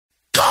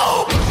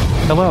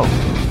Hello.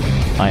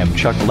 I am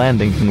Chuck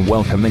Landington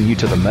welcoming you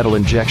to the Metal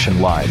Injection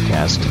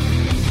Livecast.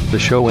 The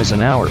show is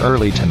an hour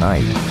early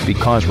tonight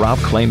because Rob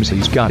claims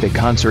he's got a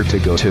concert to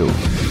go to.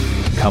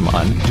 Come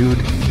on,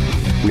 dude.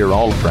 We're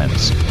all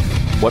friends.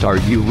 What are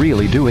you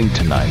really doing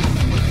tonight?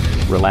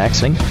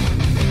 Relaxing?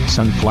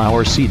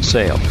 Sunflower seed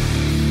sale?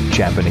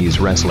 Japanese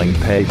wrestling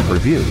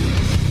pay-per-view?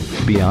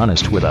 Be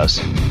honest with us.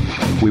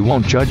 We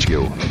won't judge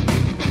you.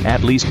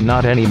 At least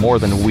not any more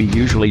than we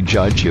usually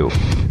judge you.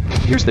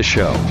 Here's the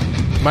show.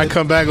 Might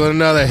come back with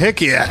another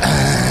hickey.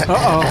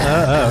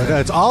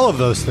 It's all of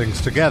those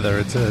things together.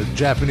 It's a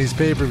Japanese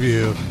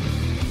pay-per-view.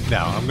 No,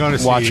 I'm going to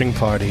see... Watching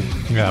party.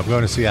 Yeah, I'm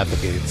going to see At the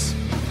Gates.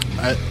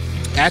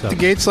 At the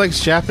Gates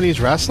likes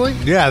Japanese wrestling?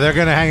 Yeah, they're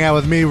going to hang out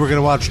with me. We're going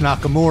to watch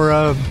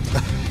Nakamura,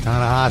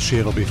 Tanahashi.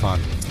 It'll be fun.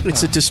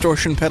 It's a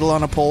distortion pedal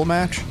on a pole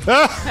match.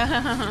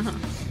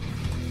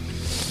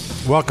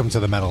 Welcome to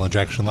the Metal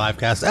Injection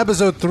Livecast,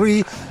 episode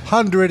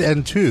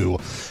 302.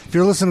 If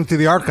you're listening to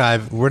the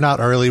archive, we're not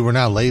early, we're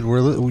not late.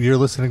 You're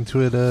listening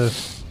to it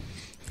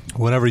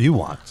whenever you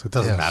want. So it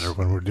doesn't matter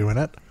when we're doing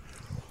it.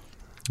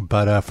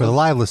 But for the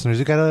live listeners,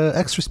 you got an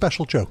extra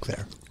special joke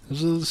there.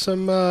 There's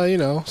some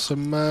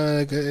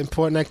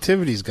important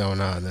activities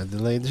going on that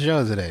delayed the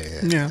show today.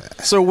 Yeah.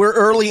 So we're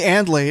early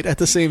and late at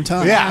the same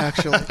time, Yeah.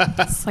 actually.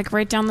 It's like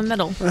right down the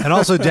middle. And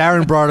also,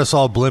 Darren brought us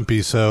all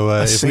blimpy, so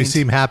if we saint.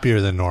 seem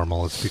happier than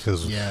normal, it's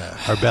because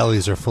our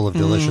bellies are full of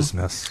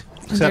deliciousness.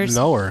 Except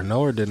Noah.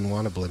 Noah didn't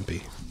want a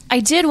blimpy.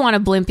 I did want a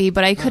blimpy,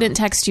 but I couldn't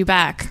text you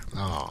back.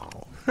 Oh.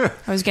 I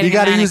was getting You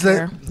got to a use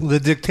manicure. the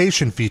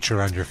dictation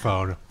feature on your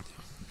phone.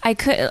 I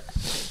could.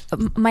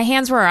 My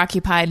hands were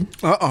occupied.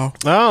 Uh-oh.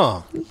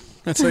 Oh.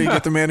 That's how you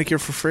get the manicure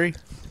for free.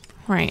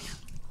 Right.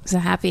 It was a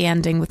happy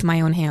ending with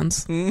my own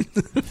hands.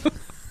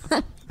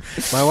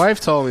 My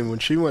wife told me when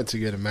she went to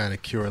get a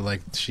manicure,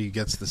 like she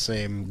gets the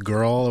same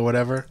girl or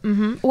whatever.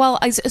 Mm-hmm. Well,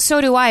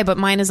 so do I, but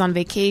mine is on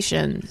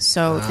vacation,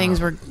 so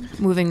things were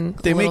moving.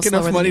 They a make little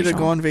enough slower money than to go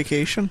usual. on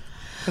vacation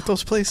at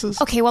those places?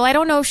 Okay, well, I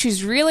don't know if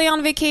she's really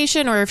on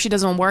vacation or if she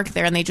doesn't work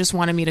there, and they just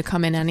wanted me to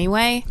come in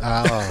anyway.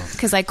 Oh.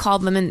 Because I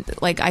called them and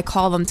I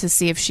called them to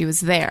see if she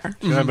was there.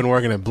 I've been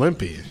working at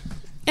Blimpie.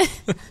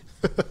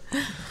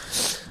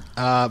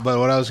 But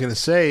what I was going to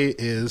say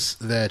is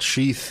that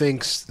she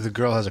thinks the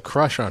girl has a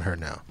crush on her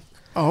now.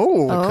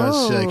 Oh.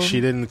 Because like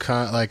she didn't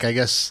I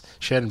guess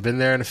she hadn't been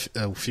there in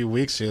a few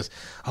weeks. She goes,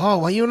 "Oh,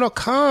 why you not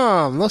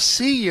come? Let's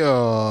see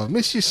you.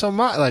 Miss you so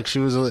much." Like she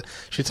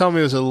told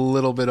me it was a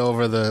little bit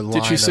over the line.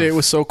 Did she say it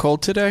was so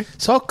cold today?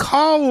 so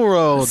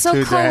cold So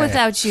today? cold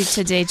without you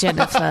today,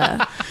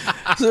 Jennifer.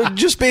 So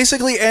just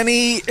basically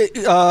any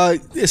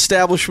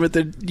establishment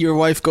that your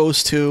wife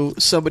goes to,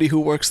 somebody who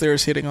works there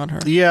is hitting on her.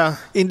 Yeah,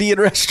 Indian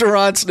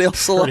restaurants, nail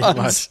pretty salons.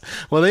 much.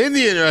 Well, the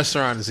Indian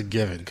restaurant is a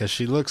given because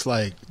she looks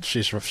like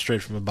she's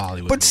straight from a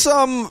Bollywood. But movie.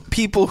 some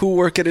people who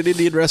work at an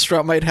Indian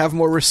restaurant might have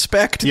more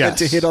respect Yes.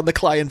 than to hit on the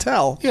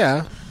clientele.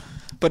 Yeah,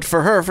 But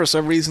for her, for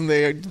some reason,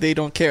 they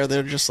don't care.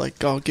 They're just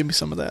like, "Oh, give me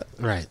some of that.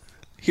 right.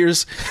 Here's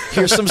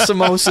some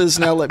samosas.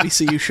 Now let me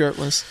see you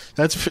shirtless."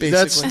 That's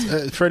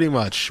Basically. pretty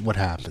much what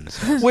happens.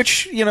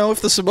 Which,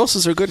 if the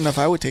samosas are good enough,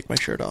 I would take my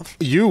shirt off.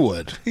 You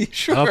would.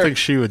 Sure. I don't think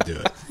she would do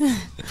it.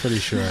 Pretty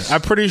sure.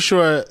 I'm pretty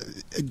sure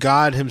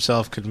God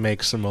himself could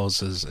make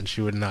samosas and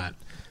she would not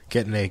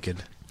get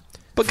naked.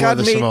 But for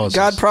the samosas.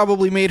 God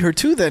probably made her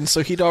too. Then,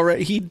 so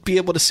he'd be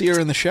able to see her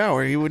in the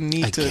shower. He wouldn't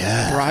need to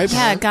guess. bribe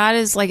Yeah, her. God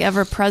is like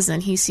ever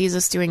present. He sees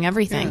us doing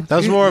everything. That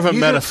was more of a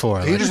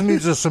metaphor. He just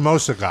means a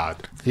samosa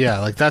god. Yeah,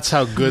 like that's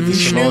how good the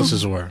Vishnu?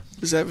 samosas were.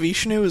 Is that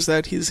Vishnu? Is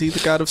he the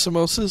god of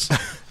samosas?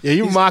 Yeah,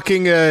 you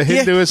mocking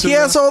Hinduism? He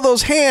has all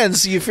those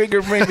hands. You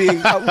figure maybe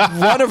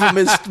one of them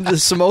is the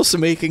samosa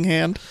making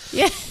hand.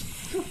 Yeah.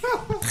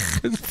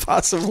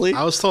 Possibly.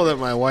 I was told that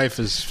my wife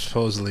is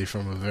supposedly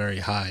from a very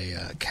high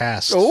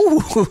caste.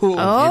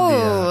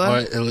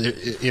 Oh.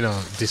 India,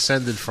 or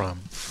descended from.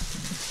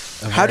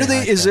 How do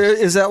they?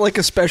 Is that like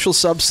a special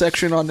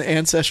subsection on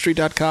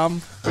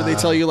Ancestry.com where they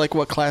tell you like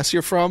what class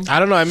you're from? I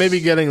don't know. I may be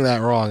getting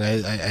that wrong.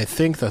 I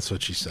think that's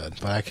what she said,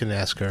 but I can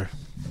ask her,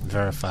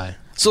 verify.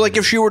 So like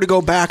if she were to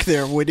go back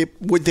there,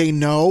 would they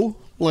know?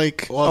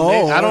 Like,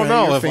 I don't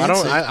know. you're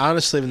fancy. I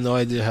honestly have no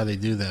idea how they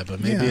do that, but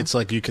maybe Yeah. it's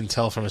like you can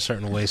tell from a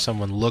certain way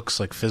someone looks,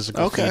 like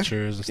physical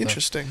features and stuff.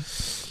 Interesting.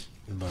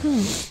 But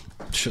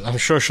I'm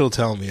sure she'll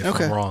tell me if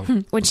Okay. I'm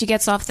wrong. When she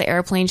gets off the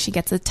airplane, she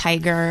gets a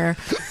tiger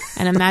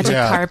and a magic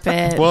Yeah.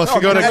 carpet. Well, if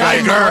you go to a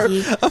little Guyana,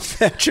 monkey. A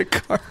magic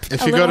carpet.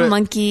 if a you go little to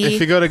monkey.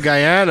 if you go to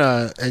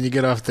Guyana and you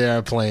get off the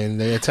airplane,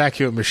 they attack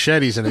you with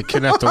machetes and they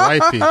kidnap the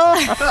white people.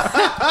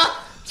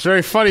 It's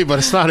very funny, but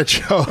it's not a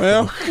joke.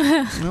 Well,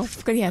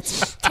 Yeah,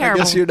 it's I terrible.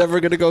 guess you're never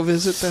going to go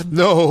visit then.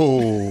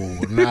 No,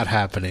 not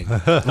happening.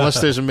 Unless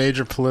there's a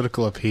major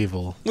political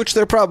upheaval. Which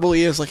there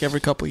probably is, like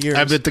every couple years.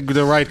 I bet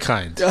the right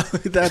kind.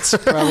 That's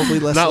probably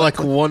less. Not like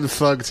likely. one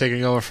thug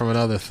taking over from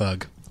another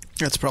thug.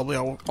 That's probably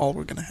all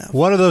we're gonna have.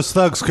 One of those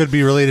thugs could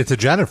be related to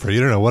Jennifer. You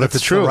don't know. What if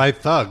it's true. the right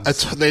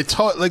thugs?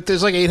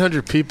 There's like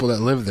 800 people that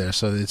live there,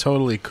 so they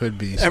totally could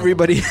be.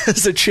 Everybody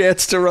has a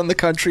chance to run the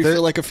country for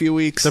like a few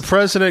weeks. The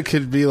president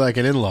could be like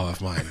an in-law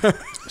of mine,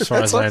 as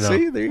far as I know.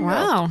 See, there you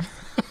Wow. go.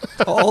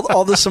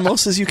 All the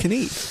samosas you can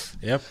eat.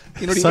 Yep.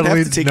 You don't Suddenly, even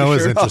have to take Noah's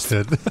your shirt off.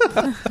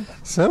 interested.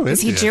 So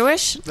Is he Indian.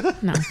 Jewish?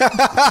 No.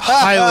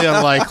 Highly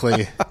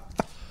unlikely.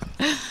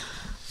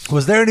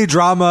 Was there any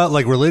drama,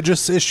 like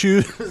religious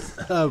issues,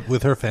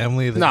 with her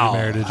family that you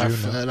married a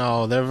Jew?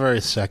 No, they're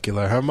very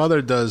secular. Her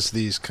mother does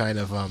these kind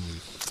of,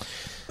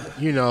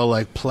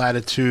 like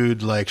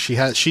platitude. Like she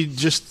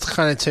just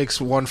kind of takes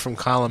one from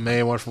column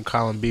A, one from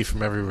column B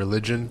from every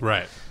religion,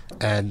 Right.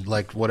 and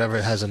like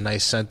whatever has a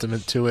nice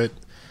sentiment to it.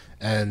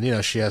 And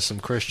she has some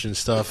Christian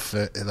stuff,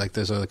 like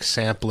there's like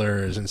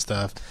samplers and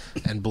stuff,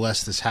 and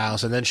bless this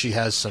house. And then she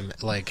has some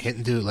like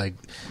Hindu, like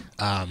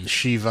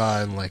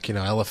Shiva and like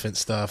elephant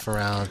stuff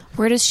around.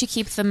 Where does she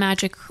keep the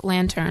magic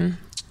lantern?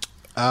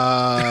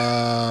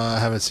 I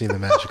haven't seen the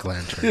Magic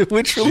Lantern.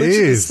 Which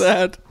religion is Jeez.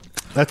 that?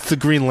 That's the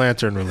Green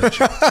Lantern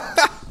religion.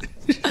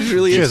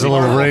 Really She has a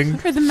little ring.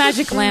 Or the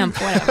magic lamp?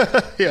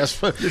 Whatever. Yes,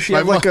 but Does she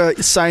have like a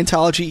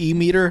Scientology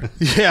e-meter?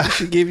 yeah.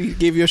 She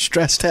gave you a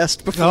stress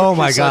test before. Oh you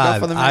my signed off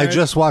God! on the I marriage?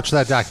 just watched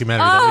that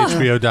documentary, Oh. that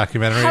HBO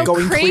documentary. How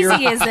Going crazy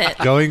clear. is it?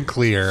 Going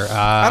Clear.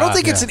 I don't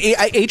think it's an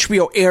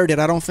HBO aired it.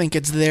 I don't think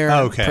it's their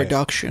okay.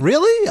 production.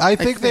 Really? I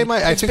think they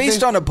might. It's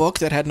based on a book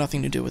that had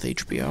nothing to do with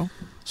HBO.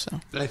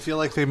 So I feel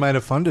like they might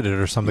have funded it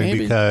or something Maybe.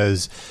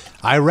 because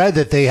I read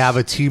that they have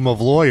a team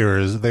of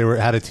lawyers.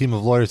 Had a team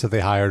of lawyers that they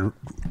hired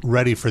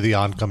ready for the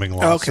oncoming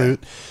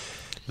lawsuit.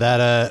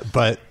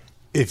 But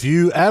if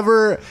you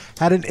ever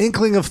had an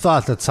inkling of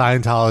thought that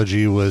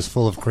Scientology was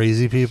full of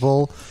crazy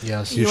people,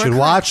 Yes. you You are should correct.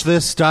 watch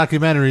this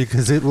documentary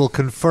because it will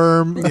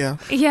confirm yeah.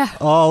 Yeah.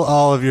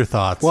 all of your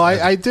thoughts. Well,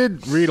 I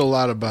did read a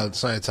lot about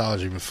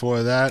Scientology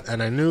before that,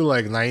 and I knew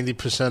like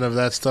 90% of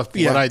that stuff.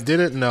 But Yeah. what I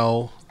didn't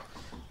know,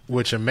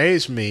 which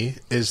amazed me,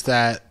 is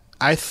that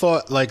I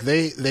thought like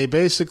they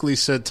basically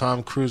said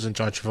Tom Cruise and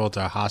John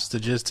Travolta are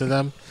hostages to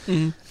them,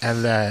 and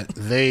that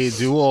they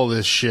do all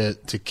this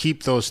shit to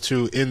keep those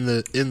two in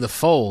the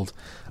fold.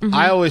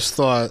 I always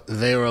thought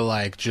they were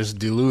like just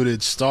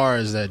deluded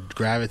stars that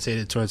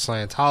gravitated towards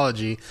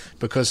Scientology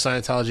because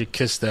Scientology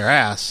kissed their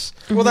ass.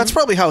 Well, that's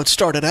probably how it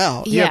started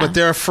out. Yeah, Yeah. but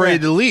they're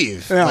afraid to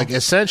leave. Yeah. Like,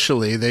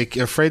 essentially,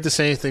 they're afraid to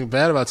say anything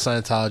bad about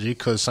Scientology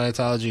because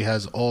Scientology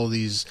has all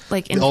these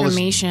Like all this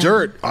information.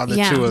 dirt on the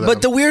Yeah. two of them.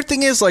 But the weird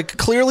thing is, like,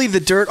 clearly the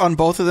dirt on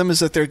both of them is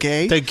that they're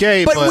gay. They're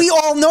gay, but but- we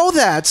all know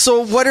that.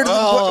 So what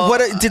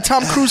did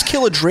Tom Cruise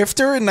kill a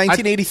drifter in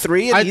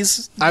 1983? And he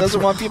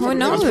doesn't want people Who to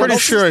know. knows? I'm what pretty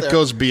else sure is it there?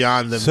 goes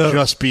beyond them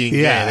just being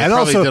gay. They and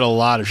probably also did a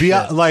lot of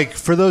shit. Like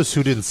for those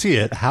who didn't see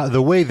it,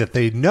 the way that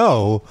they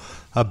know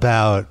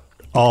about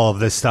all of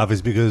this stuff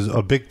is because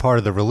a big part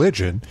of the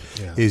religion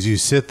is you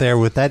sit there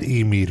with that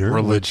e-meter.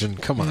 Religion,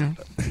 come on.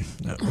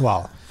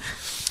 Well,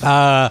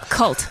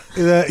 Cult.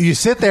 you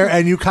sit there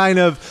and you kind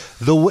of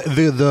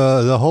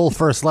the whole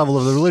first level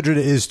of the religion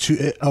is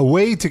a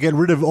way to get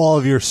rid of all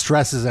of your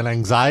stresses and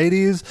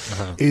anxieties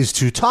is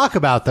to talk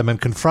about them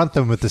and confront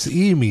them with this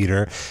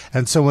e-meter.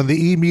 And so when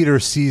the e-meter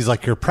sees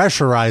like you're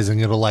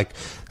pressurizing, it'll like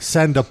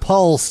send a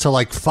pulse to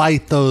like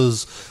fight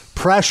those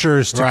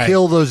pressures to Right.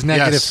 kill those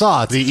negative Yes,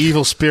 thoughts. the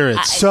evil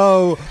spirits.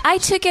 So I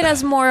took it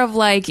as more of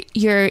like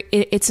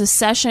it's a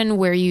session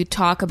where you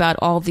talk about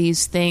all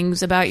these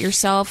things about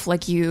yourself,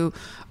 like you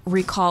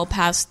recall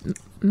past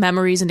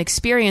memories and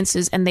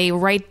experiences, and they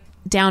write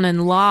down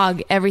and log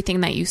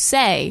everything that you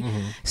say.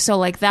 So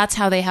like that's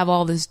how they have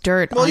all this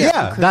dirt. Well, on yeah,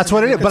 Tom Cruise that's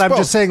what it is. and But I'm both.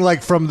 just saying,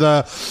 like from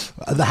the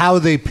how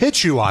they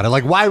pitch you on it.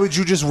 Like, why would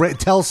you just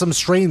tell some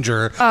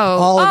stranger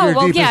all of your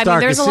well, deepest, yeah. I mean,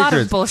 darkest there's a lot of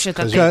secrets? bullshit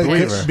that you're a they do.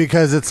 believer.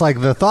 Because it's like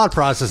the thought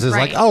process is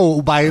like, Right.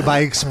 oh, by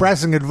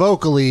expressing it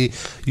vocally,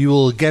 you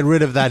will get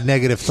rid of that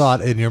negative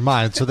thought in your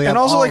mind. So they And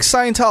have also, all- like,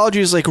 Scientology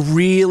is, like,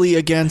 really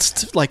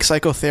against, like,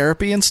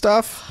 psychotherapy and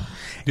stuff.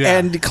 Yeah.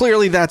 And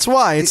clearly that's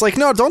why. It's like,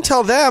 no, don't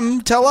tell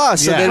them, tell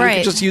us. Yeah. And then we can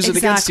Right, just use it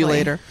against you exactly.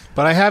 later.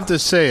 But I have to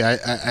say,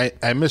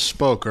 I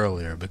misspoke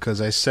earlier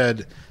because I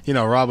said,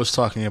 Rob was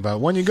talking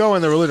about when you go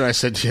in the religion. I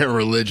said, yeah,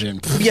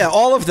 religion. Yeah,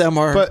 all of them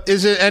are. But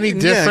is it any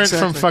different from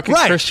exactly. fucking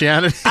Right.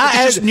 Christianity?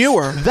 It's just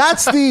newer.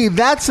 That's the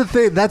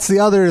thing. That's the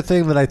other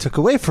thing that I took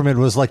away from it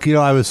was like,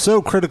 I was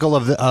so critical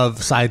of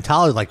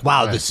Scientology. Like,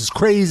 wow, this is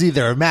crazy.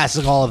 They're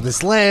amassing all of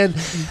this land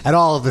and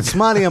all of this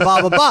money and blah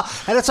blah blah.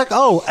 And it's like,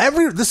 oh,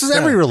 this is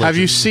every religion. Have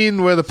you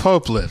seen where the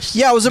Pope lives?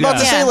 Yeah, I was about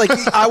to Yeah. say, like,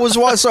 I was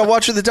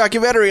watching the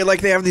documentary, and,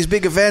 like, they have these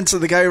big events,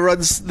 and the guy who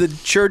runs the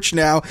church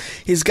now,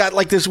 he's got,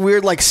 like, this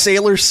weird, like,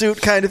 sailor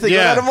suit kind of thing.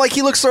 Yeah. And I'm like,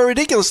 he looks so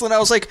ridiculous. And I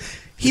was like,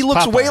 he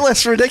looks Popeye. way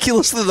less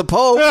ridiculous than the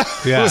Pope.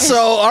 Yeah. So,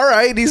 all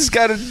right, he's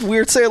got a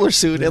weird sailor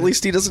suit. At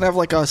least he doesn't have,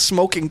 like, a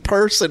smoking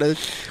purse and a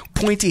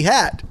pointy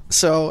hat.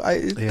 So,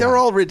 they're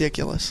all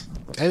ridiculous.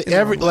 And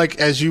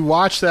as you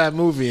watch that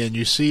movie and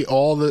you see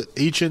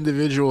each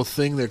individual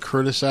thing they're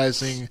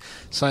criticizing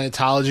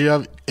Scientology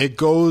of, it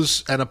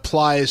goes and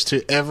applies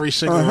to every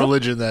single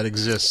religion that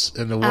exists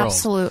in the world.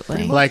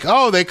 Absolutely. Like,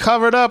 they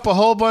covered up a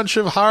whole bunch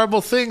of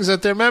horrible things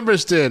that their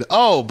members did.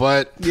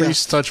 But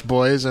priests touch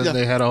boys, and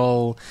they had a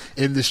whole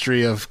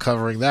industry of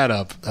covering that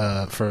up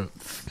for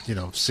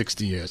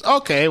 60 years.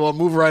 Okay, well,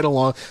 move right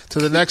along to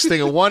the next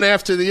thing. And one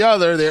after the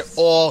other,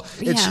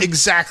 it's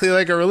exactly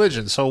like a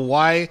religion. So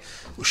why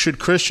should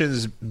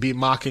Christians be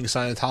mocking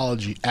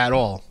Scientology at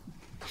all?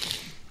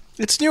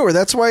 It's newer.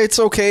 That's why it's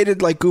okay to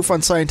goof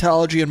on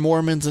Scientology and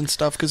Mormons and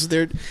stuff, because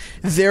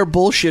their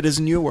bullshit is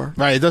newer.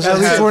 Right. It doesn't. At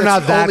least we're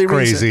not that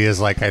crazy. Reason.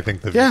 Is I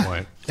think the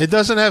viewpoint. It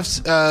doesn't have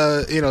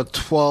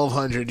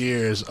 1,200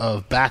 years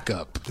of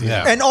backup.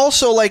 Yeah. And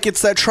also,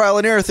 it's that trial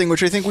and error thing,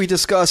 which I think we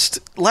discussed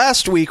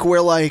last week,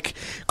 where,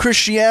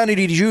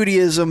 Christianity,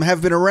 Judaism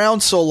have been around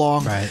so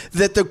long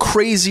that the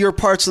crazier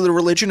parts of the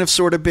religion have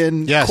sort of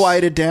been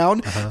quieted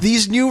down.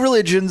 These new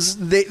religions,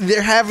 they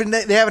haven't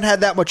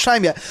had that much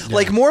time yet. Yeah.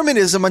 Like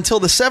Mormonism, until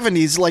the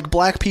 70s,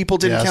 black people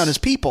didn't count as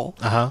people.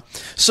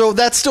 So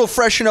that's still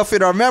fresh enough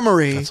in our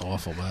memory. That's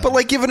awful, man.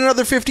 But, give it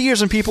another 50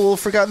 years and people will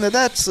have forgotten that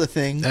that's a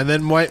thing. And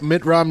then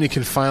Mitt Romney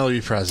can finally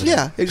be president.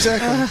 Yeah,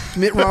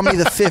 exactly. Mitt Romney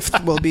the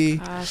fifth will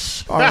be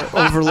our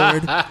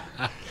overlord.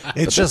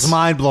 It's just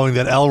mind-blowing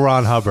that L.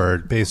 Ron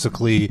Hubbard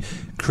basically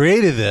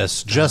created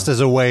this just as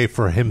a way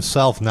for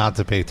himself not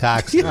to pay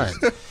taxes. Right.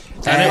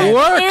 And it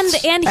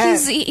worked. And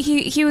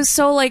he was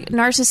so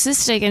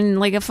narcissistic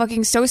and a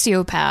fucking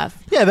sociopath.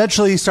 Yeah,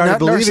 eventually he started Not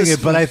believing it.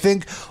 narcissistic. But I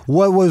think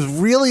what was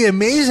really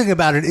amazing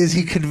about it is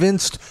he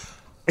convinced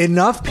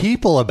enough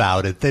people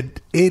about it that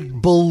it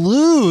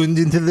ballooned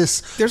into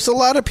this. There's a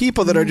lot of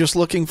people that are just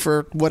looking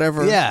for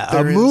whatever. Yeah,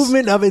 a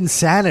movement of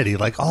insanity.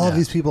 All of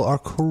these people are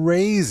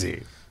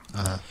crazy.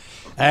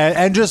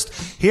 And just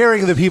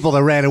hearing the people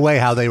that ran away,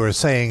 how they were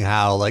saying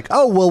how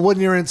when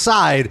you're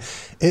inside,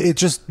 it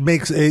just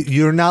makes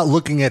you're not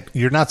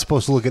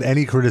supposed to look at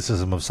any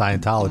criticism of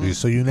Scientology,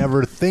 so you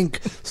never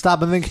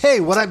stop and think, hey,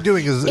 what I'm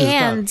doing is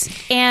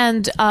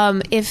and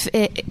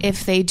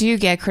if they do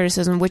get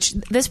criticism, which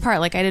this part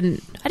I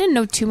didn't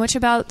know too much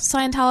about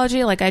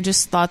Scientology. I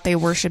just thought they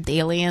worshipped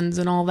aliens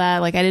and all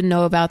that. I didn't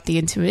know about the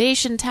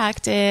intimidation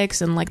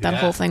tactics and that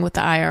whole thing with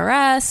the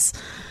IRS.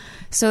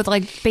 So,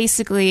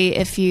 basically,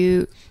 if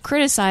you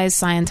criticize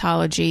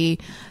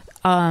Scientology,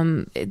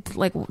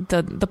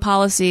 the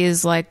policy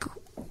is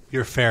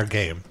you're fair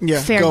game.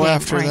 Yeah, fair go game,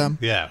 after right. them.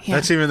 Yeah,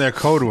 that's even their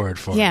code word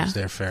for it. Is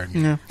they're fair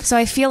game. Yeah. So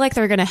I feel like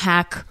they're going to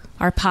hack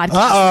our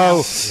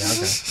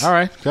podcast. Yeah, okay. All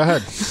right, go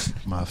ahead,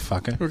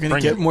 motherfucker. We're going to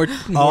get more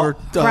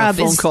Rob,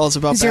 phone calls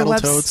about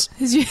Battletoads.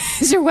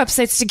 Is your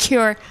website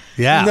secure?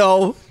 Yeah.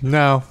 No.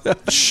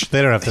 Shh,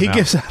 they don't have to He know.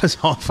 gives out his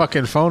own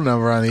fucking phone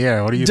number on the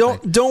air. What do you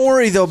think? Don't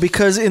worry though,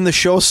 because in the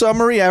show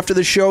summary after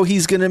the show,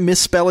 he's going to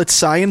misspell it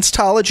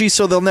Scientology,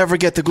 so they'll never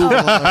get the Google.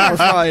 We're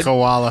fine.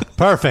 Koala.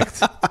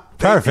 Perfect.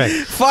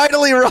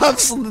 Finally,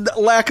 Rob's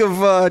lack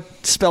of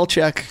spell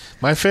check.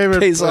 My favorite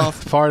pays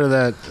off. part of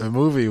that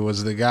movie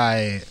was the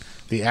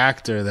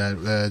actor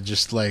that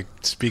just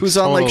speaks. Who's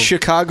on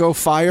Chicago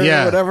Fire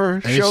or whatever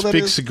and show he that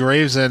speaks is?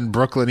 Brokilynese.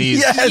 Brooklynese.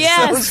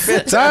 Yes.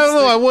 I don't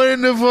know. I went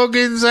into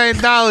fucking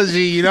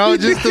Scientology,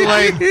 just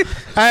to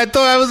I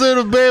thought I was at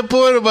a bad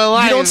point of my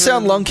life. You don't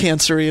sound lung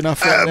cancery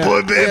enough. Right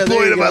now. Bad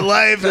point of my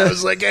life. I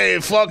was like, hey,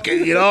 fuck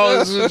it.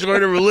 Let's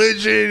join a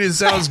religion. It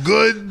sounds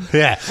good.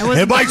 Yeah.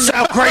 It might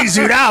sound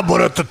crazy now,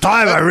 but at the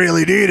time I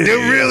really needed it.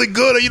 They're really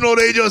good.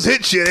 They just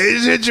hit you. They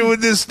just hit you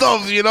with this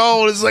stuff,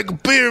 It's like a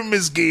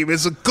pyramid scheme.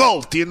 It's a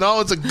cult,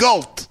 It's a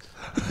cult.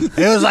 It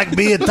was like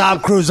me and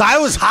Tom Cruise. I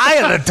was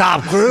higher than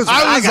Tom Cruise.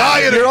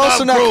 You're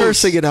also not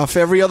cursing enough.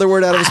 Every other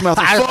word out of his mouth.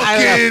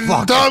 Fucking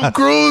Tom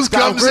Cruise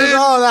comes in.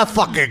 Oh, that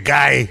fucking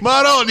guy.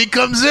 Maron, he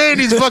comes in.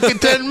 He's fucking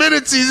 10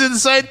 minutes. He's in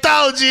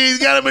Scientology. He's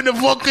got him in the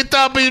fucking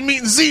top. He's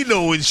meeting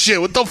Zeno and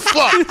shit. What the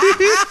fuck?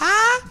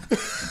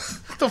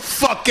 Get the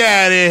fuck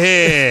out of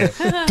here.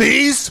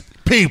 These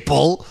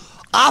people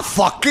are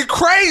fucking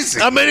crazy.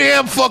 I'm in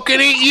here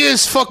fucking 8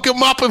 years fucking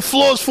mopping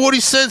floors 40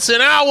 cents an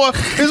hour.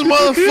 This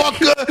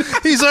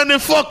motherfucker, he's on the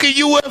fucking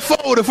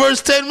UFO. The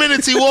first 10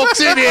 minutes he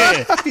walks in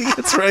here.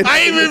 That's right.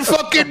 I ain't even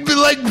fucking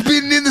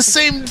been in the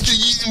same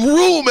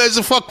room as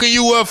a fucking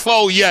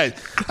UFO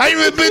yet. I ain't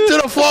even been to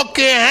the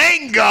fucking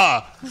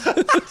hangar.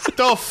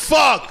 The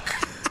fuck?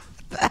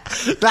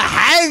 The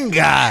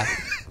hangar.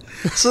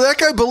 So that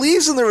guy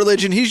believes in the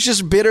religion. He's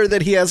just bitter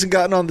that he hasn't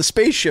gotten on the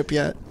spaceship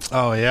yet.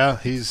 Oh yeah,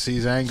 he's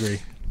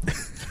angry.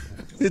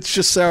 It's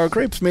just sour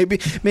grapes. Maybe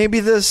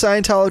the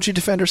Scientology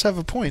defenders have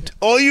a point.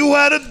 All you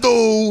had to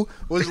do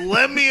was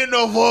let me in the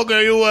fucking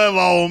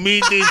UFO,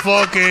 meet these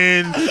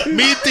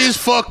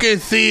fucking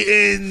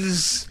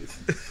Thetans,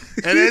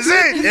 and that's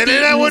it. And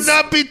then I would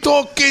not be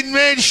talking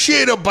mad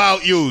shit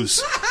about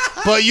yous.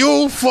 But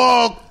you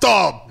fucked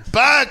up.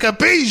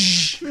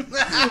 Capiche?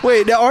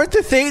 Wait, now aren't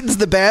the Thetans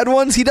the bad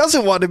ones? He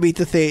doesn't want to meet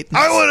the Thetans.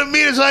 I want to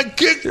meet us. I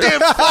kick their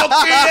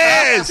fucking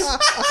ass,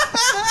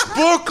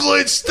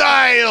 Brooklyn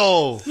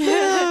style.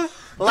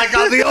 Like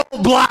on the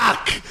old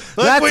block.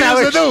 That's what we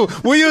used to do.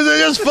 We used to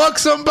just fuck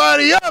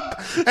somebody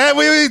up, and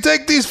we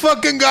take these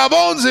fucking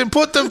gabons and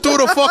put them through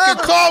the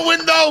fucking car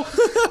window,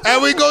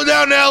 and we go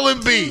down to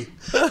L&B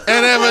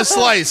and have a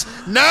slice.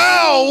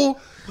 Now,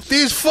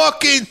 these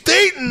fucking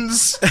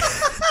Thetans,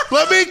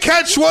 let me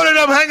catch one of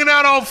them hanging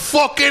out on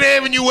fucking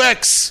Avenue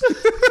X.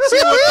 See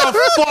what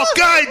the fuck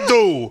I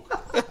do.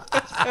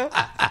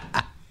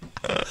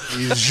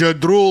 These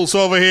Jadruls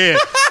over here.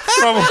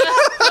 From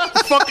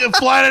fucking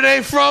planet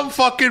A from?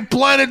 Fucking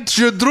planet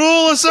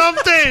Jadrul or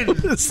something?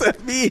 What does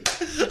that mean?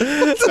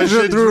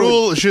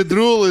 Jadrul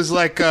is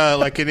like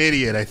an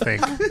idiot, I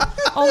think.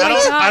 Oh my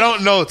God. I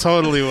don't know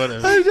totally what it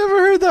is. I've never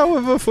heard that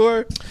one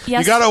before.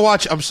 Yes. You gotta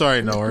watch. I'm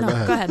sorry, Noah. No, go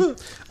ahead. go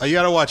ahead. You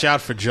gotta watch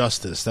Out for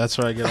Justice. That's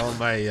where I get all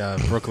my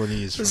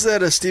Brooklynese from. Is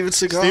that a Steven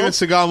Seagal? Steven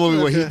Seagal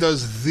movie where he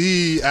does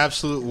the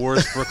absolute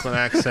worst Brooklyn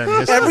accent.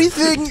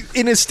 Everything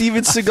in a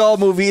Steven Seagal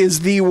movie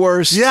is the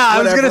worst. Yeah,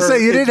 I was going to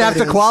say, you didn't have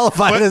to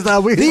qualify it as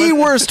that. The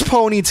worst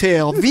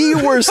ponytail. The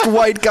worst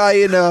white guy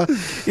in a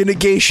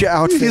geisha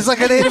outfit. He's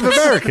like a Native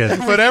American.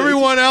 But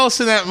everyone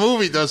else in that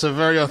movie does a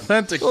very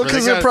authentic. Well,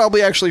 because they're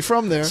probably actually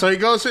from there. So he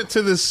goes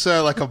into this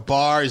like a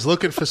bar. He's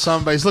looking for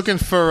somebody. He's looking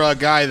for a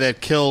guy that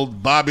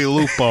killed Bobby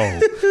Lupo.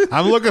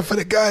 I'm looking for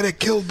the guy that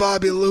killed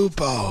Bobby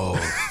Lupo.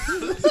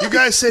 You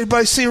guys say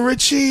anybody see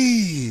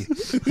Richie?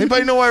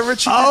 Anybody know why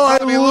Richie? Oh,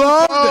 Bobby I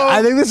loved Lupo? it.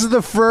 I think this is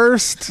the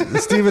first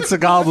Steven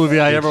Seagal movie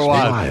I ever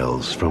watched.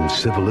 Miles from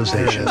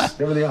civilization.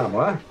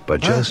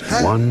 But just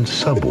one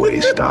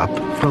subway stop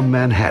from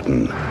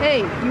Manhattan.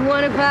 Hey, you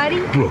want a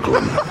party?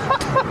 Brooklyn.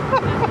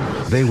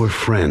 They were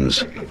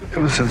friends.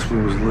 Ever since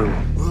we was little.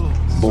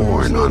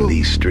 Born on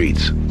these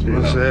streets.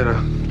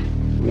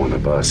 One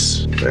of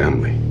us,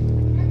 family.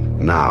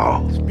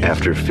 Now,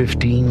 after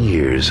 15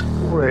 years,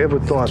 Who would have ever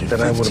thought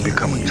that I would have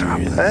become a cop,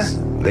 huh?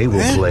 they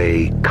will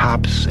play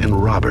cops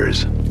and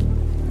robbers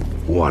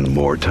one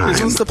more time.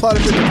 Isn't this the plot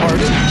of The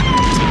Departed?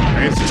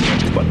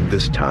 But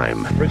this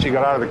time, Richie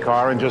got out of the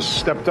car and just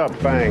stepped up.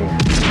 Bang.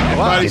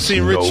 Anybody it's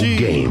seen no Richie?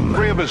 game.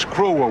 3 of his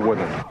crew were with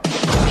him.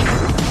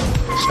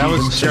 That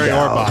was Jerry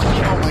Seagal. Orbach.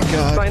 Oh my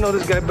God. I know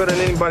this guy better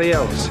than anybody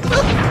else.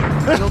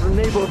 I know the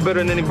neighborhood better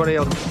than anybody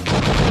else.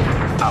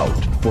 Out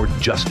for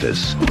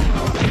justice.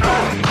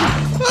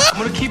 I'm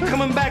gonna keep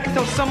coming back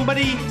until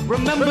somebody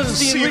remembers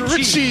seeing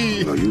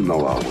Richie. No, you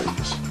know our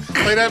ways.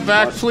 Play that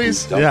back,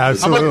 please. Yeah, I'm gonna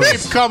absolutely.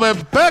 keep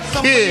coming back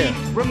here.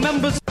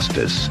 Remembers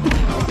Justice.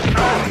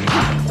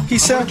 He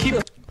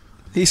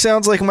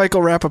sounds like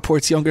Michael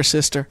Rappaport's younger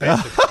sister.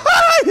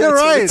 You're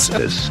right.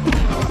 Justice.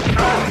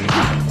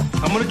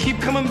 I'm gonna keep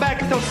coming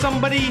back until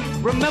somebody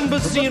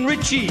remembers seeing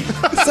Richie.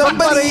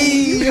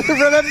 Somebody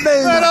remember.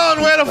 Right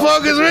on, where the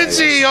fuck is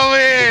Richie over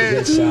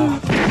here?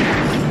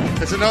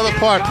 There's another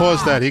part.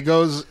 Pause that. He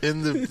goes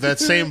in that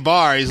same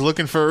bar. He's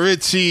looking for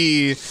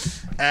Richie,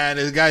 and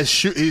the guy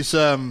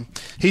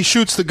he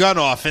shoots the gun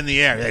off in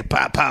the air, like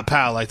pow pow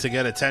pow, like to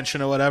get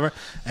attention or whatever.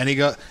 And they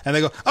go,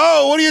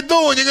 "Oh, what are you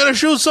doing? You're gonna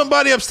shoot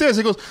somebody upstairs."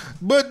 He goes,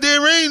 "But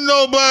there ain't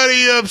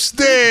nobody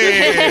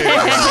upstairs."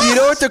 You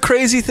know what the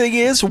crazy thing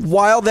is?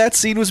 While that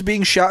scene was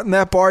being shot in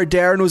that bar,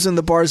 Darren was in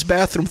the bar's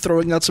bathroom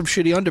throwing out some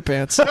shitty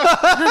underpants.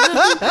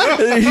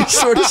 And he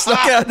sort of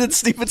snuck out, and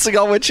Steven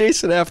Seagal went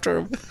chasing after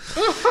him.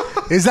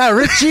 Is that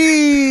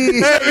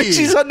Richie? Hey,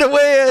 Richie's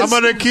underwear. I'm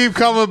gonna keep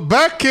coming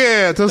back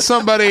here till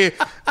somebody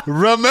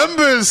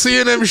remembers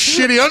seeing them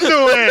shitty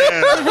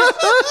underwear.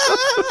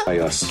 By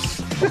us.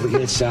 Over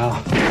here,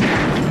 Sal.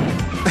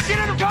 Get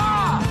in the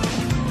car!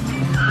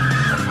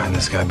 Find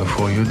this guy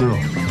before you do.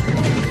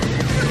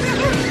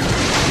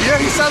 Yeah,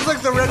 he sounds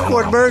like the Red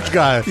Court merch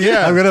guy.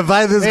 Yeah. I'm going to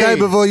find this guy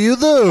before you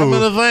do. I'm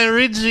gonna find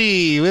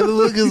Richie. Where the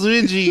fuck is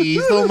Richie? He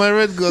stole my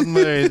Red Gun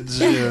merch.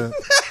 Yeah.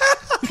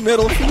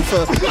 Metal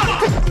FIFA.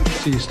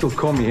 So you still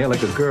call me here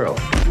like a girl.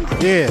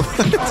 Yeah.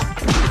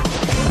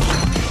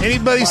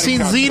 Anybody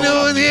seen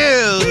Zeno in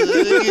here?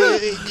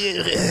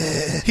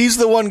 He's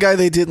the one guy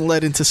they didn't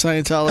let into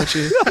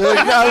Scientology.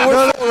 Like, no,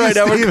 we're full right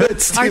now. We're good.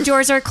 Our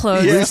doors are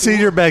closed. We've seen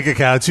your bank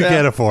accounts. You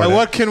can't afford And it.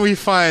 what can we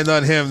find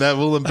on him that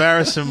will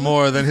embarrass him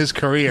more than his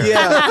career?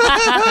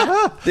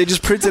 Yeah. They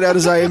just printed out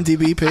his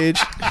IMDb page.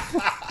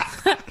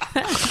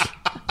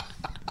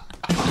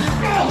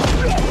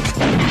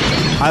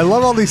 I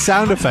love all these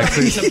sound effects.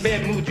 He's in a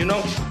bad mood, you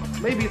know?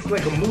 Maybe it's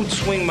like a mood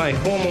swing, my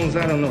hormones,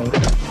 I don't know.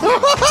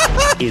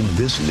 In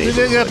this You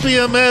think I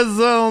neighborhood, PMS?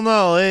 Oh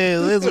no. Hey,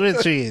 it's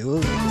Richie.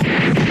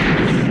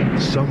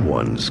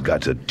 someone's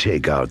got to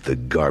take out the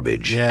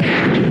garbage. Yeah.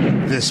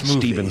 This movie.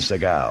 Steven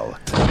Seagal.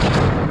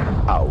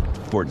 Out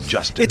for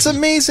justice. It's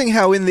amazing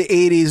how in the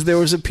 80s there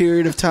was a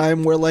period of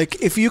time where,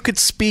 like, if you could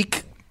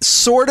speak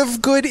sort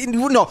of good.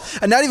 No,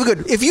 not even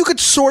good. If you could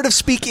sort of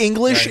speak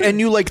English and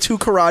knew like 2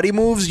 karate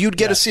moves, you'd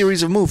get a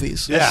series of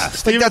movies. Yeah.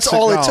 Like that's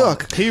all it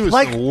took. He was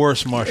Like- the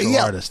worst martial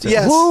artist.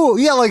 Yes.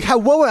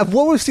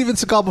 What was Steven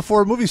Seagal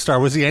before a movie star?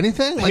 Was he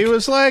anything? He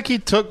was like, he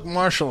took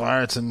martial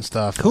arts and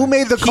stuff. Who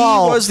made the He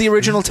call? was the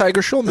original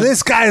Tiger Schulman.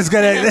 This guy's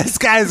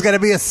gonna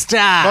be a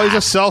star. Well, he's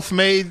a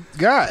self-made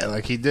guy.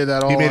 Like, he did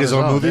that all He made on his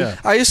own movie? Yeah.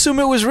 I assume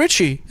it was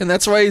Richie, and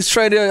that's why he's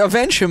trying to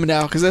avenge him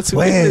now, because that's who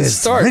made his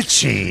start.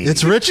 Richie?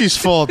 It's Richie's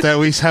fault that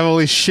we have all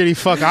these shitty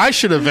fuck. I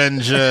should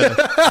avenge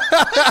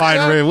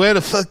Fine Ray. Where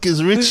the fuck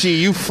is Richie?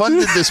 You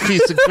funded this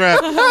piece of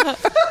crap.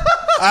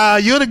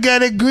 You're the guy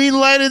that green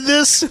lighted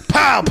this?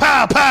 Pow,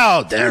 pow,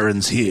 pow.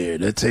 Darren's here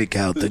to take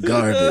out the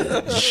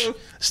garbage.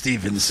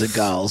 Steven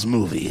Seagal's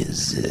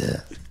movies.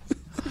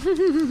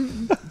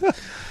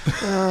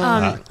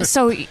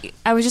 So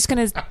I was just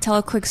going to tell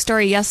a quick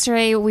story.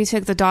 Yesterday, we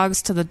took the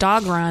dogs to the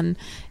dog run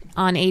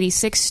on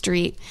 86th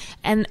Street,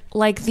 and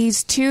like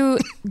these 2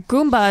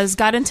 Goombas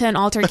got into an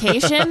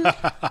altercation.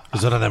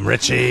 Was one of them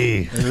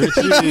Richie?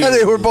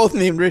 They were both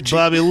named Richie.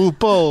 Bobby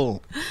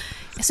Lupo.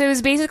 So it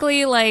was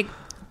basically like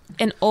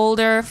an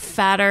older,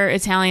 fatter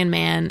Italian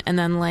man and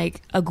then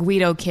like a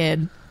Guido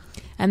kid.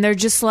 And they're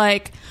just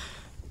like,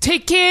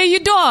 take care of your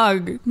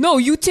dog. No,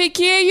 you take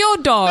care of your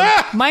dog.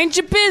 Mind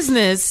your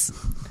business.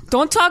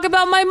 Don't talk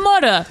about my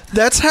mother.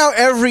 That's how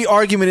every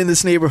argument in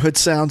this neighborhood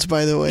sounds,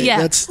 by the way. Yeah.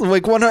 That's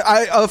like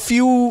a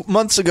few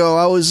months ago,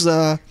 I was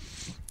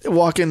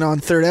walking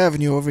on 3rd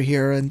Avenue over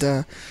here, and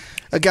a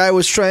guy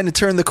was trying to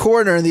turn the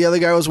corner, and the other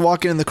guy was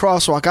walking in the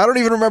crosswalk. I don't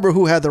even remember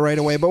who had the right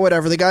of way, but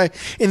whatever. The guy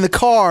in the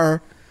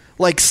car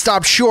like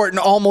stopped short and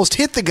almost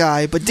hit the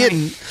guy, but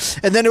didn't.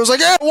 And then it was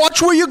like, "Hey,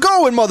 watch where you're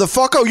going,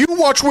 motherfucker. You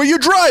watch where you're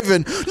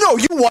driving. No,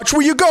 you watch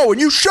where you're going.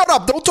 You shut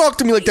up. Don't talk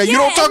to me like that. You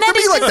don't talk to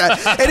me like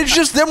that." And it's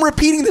just them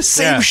repeating the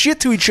same shit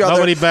to each other.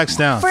 Nobody backs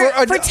down. For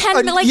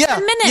 10 minutes.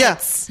 Yeah,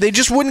 they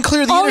just wouldn't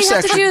clear the All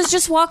intersection. we have to do is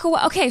just walk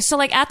away. Okay, so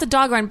like at the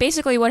dog run,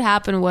 basically what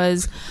happened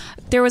was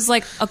there was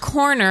like a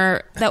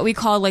corner that we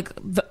call like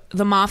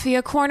the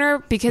mafia corner,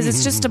 because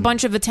it's just a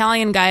bunch of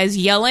Italian guys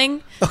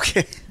yelling.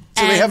 Okay.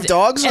 Do they have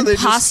dogs? Or and they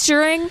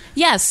posturing?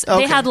 Yes,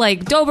 they had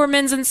like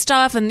Dobermans and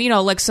stuff, and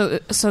like so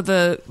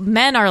the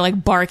men are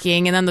like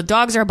barking, and then the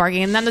dogs are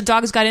barking, and then the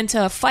dogs got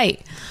into a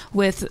fight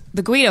with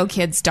the Guido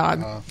kid's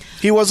dog.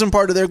 He wasn't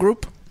part of their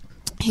group?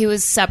 He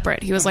was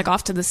separate. He was like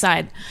off to the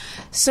side.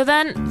 So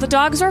then the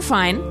dogs are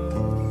fine.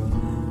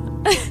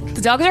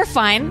 The dogs are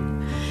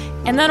fine,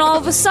 and then all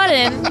of a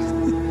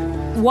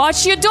sudden,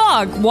 watch your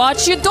dog.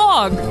 Watch your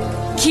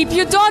dog. Keep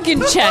your dog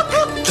in check.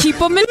 Keep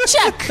him in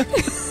check.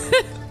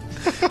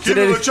 Keep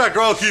you in check,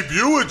 or I'll keep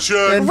you in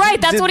check. Right,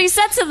 that's what he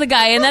said to the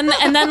guy,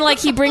 and then like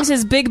he brings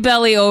his big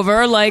belly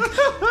over, like,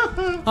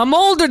 I'm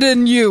older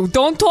than you.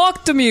 Don't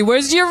talk to me.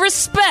 Where's your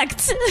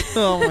respect?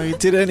 Oh my!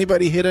 Did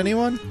anybody hit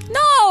anyone?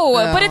 No,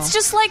 but it's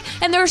just like,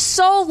 and they're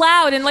so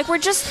loud, and like we're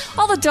just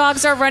all the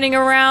dogs are running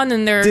around,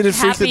 and they're Did it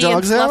freak happy the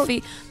dogs and out?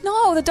 fluffy.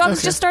 No, the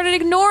dogs just started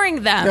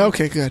ignoring them.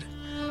 Okay, good.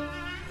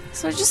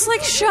 So just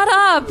like shut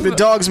up. The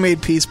dogs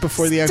made peace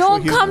before the actual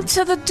Don't humans. come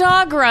to the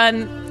dog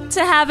run to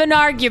have an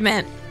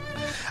argument.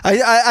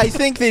 I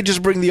think they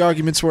just bring the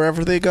arguments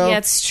wherever they go. Yeah,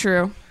 it's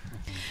true.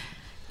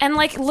 And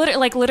like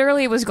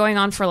literally, it was going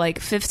on for like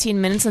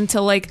 15 minutes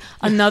until like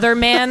another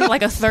man,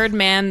 like a third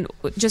man,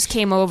 just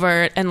came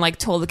over and like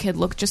told the kid,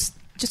 "Look, just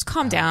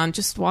calm down,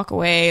 just walk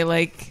away.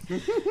 Like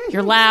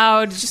you're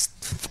loud. Just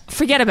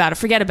forget about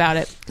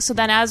it. So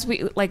then, as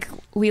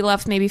we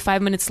left, maybe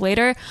 5 minutes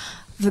later,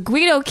 the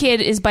Guido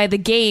kid is by the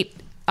gate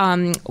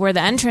where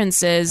the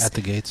entrance is At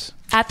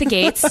the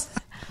gates.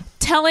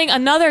 telling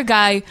another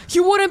guy,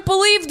 "You wouldn't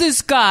believe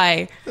this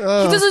guy. He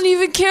doesn't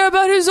even care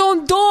about his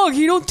own dog.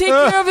 He don't take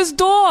care of his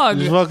dog."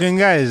 These fucking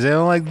guys, they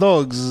don't like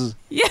dogs.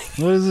 Yeah.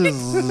 What is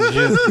this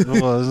shit?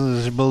 Oh,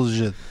 this is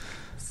bullshit.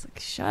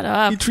 Shut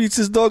up. He treats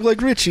his dog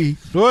like Richie.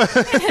 What?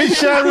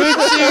 Shut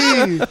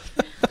Richie.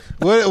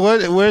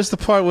 Where's the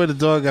part where the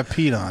dog got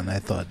peed on? I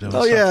thought there was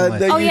Oh yeah,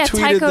 something like that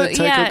you tweeted that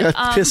Tycho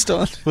got pissed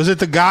on. Was it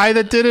the guy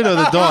that did it or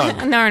the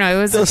dog? No,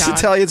 it was Those the dog.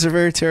 Italians are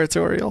very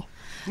territorial.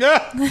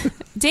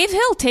 Dave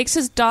Hill takes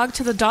his dog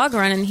to the dog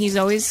run, and he's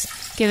always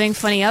giving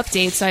funny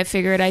updates. So I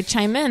figured I'd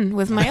chime in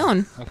with my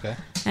own. Okay.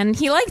 And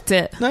he liked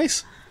it.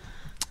 Nice.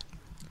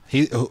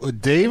 Dave was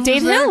Dave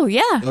there? Hill,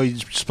 yeah. Oh, you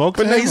spoke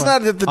to But him? he's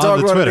not at the On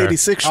dog run at Twitter.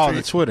 86th Oh,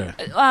 the Street.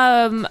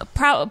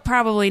 Twitter.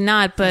 Probably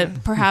not,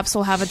 but perhaps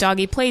we'll have a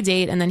doggy play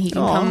date, and then he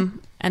can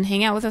come and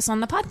hang out with us on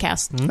the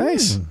podcast.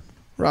 Nice.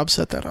 Rob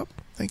set that up.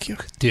 Thank you.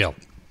 Deal.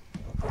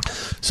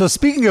 So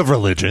speaking of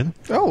religion,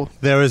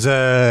 there was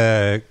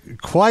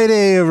quite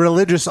a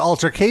religious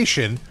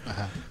altercation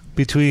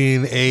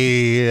between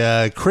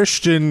a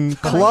Christian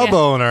club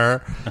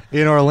owner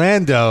in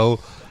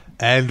Orlando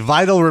and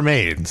Vital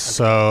Remains.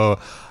 So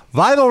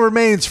Vital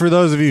Remains, for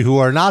those of you who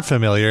are not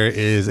familiar,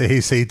 is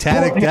a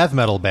satanic death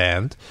metal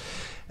band,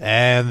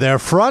 and their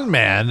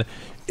frontman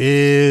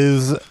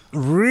is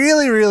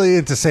really, really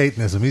into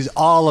Satanism. He's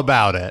all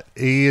about it.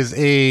 He is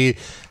a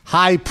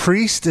high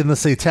priest in the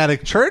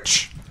Satanic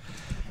Church,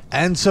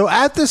 And so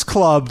at this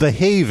club, The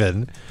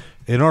Haven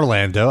in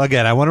Orlando,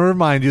 again, I want to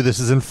remind you, this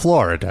is in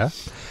Florida,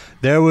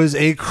 there was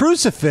a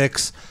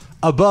crucifix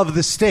above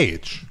the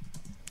stage.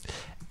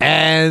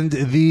 And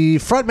the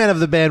frontman of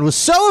the band was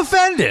so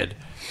offended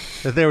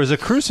that there was a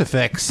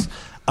crucifix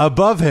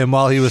above him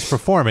while he was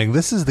performing.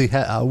 This is the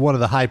one of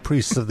the high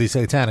priests of the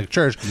Satanic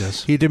Church.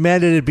 Yes. He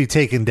demanded it be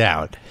taken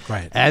down.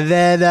 Right. And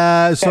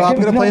then, so I'm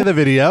going to play the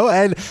video.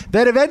 And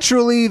then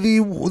eventually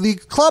the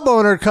club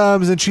owner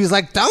comes and she's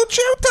like, "Don't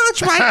you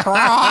touch my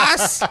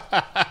cross."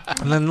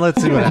 And then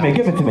let's see what happens.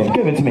 Give it to me.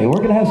 Give it to me. We're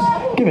going to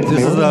have... Give it to me.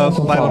 This is the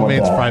Vital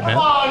Remains frontman.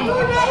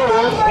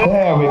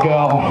 There we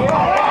go.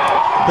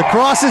 The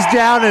cross is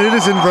down and it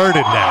is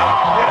inverted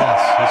now.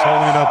 Yes, he's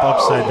holding it up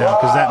upside down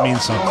because that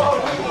means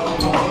something.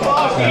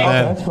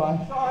 That's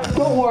fine.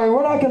 Don't worry,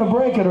 we're not going to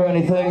break it or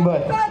anything,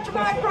 but... Touch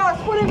my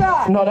cross, put it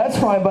back. No, that's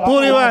fine, but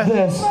Put I it don't want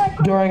back. this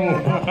during...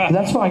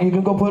 That's fine, you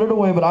can go put it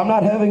away, but I'm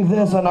not having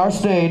this on our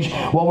stage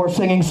while we're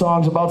singing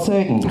songs about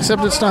Satan.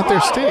 Except it's not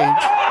their stage.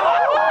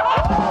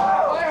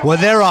 When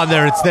they're on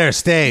there, it's their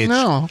stage.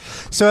 No.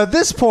 So at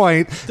this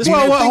point... hold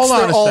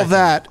on a all second.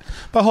 that.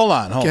 But hold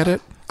on. Get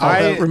it? All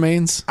that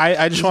remains.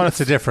 I just want It's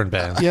a different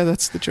band. Yeah,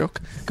 that's the joke.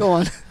 Go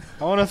on.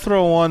 I want to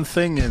throw one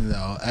thing in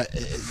though,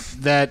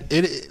 that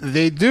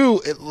they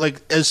do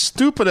like as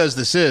stupid as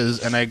this is,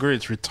 and I agree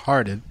it's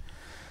retarded.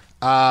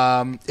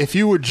 If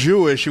you were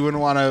Jewish, you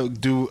wouldn't want to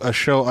do a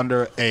show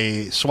under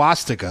a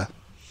swastika,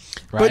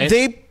 right? But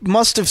they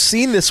must have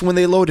seen this when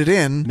they loaded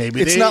in.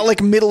 Maybe it's they- not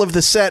like middle of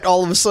the set.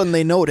 All of a sudden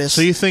they notice.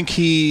 So you think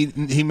he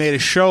made a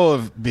show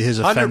of his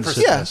offense?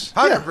 100%. Yes.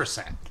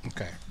 100%.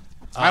 Okay.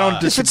 I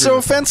don't disagree. if it's so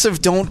with that.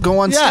 offensive, don't go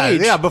on Yeah,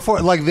 stage. yeah. Before,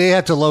 like they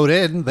had to load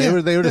in, they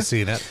would have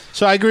seen it.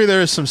 So I agree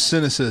there is some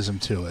cynicism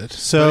to it.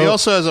 So- but he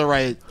also has a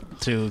right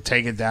to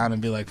take it down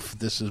and be like,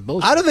 "This is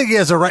bullshit." I don't think he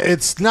has a right.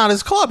 It's not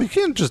his club. He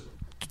can't just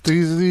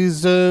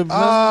these. Well,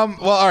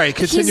 all right.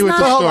 Continue with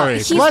the story.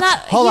 He's Let's- not.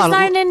 hold He's on.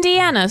 not in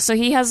Indiana, so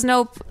he has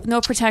no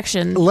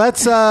protection.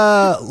 Let's.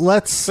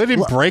 They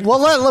didn't break.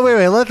 Well,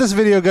 wait. Let this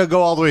video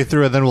go all the way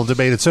through, and then we'll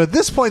debate it. So at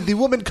this point, the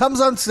woman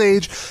comes on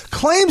stage,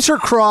 claims her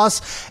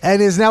cross,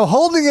 and is now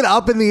holding it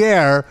up in the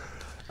air,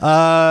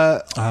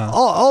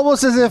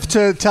 almost as if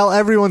to tell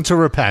everyone to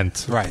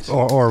repent, Right.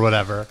 or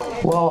whatever.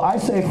 Well, I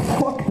say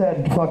fuck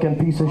that fucking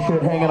piece of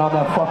shit hanging on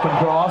that fucking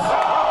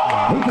cross.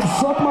 He can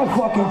suck my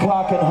fucking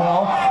cock in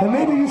hell, and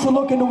maybe you should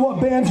look into what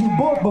bands you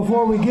book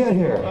before we get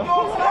here.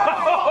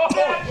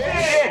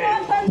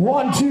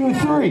 1, 2,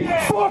 3.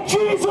 Fuck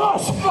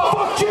Jesus!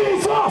 Fuck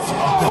Jesus!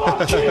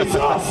 Fuck Jesus!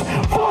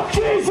 Fuck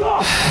Jesus!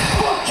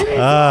 Fuck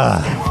Jesus!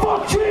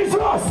 Fuck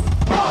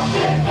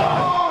Jesus!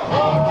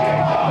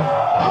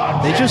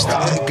 They just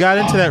got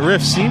into that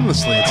riff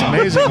seamlessly. It's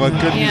amazing what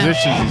good Yeah.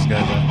 musicians these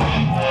guys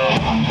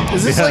are.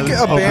 Is this Yeah, like a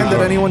open band that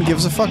door. anyone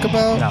gives a fuck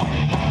about?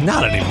 No,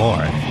 not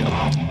anymore.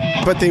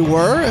 But they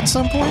were at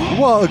some point?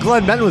 Well,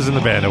 Glenn Benton was in the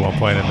band at one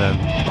point,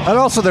 and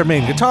also their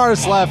main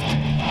guitarist left.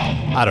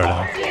 I don't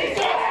know.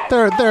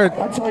 They're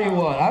I tell you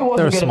what, I They're a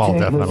wasn't small going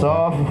to death take this metal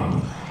off,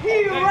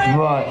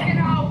 but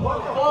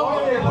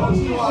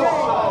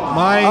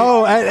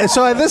and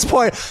so at this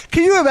point,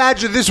 can you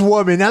imagine this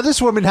woman? Now,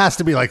 this woman has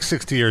to be like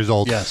 60 years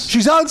old. Yes.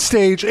 She's on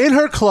stage in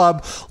her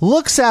club,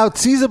 looks out,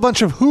 sees a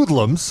bunch of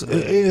hoodlums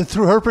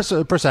through her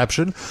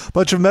perception,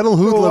 bunch of metal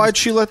hoodlums. Well, why'd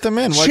she let them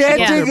in? Why'd she let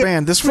chanting their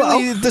band? This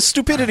really, the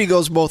stupidity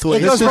goes both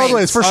ways. It goes both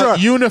ways, for sure.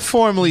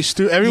 Uniformly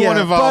stupid. Everyone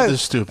Yeah, involved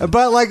is stupid.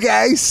 But like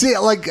I see,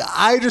 like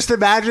I just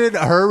imagine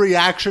her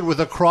reaction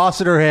with a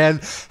cross in her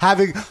hand,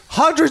 having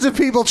hundreds of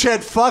people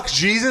chant "fuck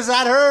Jesus"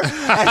 at her,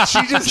 and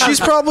she just She's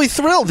probably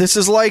thrilled. This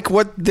is like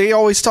what they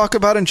always talk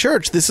about in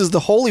church. This is the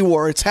holy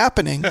war. It's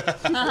happening.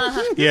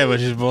 Yeah, but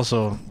she's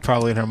also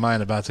probably in her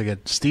mind about to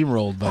get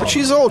steamrolled. But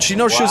She's old. She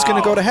knows she's going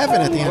to go to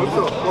heaven at the end.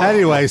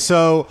 Anyway,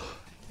 so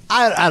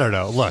I don't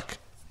know. Look,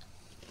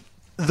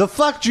 the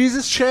 "fuck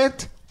Jesus"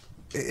 chant,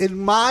 in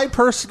my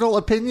personal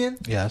opinion,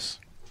 yes.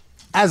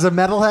 as a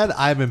metalhead,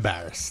 I'm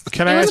embarrassed.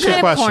 Can It I was ask you a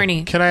kinda question?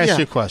 corny. Can I ask Yeah.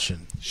 you a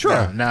question?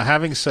 Sure. Now,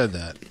 having said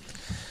that,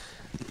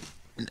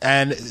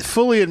 and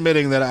fully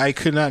admitting that I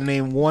could not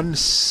name 1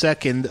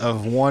 second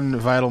of one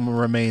Vital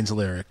Remains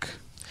lyric,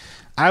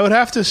 I would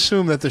have to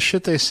assume that the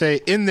shit they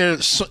say in their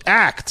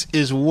act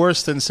is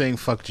worse than saying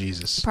 "fuck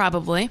Jesus."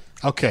 Probably.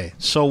 Okay,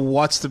 so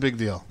what's the big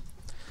deal?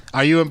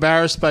 Are you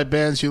embarrassed by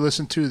bands you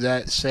listen to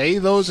that say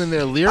those in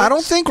their lyrics? I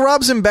don't think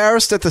Rob's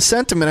embarrassed at the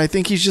sentiment. I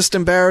think he's just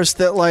embarrassed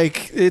that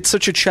like it's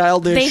such a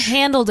childish. They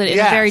handled it in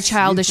a very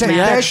childish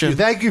manner.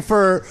 Thank you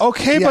for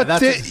Okay, Yeah, but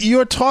that's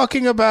you're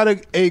talking about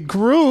a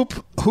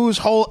group whose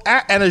whole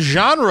act and a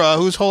genre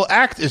whose whole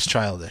act is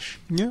childish.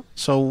 Yeah.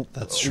 So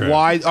That's true.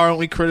 Why aren't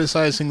we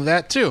criticizing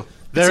that too?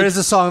 There is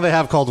a song they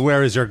have called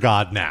 "Where Is Your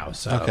God Now."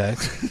 So Okay.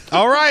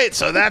 All right,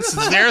 so that's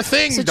their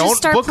thing. So Don't just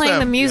start book playing them.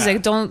 the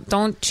music.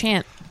 Don't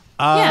chant.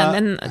 Yeah,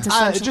 and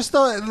just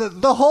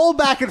the whole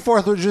back and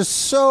forth was just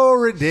so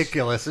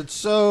ridiculous. It's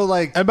so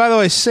like. And by the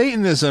way,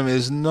 Satanism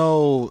is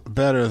no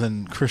better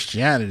than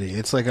Christianity.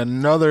 It's like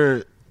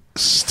another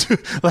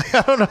like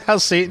I don't know how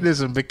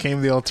Satanism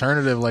became the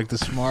alternative, like the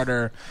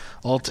smarter.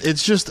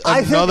 It's just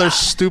another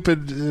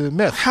stupid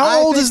myth.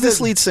 How old is this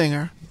lead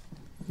singer?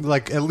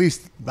 Like at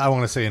least I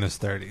want to say in his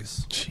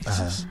 30s.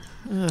 Jesus.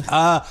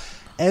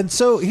 And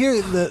so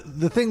here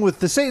the thing with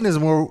the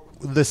Satanism, or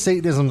the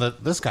Satanism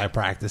that this guy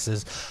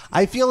practices,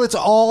 I feel it's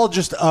all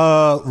just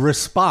a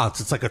response.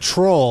 It's like a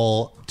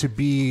troll to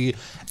be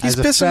He's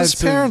as pissing his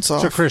offensive parents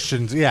off to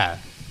Christians. Yeah.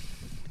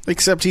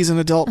 Except he's an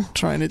adult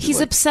trying to do He's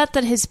it. upset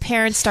that his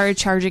parents started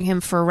charging him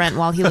for rent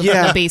while he lived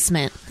in the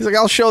basement. He's like,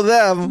 I'll show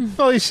them.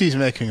 Well, at least he's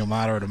making a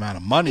moderate amount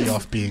of money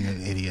off being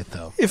an idiot,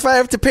 though. If I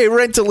have to pay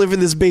rent to live in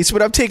this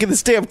basement, I'm taking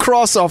this damn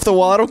cross off the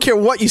wall. I don't care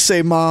what you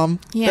say,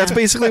 Mom. Yeah. That's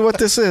basically what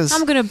this is.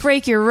 I'm going to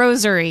break your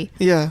rosary.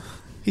 Yeah.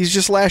 He's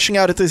just lashing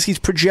out at this. He's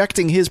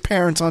projecting his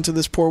parents onto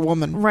this poor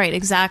woman. Right,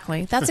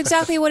 exactly. That's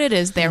exactly what it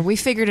is there. We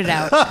figured it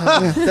out.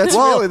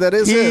 That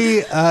is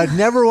it. He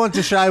never wanted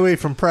to shy away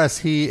from press.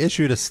 He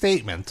issued a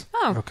statement.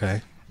 Oh.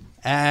 Okay.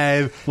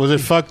 And was it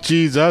fuck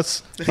Jesus?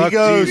 Fuck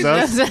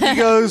Jesus. He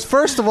goes,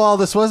 first of all,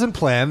 this wasn't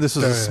planned. This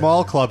was a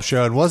small club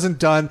show and wasn't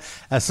done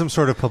as some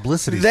sort of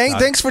publicity stunt.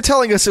 Thanks for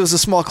telling us it was a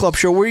small club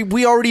show.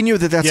 We already knew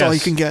that's all you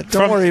can get.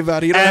 Don't worry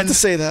about it. You don't have to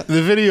say that.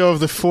 The video of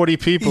the 40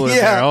 people in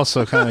there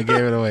also kind of gave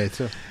it away,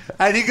 too.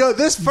 And he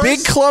goes,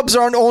 big clubs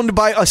aren't owned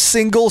by a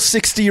single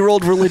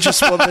 60-year-old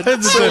religious woman.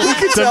 So we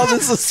can tell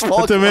this is a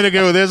small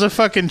Domenico, there's a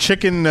fucking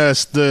chicken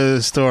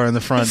store in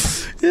the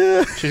front.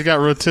 Yeah. She's got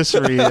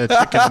rotisserie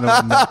chicken in the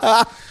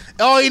window.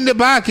 Oh, in the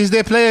back is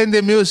they playing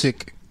the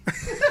music.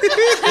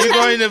 You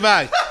go in the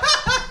back.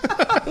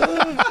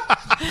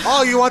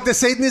 Oh, you want the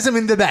Satanism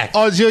in the back?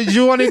 Oh, do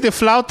you want in the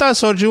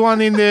flautas or do you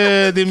want in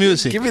the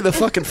music? Give me the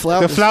fucking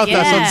flautas. The flautas,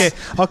 Yes.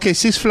 okay. Okay,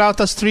 6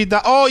 flautas, 3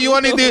 Oh, you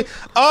want in the...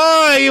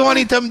 Oh, you want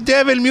in the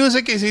devil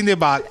music is in the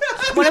back.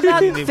 What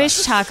about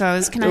fish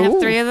tacos? Can I have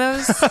 3 of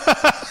those?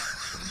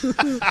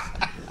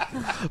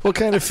 What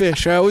kind of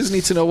fish? I always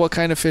need to know what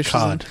kind of fish.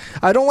 Cod.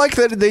 I don't like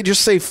that they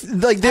just say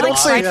they don't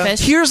say fried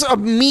fish. here's a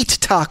meat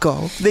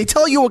taco. They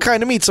tell you what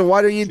kind of meat. So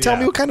why don't you tell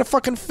me what kind of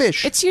fucking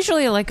fish? It's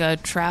usually like a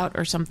trout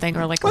or something,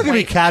 or like Well, it could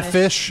be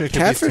catfish. It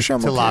could Catfish, be I'm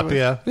okay tilapia.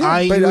 with.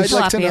 Yeah, but I'd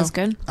like to know. Tilapia is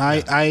good.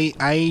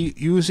 I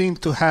using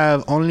to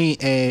have only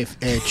a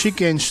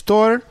chicken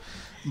store,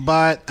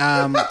 but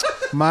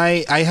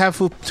I have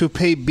to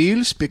pay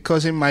bills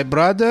because in my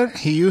brother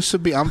he used to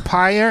be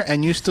umpire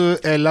and used to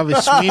love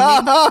swimming,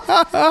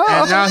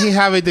 and now he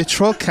have a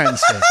throat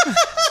cancer,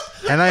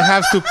 and I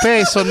have to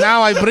pay. So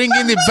now I bring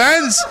in the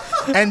bands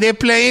and they're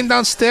playing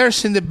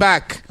downstairs in the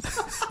back.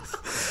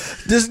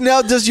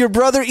 Does your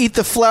brother eat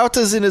the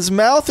flautas in his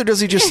mouth, or does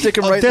he just stick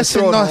them right in the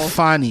throat? That's not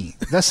funny.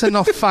 That's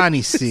not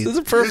funny, Sid.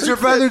 Does your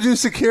brother do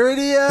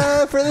security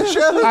for the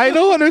show? I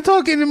don't want to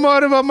talk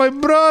anymore about my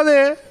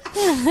brother.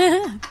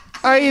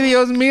 Ay,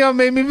 Dios mío,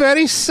 made me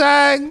very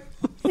sad.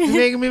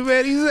 Make me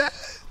very sad.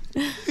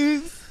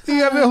 He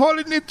have a hole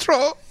in the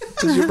throat.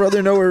 Does your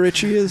brother know where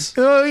Richie is?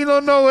 No, he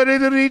don't know where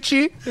it is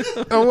Richie.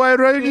 And why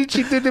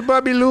Richie did the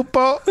Bobby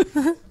Lupo.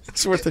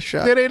 It's worth a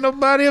shot. There ain't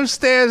nobody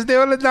upstairs.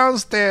 They're all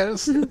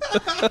downstairs.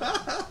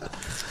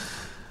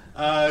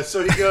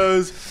 So he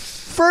goes,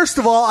 first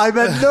of all, I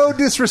meant no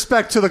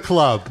disrespect to the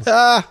club.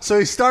 So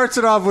he starts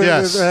it off with...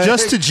 Yes,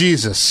 just to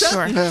Jesus.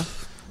 Sure. Yeah.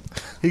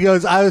 He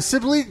goes, I was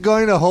simply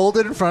going to hold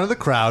it in front of the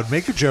crowd,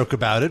 make a joke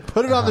about it,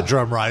 put it on the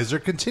drum riser,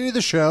 continue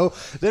the show,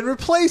 then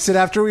replace it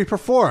after we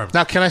perform.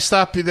 Now, can I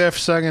stop you there for a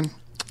second?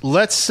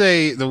 Let's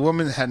say the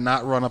woman had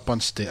not run up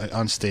on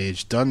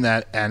stage, done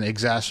that, and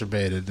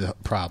exacerbated the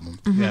problem.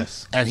 Mm-hmm.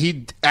 Yes. And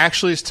he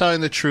actually is telling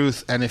the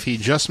truth, and if he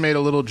just made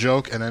a little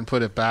joke and then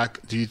put it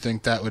back, do you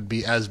think that would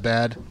be as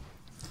bad?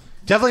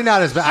 Definitely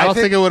not as bad. I don't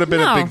think it would have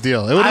been a big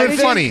deal. It would have been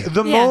funny.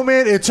 The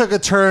moment it took a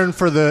turn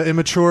for the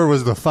immature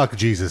was the fuck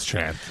Jesus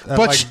chant.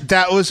 But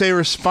that was a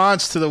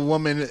response to the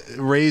woman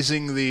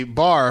raising the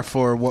bar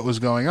for what was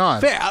going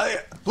on.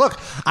 Look,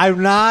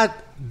 I'm not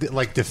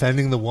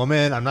defending the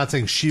woman. I'm not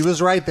saying she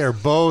was right. They're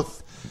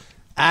both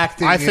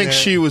acting. I think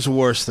she was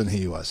worse than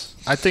he was.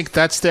 I think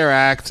that's their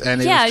act.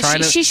 And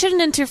she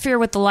shouldn't interfere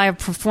with the live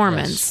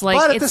performance. Like,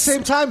 but at the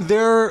same time,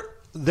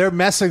 they're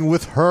messing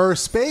with her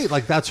space.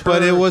 Like, that's her.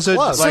 But it was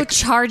so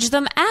charge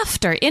them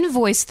after,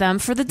 invoice them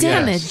for the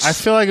damage. Yes. I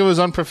feel like it was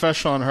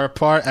unprofessional on her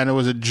part, and it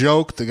was a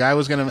joke. The guy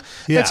was gonna.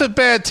 Yeah. It's a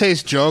bad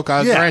taste joke.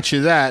 I'll grant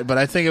you that. But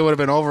I think it would have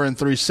been over in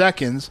 3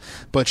 seconds.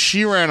 But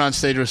she ran on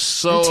stage, was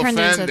so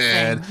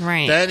offended.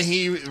 Right. Then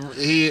he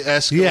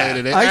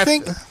escalated it. I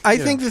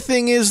think the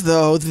thing is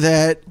though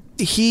that.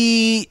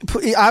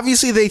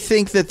 Obviously they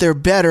think that they're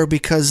better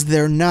because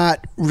they're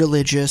not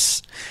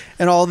religious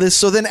and all this,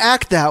 so then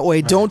act that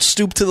way. Right. Don't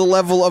stoop to the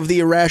level of the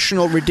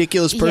irrational,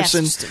 ridiculous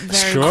person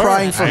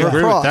crying for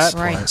her cross.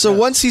 Right. So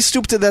once he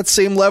stooped to that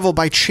same level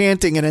by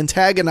chanting and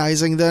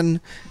antagonizing,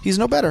 then he's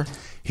no better.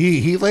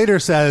 He later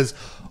says,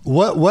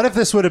 what if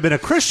this would have been a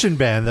Christian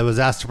band that was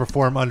asked to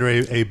perform under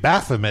a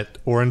Baphomet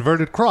or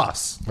inverted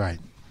cross? Right.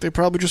 They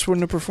probably just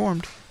wouldn't have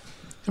performed.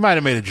 He might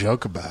have made a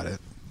joke about it.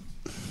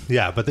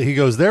 Yeah, but he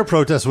goes, their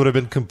protest would have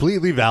been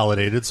completely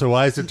validated, so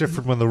why is it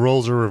different when the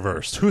roles are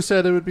reversed? Who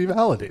said it would be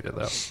validated,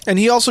 though? And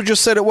he also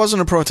just said it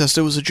wasn't a protest,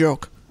 it was a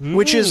joke.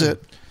 Which is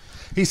it?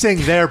 He's saying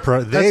they That's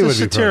would a be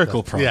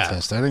satirical protest.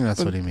 protest. I think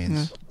that's what he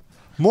means.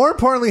 More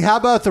importantly, how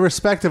about the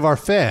respect of our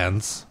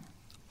fans?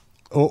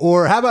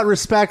 Or how about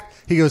respect?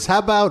 He goes, how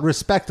about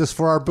respect us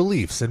for our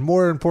beliefs? And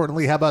more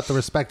importantly, how about the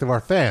respect of our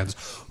fans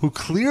who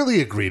clearly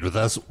agreed with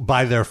us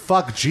by their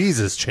fuck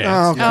Jesus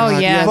chant?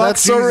 Yeah.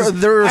 That's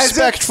the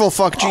respectful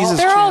fuck Jesus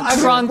They're all chant.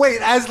 drunk.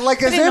 Wait, as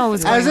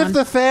if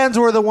the fans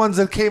were the ones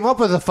that came up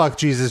with the fuck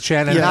Jesus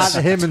chant and not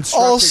him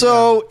instructing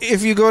Also, them.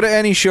 if you go to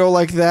any show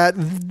like that,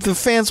 the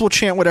fans will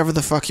chant whatever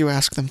the fuck you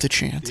ask them to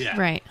chant. Yeah.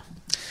 Right.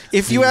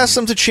 If you asked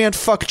them to chant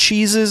 "fuck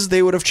cheeses,"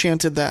 they would have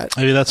chanted that.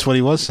 Maybe that's what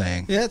he was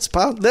saying. Yeah,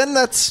 then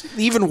that's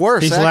even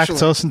worse. He's actually.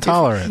 lactose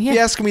intolerant. If you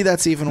ask me,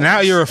 that's even worse.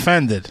 Now you're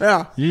offended.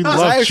 Yeah, You I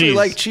love actually cheese.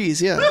 like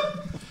cheese. Yeah.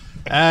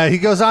 He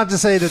goes on to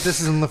say that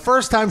this isn't the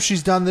first time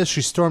she's done this.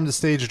 She stormed the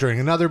stage during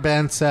another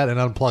band set and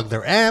unplugged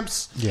their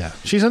amps. Yeah,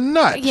 she's a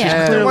nut. Yeah.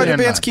 She's clearly Why do a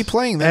bands nut. keep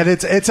playing that?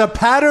 And it's a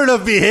pattern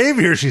of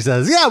behavior, she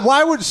says. Yeah,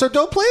 so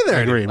don't play there.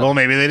 I agree. Well,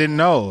 maybe they didn't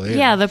know.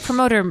 Yeah, the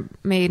promoter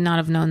may not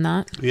have known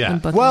that. Yeah. when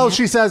booking Well, it.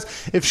 she says,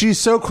 if she's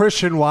so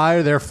Christian, why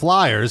are there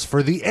flyers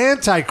for the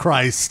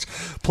Antichrist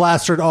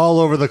plastered all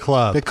over the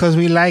club? Because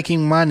we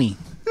liking money.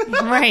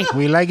 Right.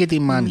 We like it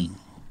in money.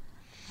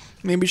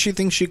 Maybe she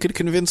thinks she could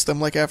convince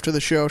them. Like after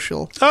the show,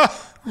 she'll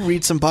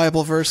read some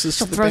Bible verses.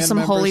 She'll to the throw band some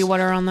members. holy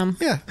water on them.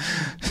 Yeah,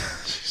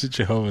 She's a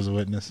Jehovah's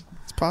Witness.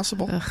 it's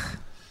possible.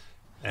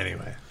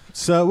 Anyway.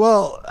 So,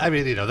 well, I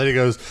mean, then he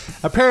goes,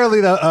 apparently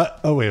the,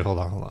 hold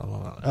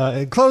on.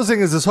 In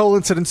closing, is this whole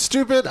incident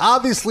stupid?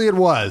 Obviously it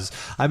was.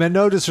 I meant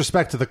no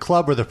disrespect to the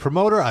club or the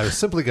promoter. I was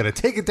simply going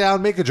to take it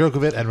down, make a joke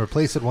of it, and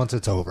replace it once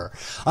it's over.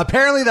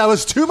 Apparently that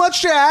was too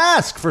much to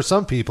ask for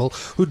some people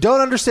who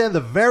don't understand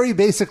the very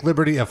basic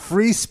liberty of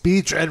free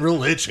speech and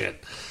religion.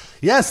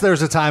 Yes,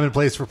 there's a time and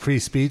place for free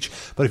speech,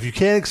 but if you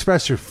can't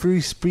express your free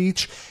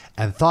speech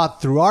and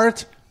thought through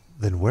art,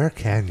 then where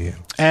can you?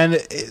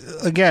 And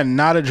again,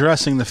 not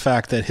addressing the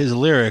fact that his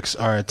lyrics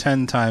are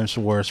 10 times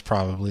worse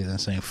probably than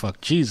saying fuck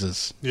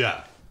Jesus.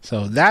 Yeah.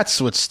 So that's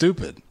what's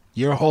stupid.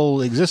 Your whole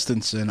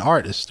existence in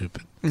art is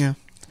stupid. Yeah.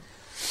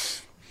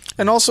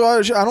 And also,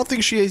 I don't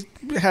think she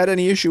had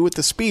any issue with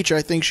the speech.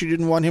 I think she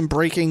didn't want him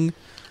breaking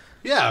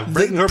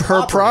her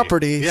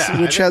property,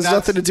 Yeah, which has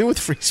nothing to do with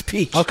free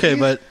speech. Okay,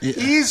 but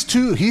he's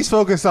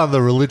focused on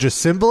the religious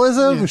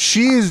symbolism. Yeah.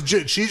 She's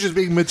just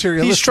being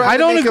materialistic. He's trying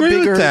to make a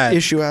bigger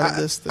issue out of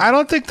this thing. I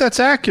don't think that's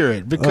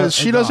accurate because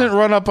she doesn't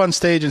run up on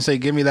stage and say,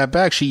 "Give me that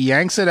back." She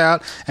yanks it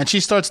out and she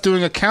starts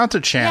doing a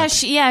counter chant.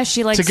 She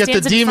like to get the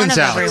stands in demons front of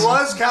out. She everyone.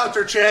 was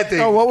counter chanting.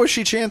 Oh, what was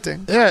she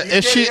chanting? Yeah,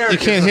 you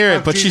can't hear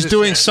it, but she's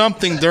doing chant.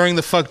 something during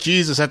the fuck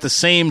Jesus at the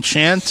same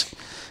chant.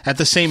 At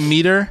the same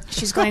meter.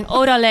 She's going,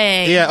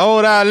 orale. Yeah,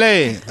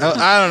 orale.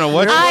 I don't know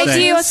what Ay, she's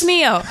saying. Dios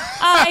mío.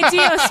 Ay,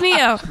 Dios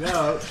mío.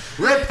 No.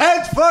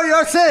 Repent for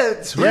your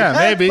sins. Yeah,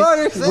 maybe.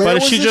 But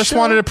if she just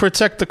wanted to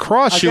protect the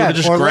cross, she would have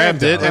just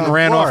grabbed it and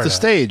ran off the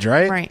stage,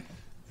 right? Right.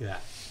 Yeah.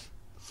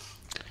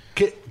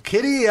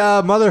 Kitty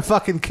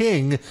motherfucking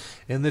King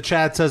in the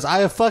chat says, I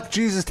have fuck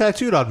Jesus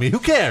tattooed on me. Who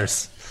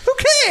cares? Who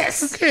cares?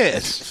 Who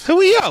cares?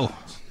 Who are you?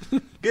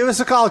 Give us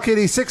a call,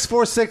 Kitty,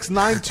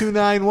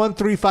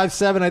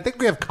 646-929-1357. I think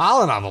we have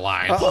Colin on the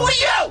line. Who are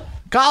you?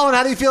 Colin,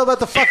 how do you feel about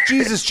the fuck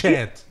Jesus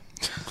chant?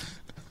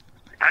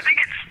 I think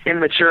it's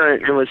immature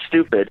and it was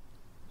stupid.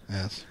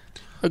 Yes.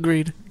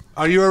 Agreed.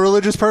 Are you a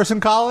religious person,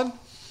 Colin?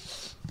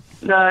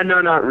 No,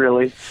 not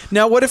really.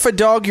 Now, what if a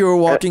dog you were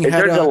walking had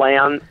there's a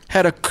lamb.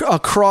 had a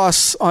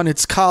cross on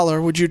its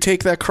collar? Would you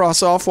take that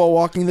cross off while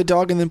walking the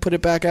dog and then put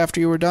it back after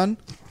you were done?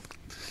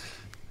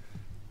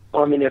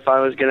 Well, I mean, if I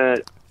was going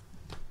to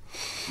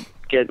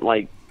get,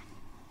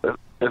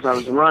 if I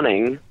was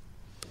running...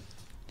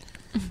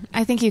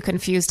 I think you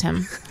confused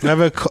him. I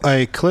have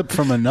a clip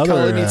from another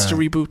Colin needs to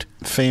reboot.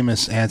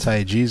 Famous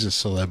anti-Jesus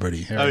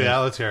celebrity. Here yeah,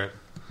 let's hear it.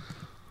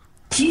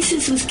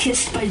 Jesus was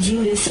kissed by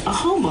Judas, a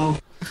homo.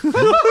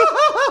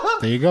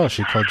 There you go.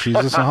 She called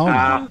Jesus a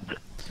homo.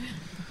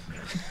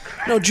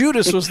 No,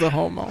 Judas was the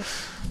homo.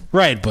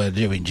 Right, but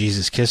I mean,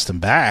 Jesus kissed him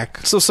back.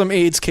 So some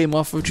AIDS came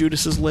off of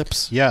Judas's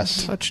lips.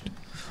 Yes. Touched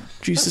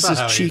Jesus' That's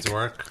not how cheek. AIDS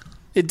work.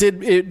 It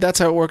did. That's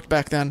how it worked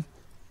back then.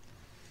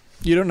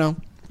 You don't know.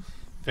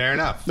 Fair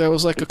enough. That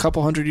was like a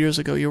couple hundred years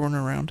ago. You weren't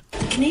around.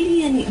 The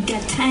Canadian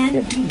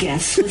Gaetan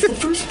Dugas was the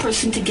first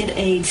person to get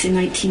AIDS in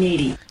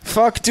 1980.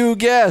 Fuck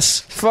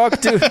Dugas. Fuck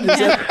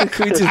Dugas.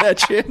 Can we do that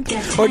shit?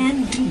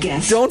 Gaetan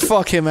Dugas. Don't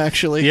fuck him,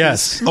 actually.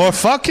 Yes. Or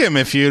fuck him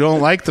if you don't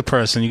like the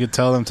person. You could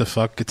tell them to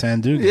fuck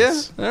Gaetan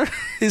Dugas. Yeah.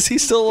 Is he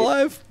still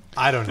alive?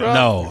 I don't know. Rob?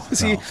 No. Is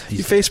he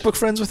Facebook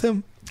friends with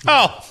him?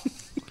 Oh.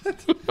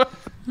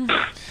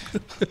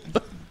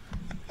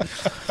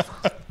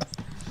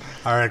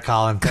 All right,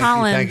 Colin.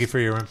 Thank you for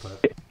your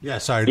input. Yeah,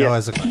 sorry. No,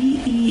 as a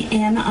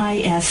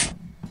Penis.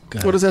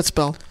 What does that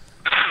spell?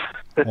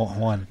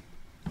 One.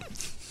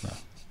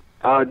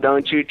 Oh,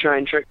 don't you try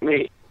and trick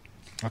me.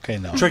 Okay,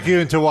 no. Trick you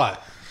into what?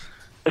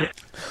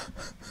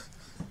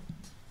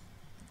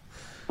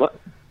 What?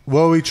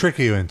 What will we trick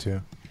you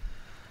into?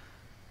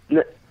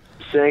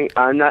 Saying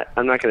I'm not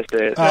going to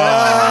say it.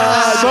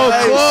 So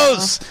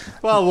close.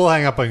 Well, we'll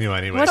hang up on you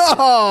anyway.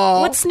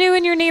 What's new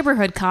in your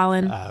neighborhood,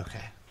 Colin? Okay.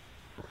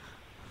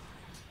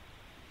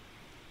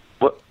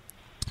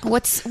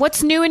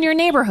 What's new in your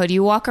neighborhood?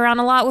 You walk around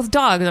a lot with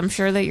dogs. I'm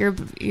sure that you're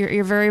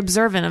very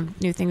observant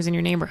of new things in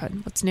your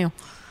neighborhood. What's new?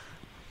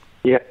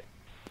 Yeah.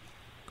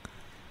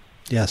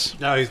 Yes.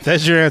 No,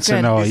 that's your answer,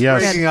 Good. Noah. He's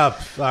Yes. breaking up.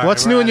 All right,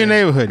 What's we're new out in your here.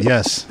 neighborhood?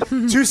 Yes.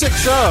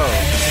 260.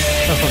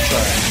 Oh,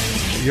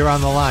 sorry. You're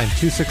on the line.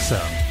 260.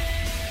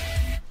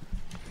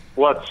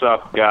 What's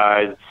up,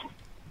 guys?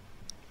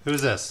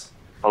 Who's this?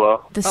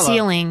 Hello? The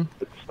ceiling.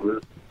 It's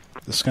Luke.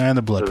 The sky and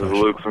the blood This is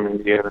pressure. Luke from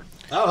Indiana.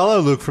 Oh, hello,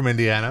 Luke from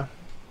Indiana.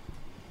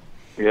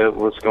 Yeah,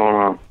 what's going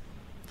on?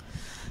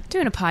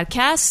 Doing a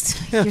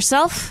podcast.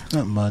 Yourself?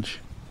 Not much.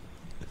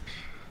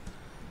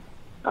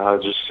 I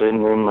was just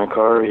sitting in my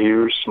car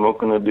here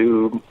smoking a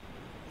doob.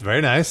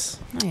 Very nice.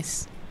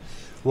 Nice.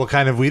 What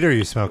kind of weed are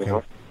you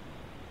smoking?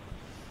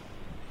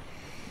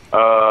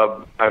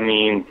 I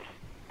mean,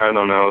 I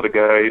don't know. The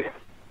guy,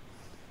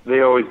 they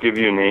always give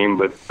you a name,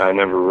 but I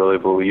never really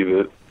believe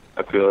it.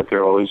 I feel like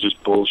they're always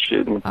just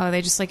bullshitting. Oh,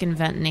 they just like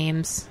invent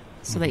names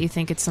so that you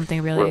think it's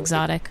something really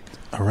exotic.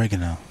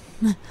 Oregano.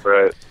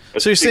 Right.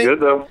 It's So you're pretty saying good,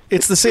 though.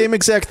 it's the same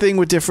exact thing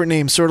with different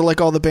names, sort of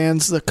like all the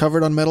bands that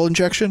covered on Metal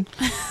Injection?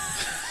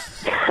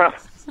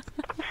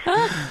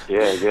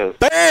 Yeah, I guess.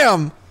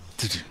 Bam!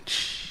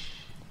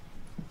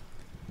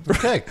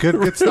 Okay,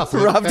 good stuff.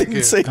 Luke. Rob Thank didn't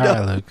you. say All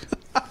right, Luke.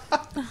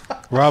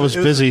 Rob was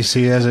busy, so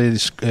he has a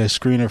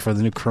screener for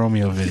the new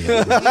Chromeo video.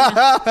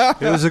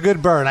 It was a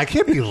good burn. I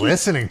can't be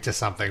listening to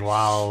something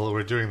while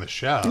we're doing the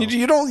show.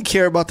 You don't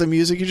care about the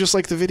music, you just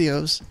like the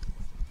videos.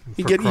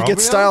 You For get Chromeo?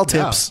 style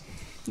tips.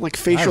 Like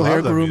facial I hair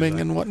love the grooming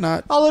music. and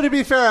whatnot. Although to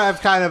be fair,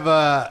 I've kind of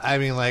I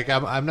mean, like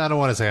I'm not. I don't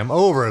want to say I'm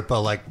over it,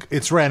 but like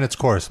it's ran its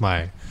course.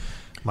 My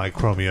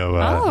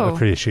Chromeo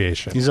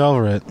appreciation. He's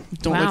over it.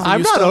 Don't Wow. like the I'm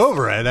new not stuff.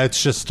 over it.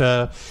 It's just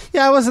yeah,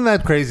 I wasn't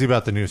that crazy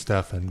about the new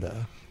stuff, and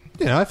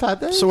I've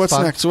had that. So what's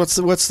next?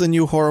 What's the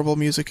new horrible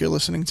music you're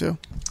listening to?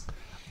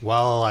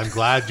 Well, I'm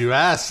glad you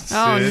asked.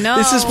 Oh, Sid. no.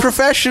 This is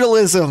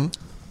professionalism.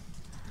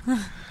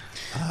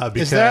 Because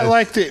Is that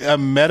like a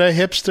meta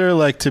hipster,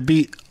 like to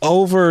be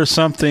over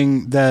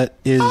something that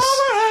is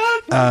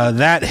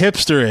that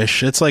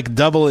hipster-ish? It's like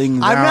doubling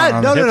down I'm not.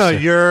 on No, no, no.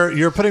 hipster.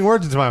 You're putting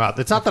words into my mouth.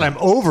 It's not that I'm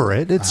over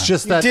it. It's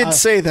just that You did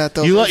say that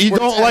though. You Those you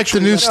words don't like the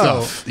actually new went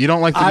out. stuff. You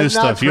don't like the I'm new not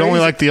stuff. You only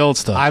crazy. like the old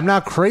stuff. I'm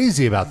not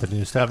crazy about the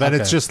new stuff, and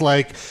Okay. it's just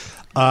like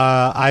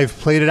I've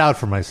played it out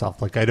for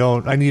myself. Like I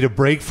need a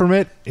break from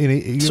it.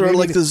 Sort of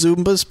like the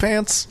Zumba's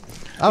pants.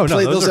 Oh, no,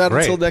 Play those those are out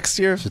great. until next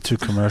year. Is it too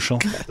commercial?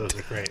 Those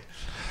are great.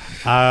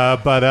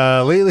 But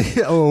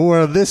lately,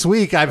 or this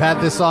week, I've had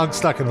this song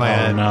stuck in my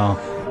head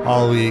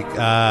all week.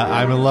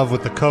 I'm in love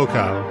with the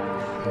Coco.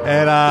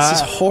 And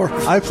This is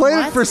horrible. I played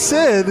it for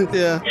Sid.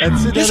 Yeah. And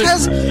Sid This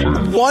has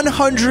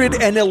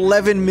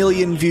 111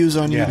 million views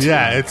on YouTube.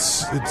 Yeah,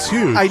 it's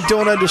huge. I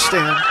don't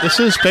understand. This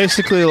is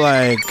basically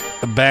like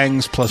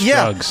bangs plus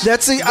Yeah, drugs.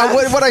 that's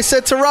what I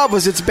said to Rob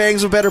was it's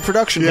bangs with better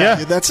production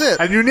value. That's it.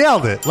 And you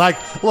nailed it.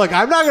 Like, look,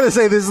 I'm not going to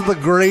say this is the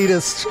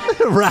greatest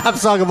rap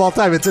song of all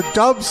time. It's a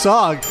dumb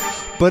song,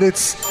 but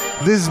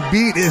this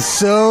beat is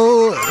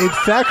so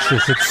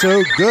infectious. It's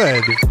so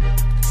good.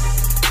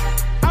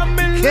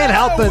 Can't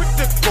help but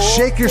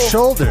shake your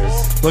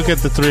shoulders. Look at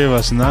the three of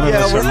us. None of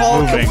us we're are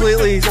all moving.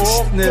 completely.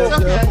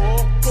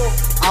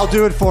 I'll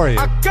do it for you.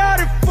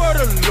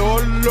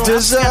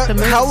 Does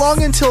how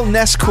long until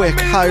Nesquik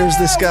hires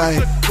this guy?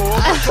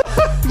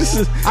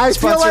 I feel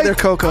Sponsor like their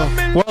cocoa.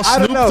 Well, I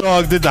don't Snoop know.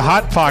 Dogg did the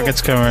Hot Pockets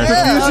commercial.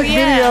 the music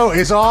video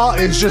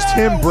is just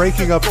him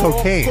breaking up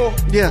cocaine.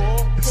 Yeah.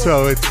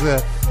 So it's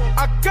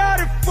I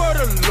got it for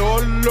the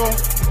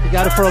low. you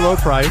got it for a low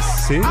price.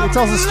 See, it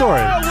tells a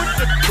story.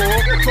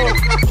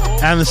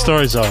 And the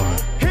story's over.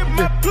 Hit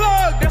my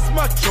plug, that's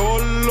my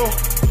cholo.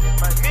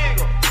 My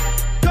amigo.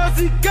 Cause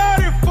he got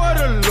it for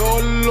the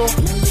low.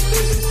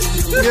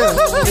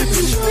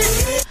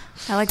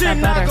 I like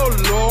that better.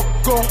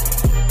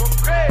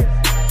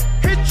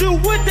 Hit you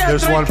with that.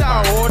 There's one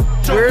part.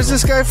 Where is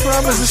this guy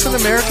from? Is this an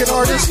American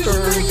artist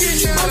or?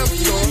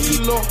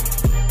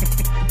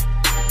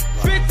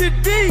 50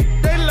 deep,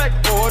 they like,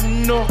 oh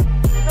no.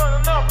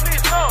 No,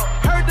 please no.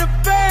 Heard the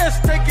fans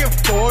taking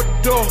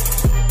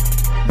photos.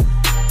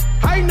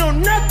 I know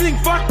nothing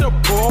but the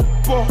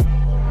popo.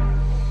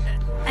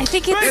 I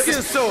think it's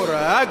baking soda.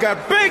 I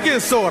got baking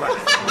soda.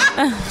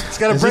 It's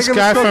got to Is bring this him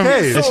guy from?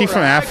 cocaine. Is he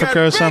from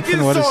Africa or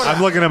something? What is?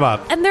 I'm looking him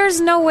up. and there's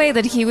no way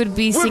that he would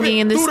be singing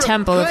in this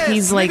tempo if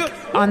he's like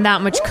on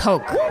that much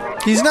coke.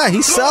 He's not.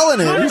 He's selling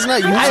it. He's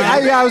not using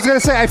it. I was gonna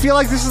say. I feel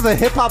like this is the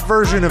hip hop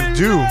version of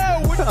Doom,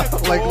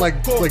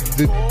 like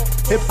the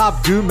hip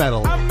hop doom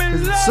metal.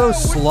 Is it so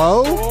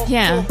slow?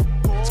 Yeah.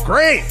 It's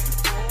great.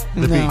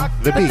 The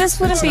beat. The But beat. this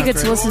wouldn't be good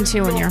to listen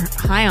to when you're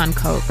high on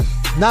coke.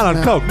 Not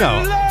on coke.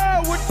 No.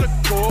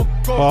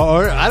 Well,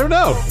 or I don't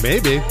know.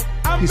 Maybe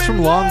he's from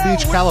Long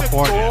Beach,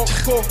 California.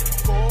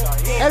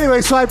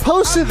 Anyway, so I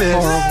posted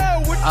this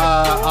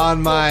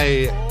on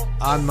my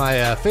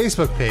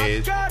Facebook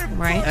page.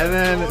 Right. And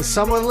then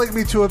someone linked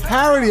me to a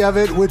parody of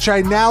it, which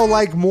I now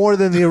like more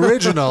than the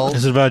original.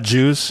 Is it about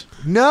Jews?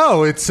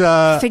 No, it's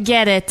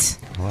Forget it.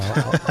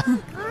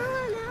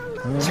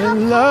 I'm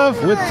in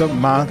love with the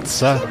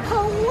matzah.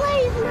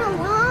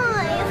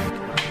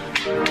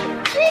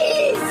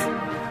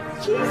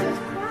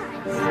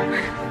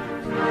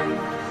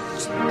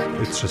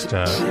 It's just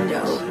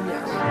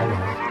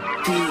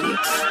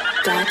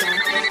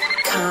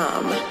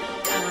Beats.com.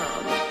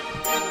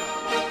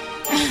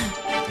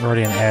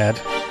 Already an ad.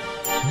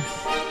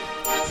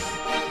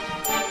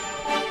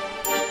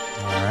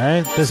 All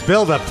right. This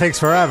build-up takes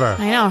forever.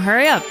 I know.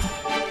 Hurry up.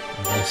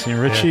 I see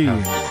Richie.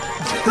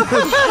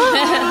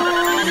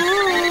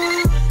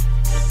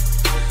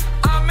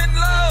 I'm in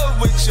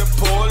love with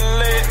Chipotle.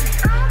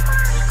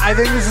 I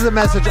think this is a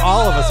message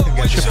all of us can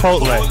get.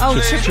 Chipotle. Oh,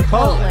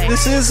 Chipotle.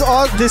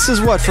 This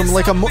is what, from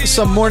like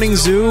some morning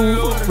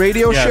zoo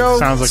radio show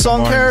sounds like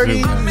song a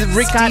parody.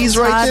 Rick Dees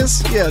write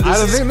this? Yeah, I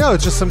don't think. No,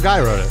 it's just some guy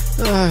wrote it.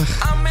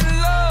 I'm in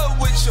love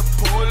with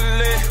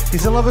Chipotle.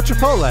 He's in love with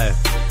Chipotle.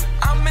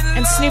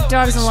 And Snoop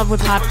Dogg's in love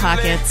with Hot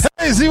Pockets.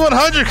 Hey,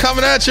 Z100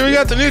 coming at you. We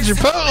got the new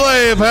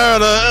Chipotle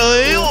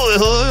parody.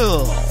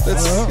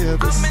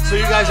 So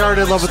you guys aren't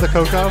in love with the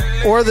cocoa?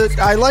 Or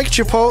I like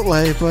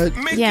Chipotle, but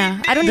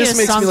Yeah, I don't need this a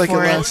makes song me like it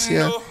for it. less.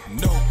 Yeah.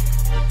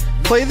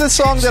 Play the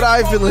song that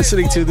I've been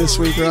listening to this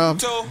week,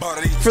 Rob.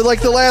 For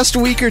like the last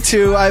week or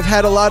two, I've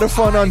had a lot of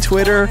fun on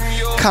Twitter,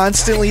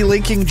 constantly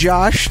linking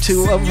Josh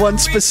to one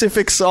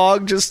specific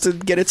song just to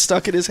get it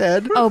stuck in his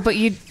head. Oh, but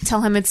you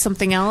tell him it's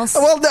something else?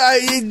 Well,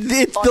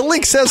 the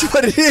link says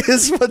what it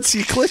is once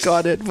you click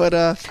on it, but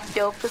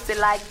Your pussy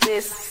like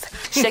this.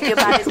 Shake your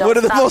body, don't one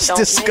of the stop, most don't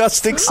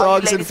disgusting miss. All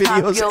you songs and ladies,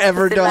 pop videos your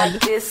ever pussy done.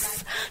 like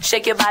this.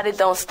 Shake your body,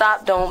 don't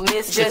stop, don't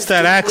miss. Just It's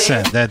that do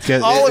accent it. that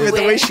gets all of it,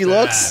 the way she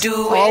looks,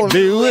 Do all it, of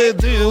do it,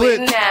 do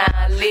it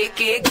now. Lick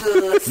it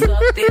good,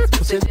 suck this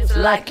pussy just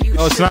like you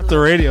Oh, it's not the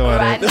radio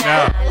right edit.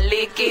 now.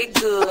 Lick it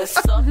good,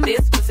 suck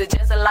this pussy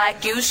just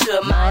like you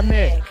should. My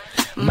neck,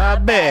 My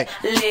back,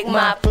 lick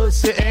my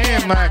pussy,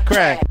 and my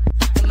crack.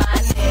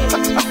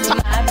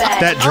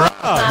 That drop.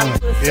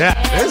 Yeah,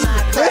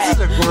 this is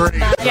a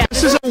great.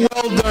 This is a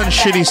well done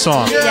shitty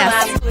song.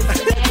 Yes.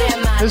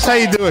 This is how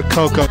you do it,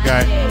 Coco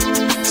guy.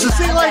 So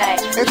see, like,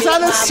 it's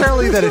not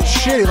necessarily that it's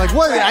shitty. Like,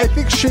 what I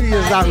think shitty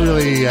is not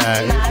really.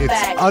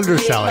 It's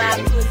underselling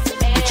it.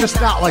 It's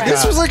just not like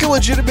this was like a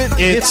legitimate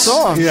hit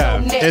song.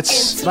 Yeah,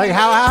 It's like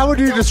how would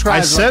you describe?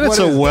 I said like, it's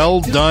what a is- well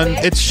done.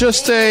 It's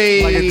just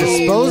a, Like a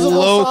disposable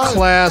low song?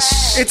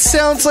 class. It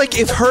sounds like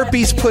if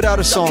Herpes put out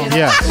a song.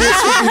 Yeah.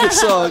 This would be the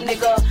song.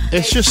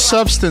 It's just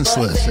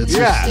substanceless. It's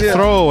Yeah. just a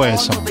throwaway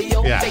song.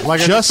 Yeah, like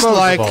a Just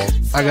like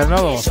disposable. I got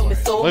another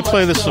one. Let me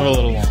play this for a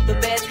little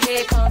longer.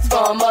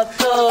 From a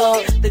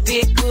thug, the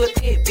dick good,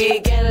 it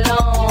big and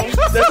long.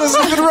 That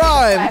doesn't even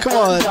rhyme. Come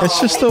on. It's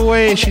just the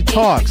way she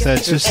talks.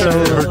 That's just so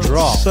her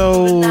draw.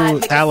 so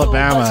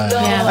Alabama.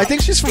 Yeah. I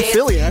think she's from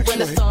Philly,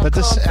 actually. But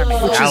this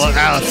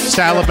it's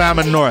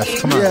Alabama North.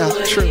 Come on. Yeah,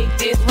 true.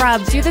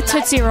 Rob, do the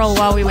Tootsie Roll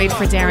while we wait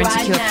for Darren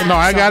to cue up the No,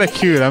 I next got it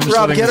queued. I'm just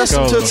Rob, letting get us this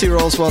some go. Tootsie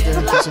Rolls while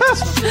they're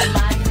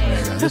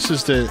This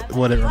is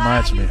what it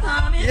reminds me of.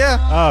 Yeah.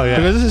 Oh yeah.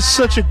 Because this is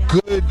such a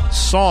good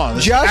song.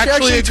 This Josh is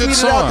actually a good tweeted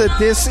song. out that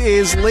this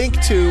is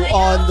linked to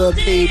on the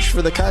page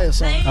for the Kaya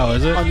song. Oh,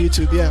 is it? On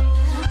YouTube, yeah.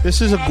 This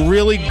is a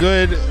really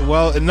good,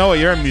 well, Noah,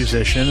 you're a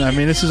musician. I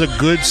mean, this is a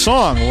good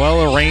song.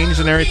 Well arranged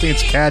and everything.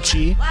 It's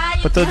catchy.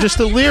 But the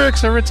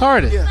lyrics are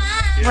retarded. Yeah.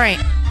 Right.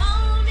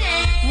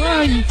 Why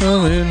are you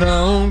coming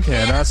home?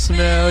 Can I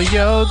smell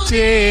your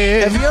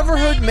dick? Have you ever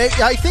heard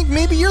I think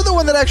maybe you're the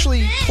one that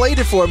actually played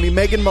it for me,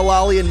 Megan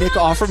Mullally and Nick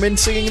Offerman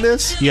singing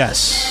this?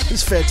 Yes.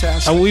 It's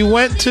fantastic. We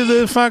went to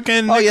the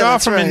fucking Nick yeah,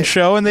 that's Offerman right.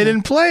 show and they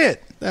didn't play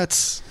it.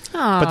 That's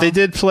But they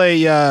did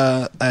play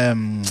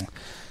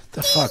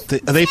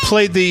they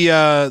played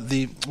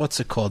the what's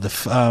it called? The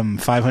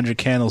 500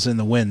 Candles in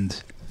the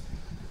Wind.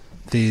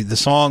 The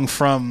song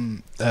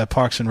from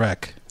Parks and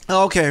Rec.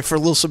 okay for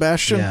Lil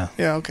Sebastian. Yeah.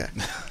 Yeah, okay.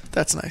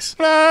 That's nice.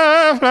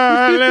 Fly,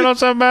 fly, little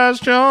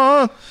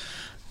Sebastian.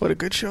 What a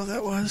good show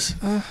that was.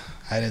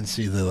 I didn't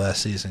see the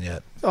last season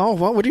yet. Oh,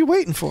 well, what are you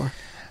waiting for?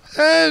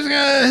 There's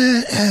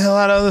a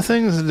lot of other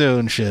things to do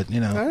and shit, you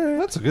know.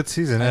 That's a good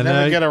season. I And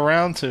never get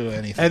around to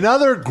anything.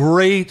 another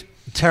great,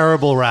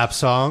 terrible rap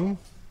song.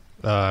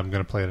 I'm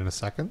gonna play it in a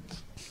second.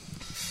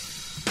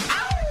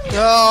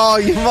 Oh,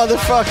 you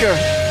motherfucker.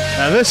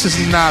 Now, this is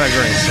not a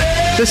great song.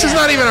 This is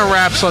not even a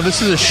rap song.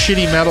 This is a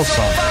shitty metal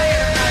song.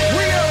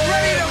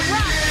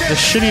 A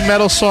shitty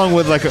metal song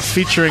with like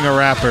featuring a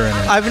rapper in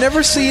it. I've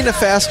never seen a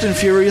Fast and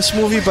Furious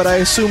movie, but I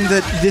assume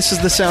that this is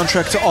the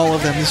soundtrack to all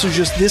of them. This was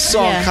just this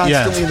song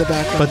constantly in the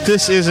background. But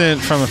this isn't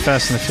from a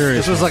Fast and the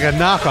Furious. This was like a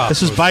knockoff.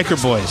 This is Biker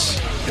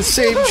Boys the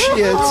same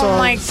shit. Oh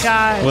my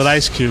god. with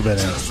Ice Cube in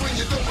it.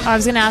 I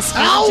was going to ask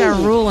is Ja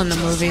Rule in the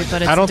movie,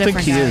 but it's I don't a think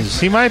different he guy. is.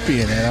 He might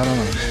be in it. I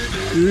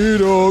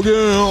don't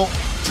know.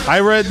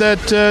 I read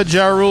that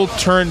Ja Rule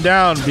turned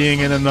down being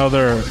in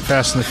another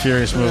Fast and the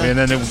Furious movie, and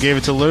then it gave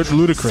it to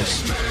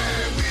Ludacris.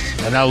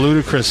 And now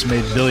Ludacris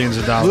made billions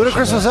of dollars.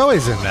 Ludacris was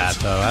always in that,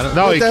 though.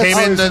 No, he came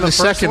in the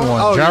second one.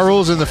 Oh, Ja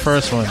Rule's in the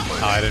first one.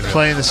 Oh, I didn't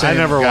playing the same I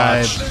never guy.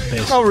 watched.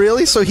 Basically. Oh,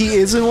 really? So he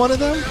is in one of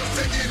them?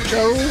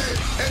 Ja Rule?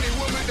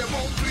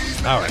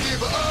 All right.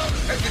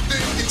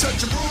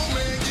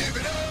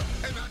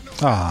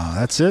 Oh,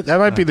 that's it? That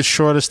might be the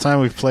shortest time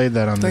we've played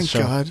that on this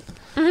show. Thank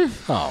God.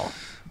 Oh.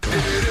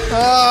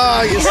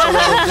 Oh, you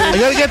I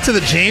gotta get to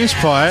the James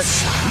part.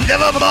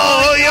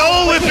 Nevermore,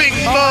 your whipping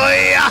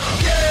boy.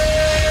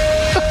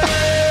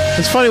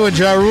 It's funny when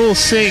Ja Rule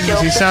sings,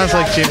 he sounds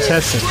like James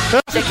Hetfield.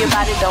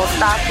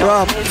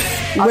 Rob,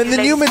 when the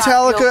new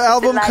Metallica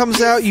album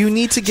comes out, you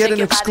need to get an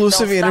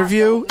exclusive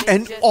interview,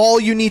 and all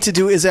you need to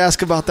do is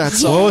ask about that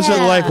song. What was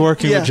it like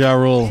working with Ja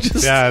Rule?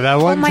 That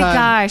one Oh my time.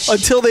 gosh.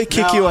 Until they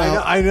kick you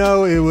out. I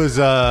know it was.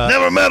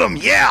 Never met him.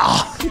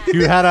 Yeah.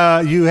 You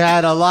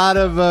had a lot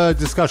of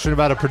discussion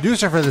about a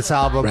producer for this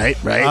album.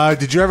 Right.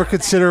 Did you ever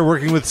consider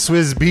working with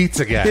Swizz Beatz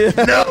again?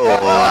 No.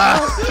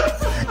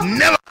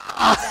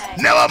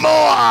 Never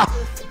more.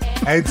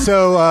 And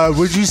so,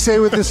 would you say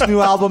with this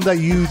new album that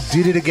you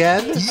did it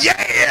again?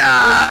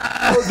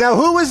 Yeah. Now,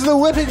 who was the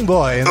whipping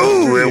boy?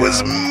 Ooh, it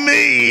was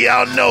me.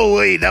 Oh, no,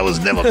 wait. That was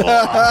Nevermore.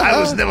 I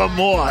was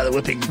Nevermore, the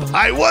whipping boy.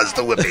 I was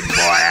the whipping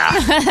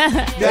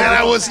boy. And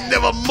I was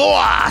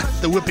Nevermore,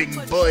 the whipping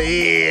boy.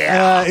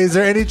 Is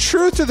there any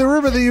truth to the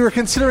rumor that you were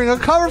considering a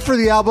cover for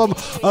the album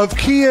of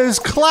Kia's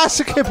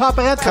classic hip-hop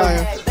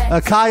anthem?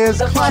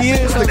 Kaya's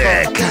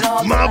classic.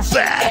 My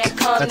back.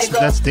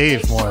 That's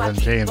Dave more than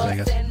James, I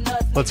guess.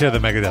 Let's hear the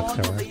Megadeth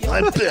cover.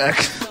 My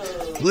back.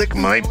 Lick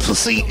my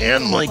pussy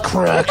and my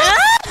crack.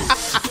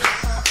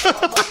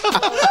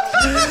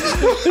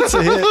 It's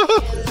a hit.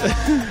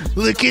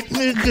 Lick it,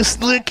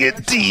 niggas, lick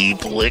it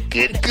deep, lick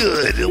it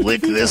good.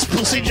 Lick this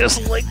pussy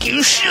just like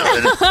you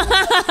should.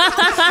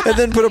 And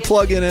then put a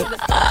plug in it.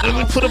 And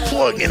then put a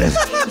plug in it.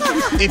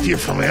 If you're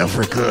from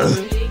Africa.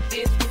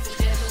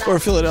 Or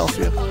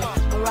Philadelphia.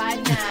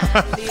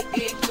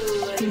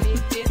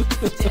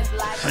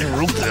 I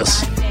wrote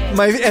this.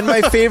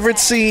 My favorite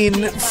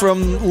scene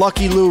from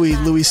Lucky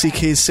Louie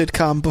C.K.'s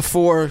sitcom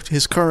before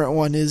his current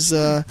one is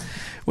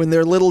when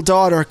their little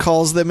daughter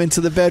calls them into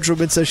the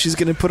bedroom and says she's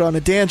going to put on a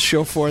dance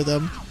show for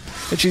them.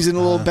 And she's in a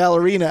little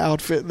ballerina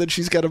outfit. And then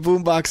she's got a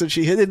boombox and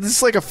she hits.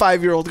 It's like a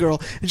 5-year-old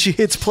girl. And she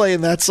hits play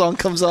and that song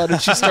comes on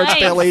and she starts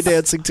ballet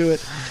dancing to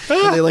it.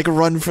 And they like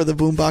run for the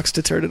boombox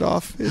to turn it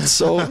off. It's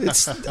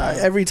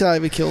every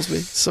time it kills me.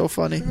 It's so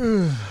funny.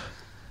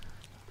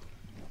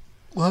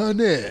 My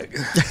neck.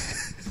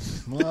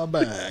 My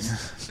bag.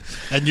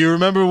 And you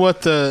remember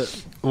what the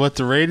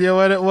radio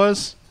edit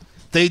was?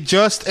 They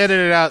just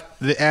edited out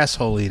the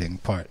asshole eating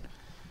part.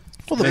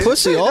 Well, the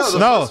pussy also.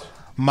 No.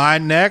 My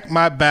neck,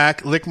 my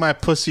back, lick my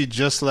pussy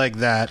just like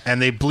that,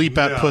 and they bleep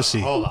out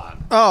pussy. Hold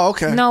on. Oh,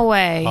 okay. No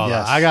way.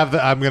 Yes.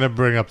 I'm going to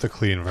bring up the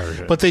clean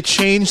version. But they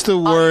changed the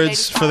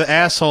words for the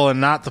asshole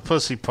and not the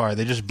pussy part.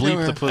 They just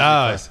bleep the pussy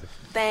part.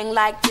 Thing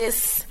like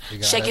this.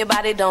 Shake your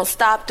body, don't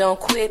stop, don't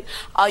quit.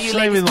 All you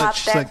ladies pop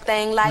that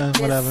thing like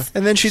this. Whatever.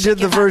 And then she did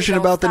the version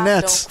about the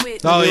Nets.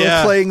 Oh, they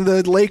were playing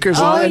the Lakers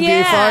in the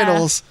NBA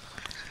Finals.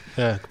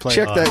 Yeah,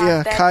 check that.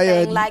 Yeah,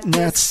 Kaya like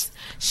Nets.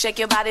 Shake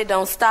your body,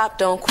 don't stop,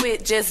 don't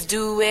quit, just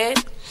do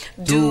it.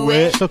 Do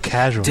it. So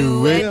casual.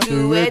 Do it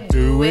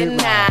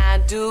now.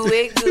 Do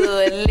it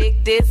good.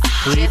 Lick this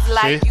just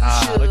like you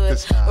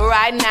should.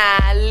 Right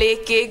now,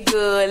 lick it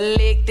good.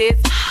 Lick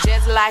this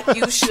just like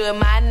you should.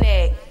 My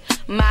neck,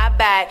 my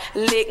back,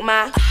 lick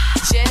my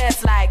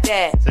just like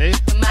that. See?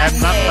 And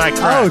not like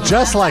that. Oh,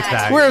 just like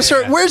that.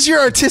 Where's your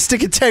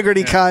artistic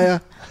integrity,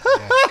 Kaya?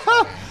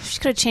 She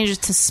could have changed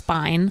it to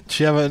spine.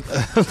 She have a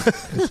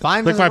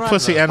spine. Lick my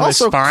pussy and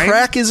also, my spine.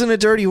 Crack isn't a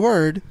dirty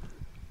word.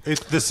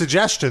 It's the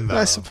suggestion, though.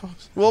 I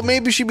suppose. Well,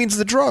 maybe she means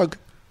the drug.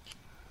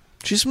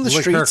 She's from the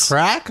Lick streets. her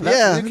crack?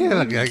 Yeah,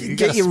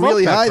 get you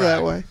really high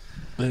that way.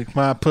 Lick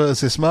my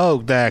pussy,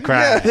 smoke that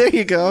crack. Yeah, there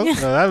you go. No,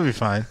 that would be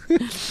fine.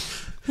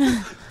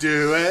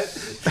 Do it.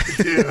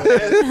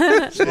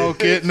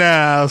 Smoke it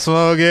now.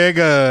 Smoke it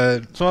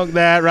good. Smoke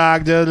that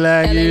rock just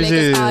like LA you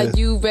Lakers, are should.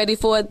 you ready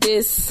for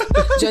this?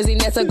 Jersey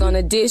Nets are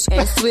gonna dish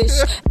and swish.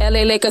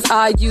 LA Lakers,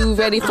 are you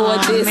ready for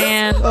this?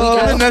 Man.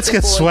 The Nets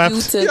get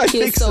swept. Yeah, I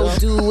think so.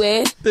 Do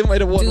it. They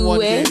might have won one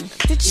game.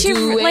 Did she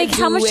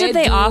how much did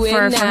they offer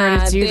for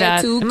her to do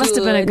that? It must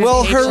have been a good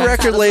Well, her paycheck.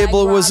 record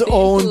label was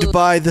owned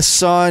by the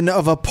son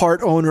of a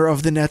part owner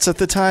of the Nets at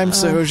the time,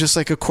 so it was just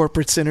like a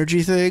corporate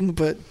synergy thing,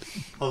 but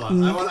Hold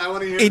on. I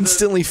want to hear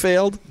instantly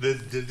failed. the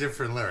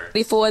different lyrics.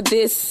 Before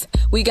this,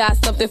 we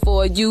got something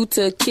for you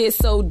to kiss,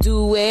 so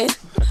do it.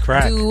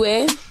 Crack. Do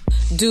it.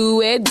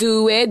 Do it,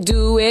 do it,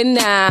 do it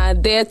now.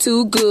 They're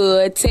too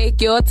good.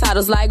 Take your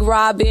titles like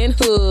Robin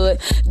Hood.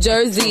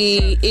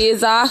 Jersey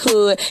is our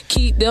hood.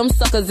 Keep them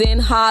suckers in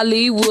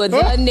Hollywood.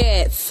 The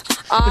Nets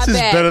are This is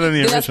back. better than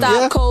the They'll original.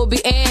 stop Kobe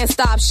and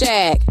stop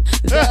Shaq.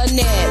 The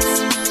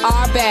Nets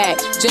are back.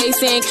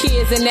 Jason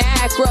Kidd and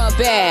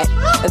Acrobat.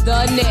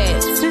 The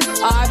Nets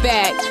are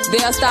back.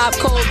 They'll stop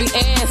Kobe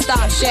and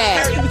stop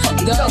Shaq.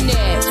 The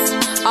Nets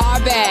are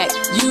back.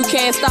 You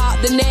can't stop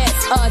the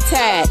Nets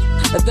attack.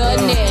 The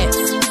Nets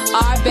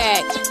are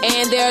back,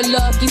 and their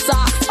lucky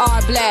socks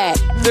are black.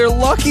 Their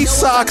lucky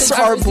socks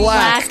are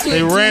black.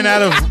 They ran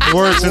out of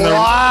words in the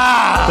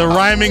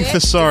rhyming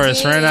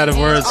thesaurus. Ran out of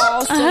words.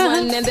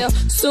 And they'll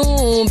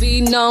soon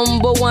be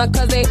number one,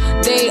 cause they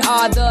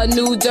are the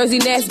New Jersey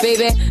Nets,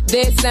 baby.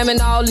 They're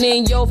slamming all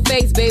in your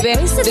face, baby.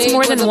 It's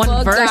more than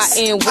one verse.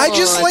 I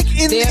just like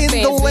in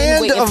the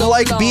land of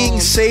like being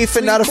safe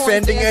and not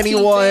offending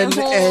anyone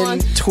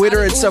and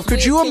Twitter and stuff.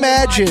 Could you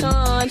imagine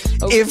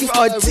if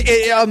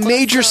a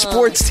major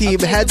sports team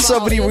had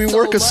somebody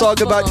rework a song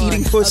about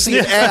eating pussy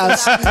and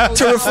ass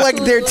to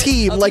reflect their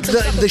team, like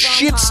the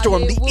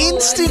shitstorm, the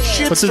instant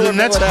shitstorm? But did the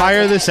Nets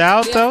hire this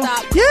out though?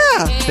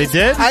 Yeah, they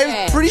did.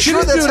 I'm pretty She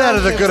sure didn't that's do it out how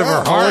of the it good of her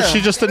came heart. Or out. is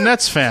she just a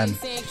Nets fan?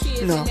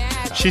 No,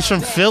 she's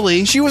from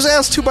Philly. She was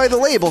asked to by the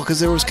label because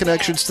there was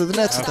connections to the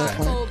Nets at that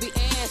point.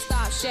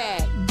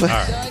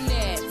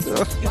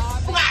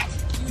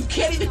 You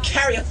can't even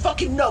carry a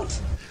fucking note.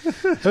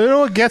 You know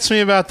what gets me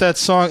about that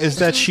song is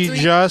that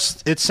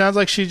it sounds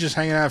like she's just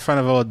hanging out in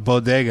front of a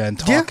bodega and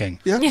talking.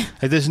 Yeah.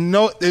 Like there's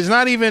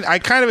not even, I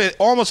kind of,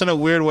 almost in a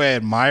weird way,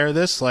 admire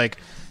this. Like,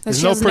 there's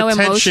she no has no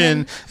pretension.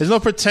 emotion? There's no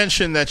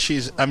pretension that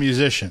she's a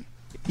musician.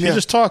 She's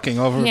just talking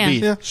over a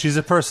beat. Yeah. She's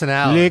a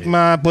personality. Lick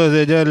my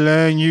pussy, just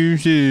like you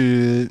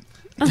should.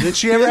 Did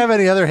she ever have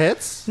any other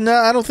hits? No,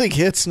 I don't think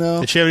hits.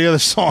 No. Did she have any other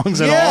songs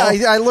at all?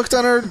 Yeah, I looked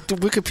on her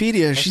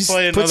Wikipedia. She's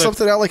play put another-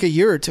 something out like a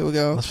year or two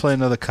ago. Let's play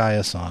another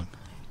Kaya song.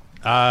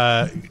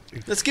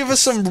 Let's give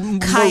us some.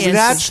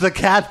 Snatch the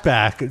cat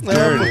back.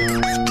 Dirty.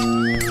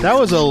 That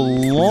was a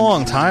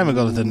long time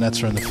ago that the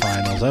Nets were in the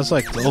finals. That was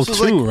like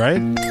 02,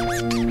 right?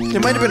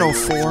 It might have been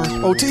 04.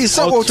 02,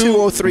 some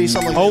 02, 03,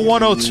 something like that.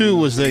 01, 02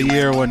 was the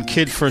year when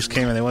Kidd first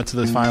came and they went to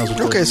the finals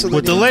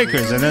with the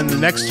Lakers. And then the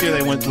next year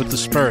they went with the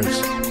Spurs.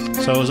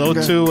 So it was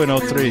 02 and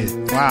 03.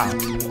 Wow.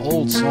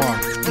 Old song.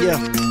 Yeah.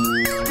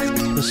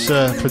 This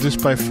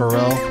produced by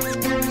Pharrell.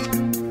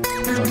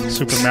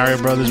 Super Mario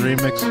Brothers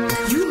remix.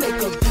 You make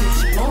a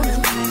bitch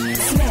wanna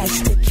snatch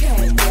the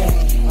cat back.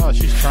 Oh,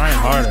 she's trying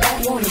harder.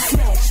 Wanna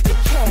snatch the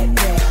cat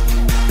back.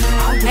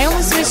 I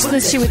almost wish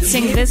that she would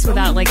sing this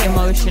without like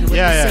emotion with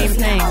the same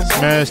thing.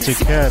 Smash the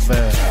cat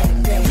back.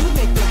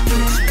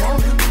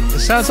 It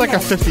sounds like a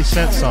 50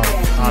 Cent song,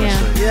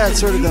 honestly. Yeah, it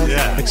sort of does.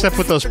 Yeah. Except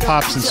with those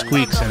pops and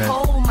squeaks in it.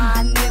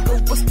 My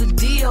nigga, what's the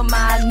deal,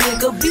 my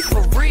nigga? Be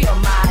for real,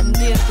 my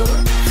nigga.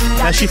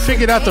 Now she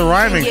figured out the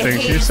rhyming thing.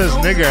 She just says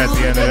nigger at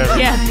the end of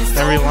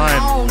every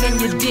line.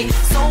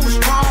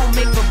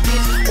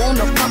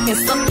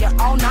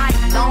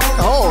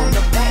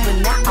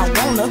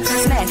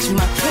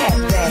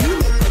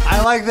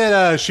 I like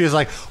that she was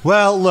like,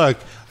 well, look,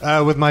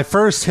 with my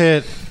first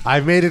hit,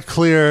 I've made it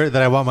clear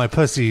that I want my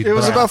pussy. It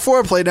was brown. about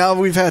foreplay. Now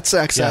we've had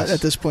sex Yes. at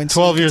this point.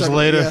 12 years Talking-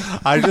 later. yeah.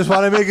 I just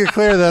want to make it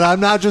clear that I'm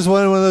not just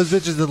one of those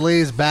bitches that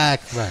lays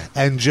back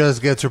and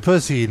just gets her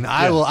pussy. And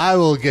I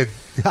will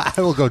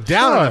go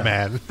down on a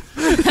man.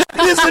 That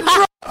is a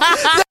drop.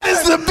 That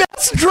is the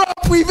best drop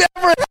we've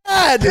ever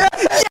had.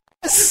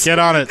 Yes. Get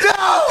on it. No.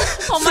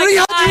 Oh my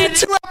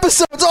 302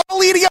 episodes all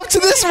leading up to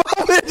this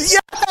moment.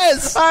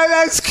 Yes.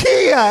 That's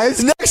Kia.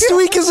 Next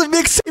week is a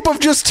mixtape of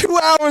just 2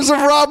 hours of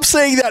Rob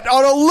saying that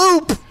on a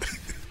loop.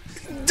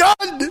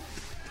 Done.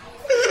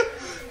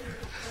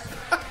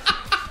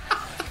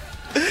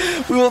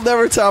 We will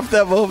never top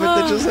that moment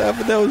that just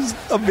happened. That was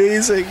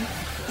amazing.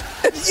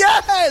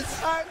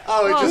 Yes.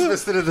 Oh, we just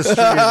missed it in the stream.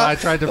 I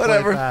tried to play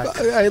Whatever. it back.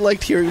 I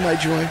liked hearing my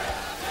joy.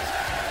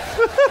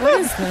 What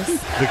is this?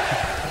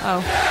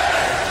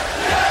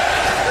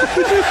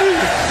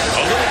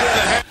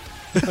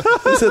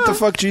 Is that the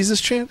fuck Jesus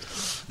chant?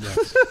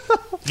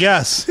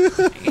 Yes.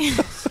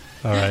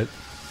 All right.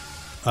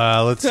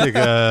 Let's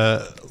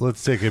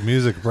take a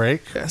music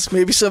break. Yes,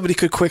 maybe somebody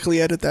could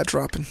quickly edit that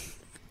drop and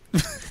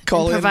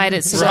call in. Provide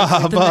it.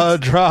 Rabba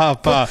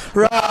droppa.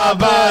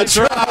 Rabba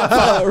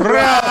droppa.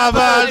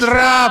 Rabba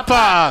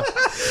droppa.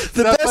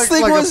 The That's best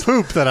thing like was a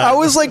poop that I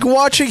was like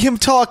watching him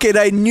talk and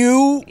I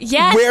knew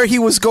where he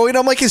was going.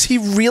 I'm like, is he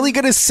really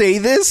going to say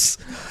this?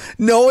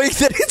 Knowing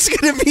that it's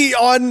going to be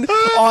on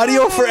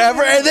audio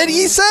forever. And then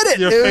he said it.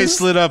 Your It face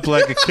was- lit up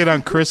like a kid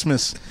on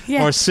Christmas.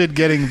 Yeah. Or Sid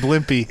getting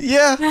blimpy.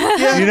 Yeah.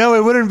 Yeah. You know,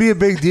 it wouldn't be a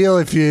big deal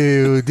if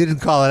you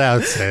didn't call it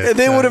out, Sid. And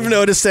they would have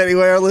noticed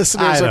anyway. Our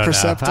listeners are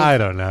perceptive. I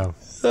don't know.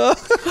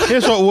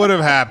 Here's what would have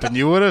happened.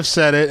 You would have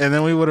said it, and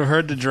then we would have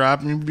heard the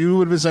drop, and you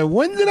would have been saying,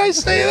 when did I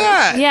say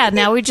that? Yeah,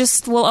 now we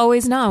just will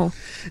always know.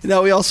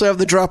 Now we also have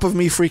the drop of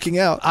me freaking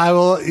out. I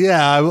will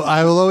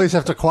always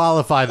have to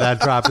qualify that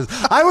drop.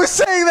 I was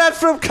saying that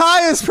from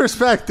Kaya's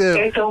perspective.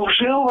 No.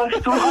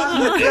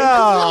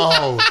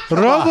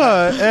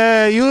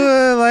 Robert, you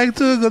like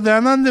to go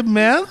down on the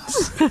man?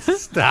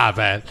 Stop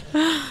it.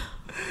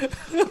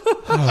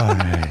 All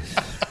right.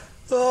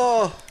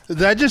 Oh,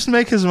 Did I just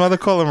make his mother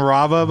call him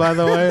Rabba, by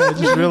the way? I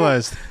just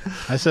realized.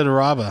 I said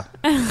Rabba.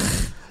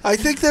 I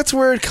think that's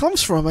where it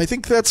comes from. I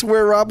think that's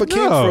where Rabba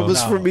came from,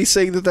 is from me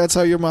saying that's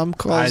how your mom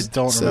calls. I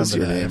don't remember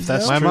your that. name. If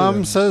that's My true, mom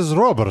then- says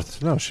Robert.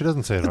 No, she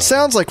doesn't say Robert. It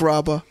sounds like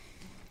Rabba.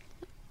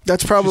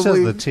 That's probably She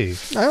says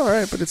the T. All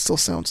right, but it still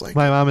sounds like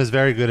My mom is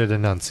very good at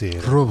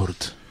enunciating.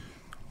 Robert.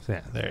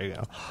 Yeah, there you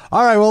go.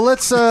 All right, well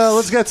let's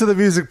get to the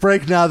music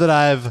break now that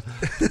I've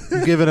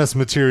given us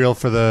material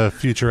for the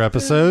future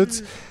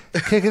episodes.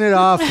 Kicking it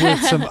off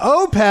with some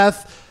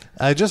Opeth.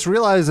 I just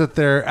realized that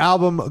their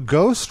album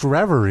Ghost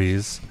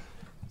Reveries,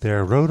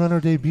 their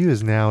Roadrunner debut,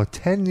 is now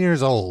 10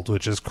 years old,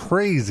 which is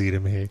crazy to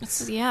me.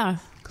 Yeah.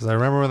 Because I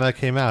remember when that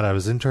came out, I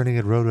was interning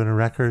at Roadrunner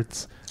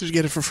Records. Did you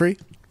get it for free?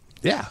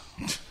 Yeah.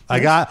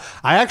 I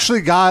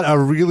actually got a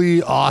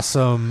really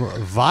awesome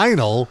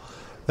vinyl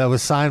that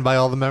was signed by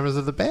all the members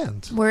of the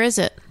band. Where is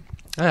it?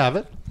 I have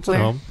it. It's at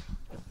home.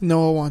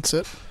 Noah wants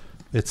it.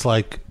 It's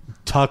like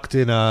tucked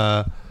in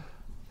an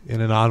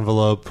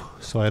envelope,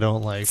 so I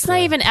don't like. It's not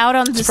even out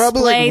on display.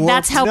 probably like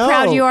That's how No.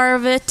 proud you are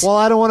of it. Well,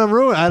 I don't want to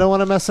ruin. I don't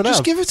want to mess it Just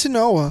up. give it to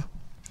Noah.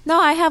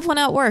 No, I have one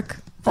at work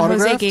that Jose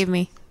Autographed? gave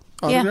me.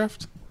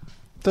 Autographed?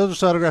 They'll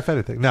just autograph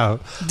anything. No.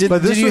 Did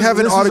But this you was- have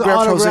an this was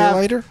autographed Jose autographed-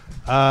 Leiter?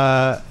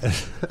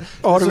 This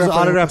was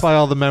autographed by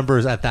all the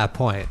members at that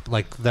point,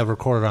 like that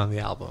recorded on the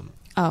album.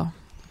 Oh,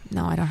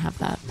 no, I don't have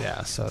that.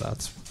 Yeah, so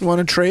that's. You want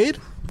to trade?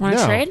 Want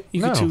to trade?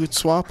 You could do it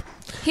swap.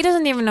 He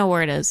doesn't even know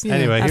where it is.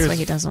 Anyway, that's here's- why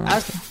he doesn't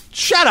want to.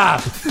 Shut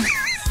up!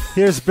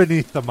 Here's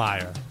Beneath the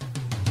Mire.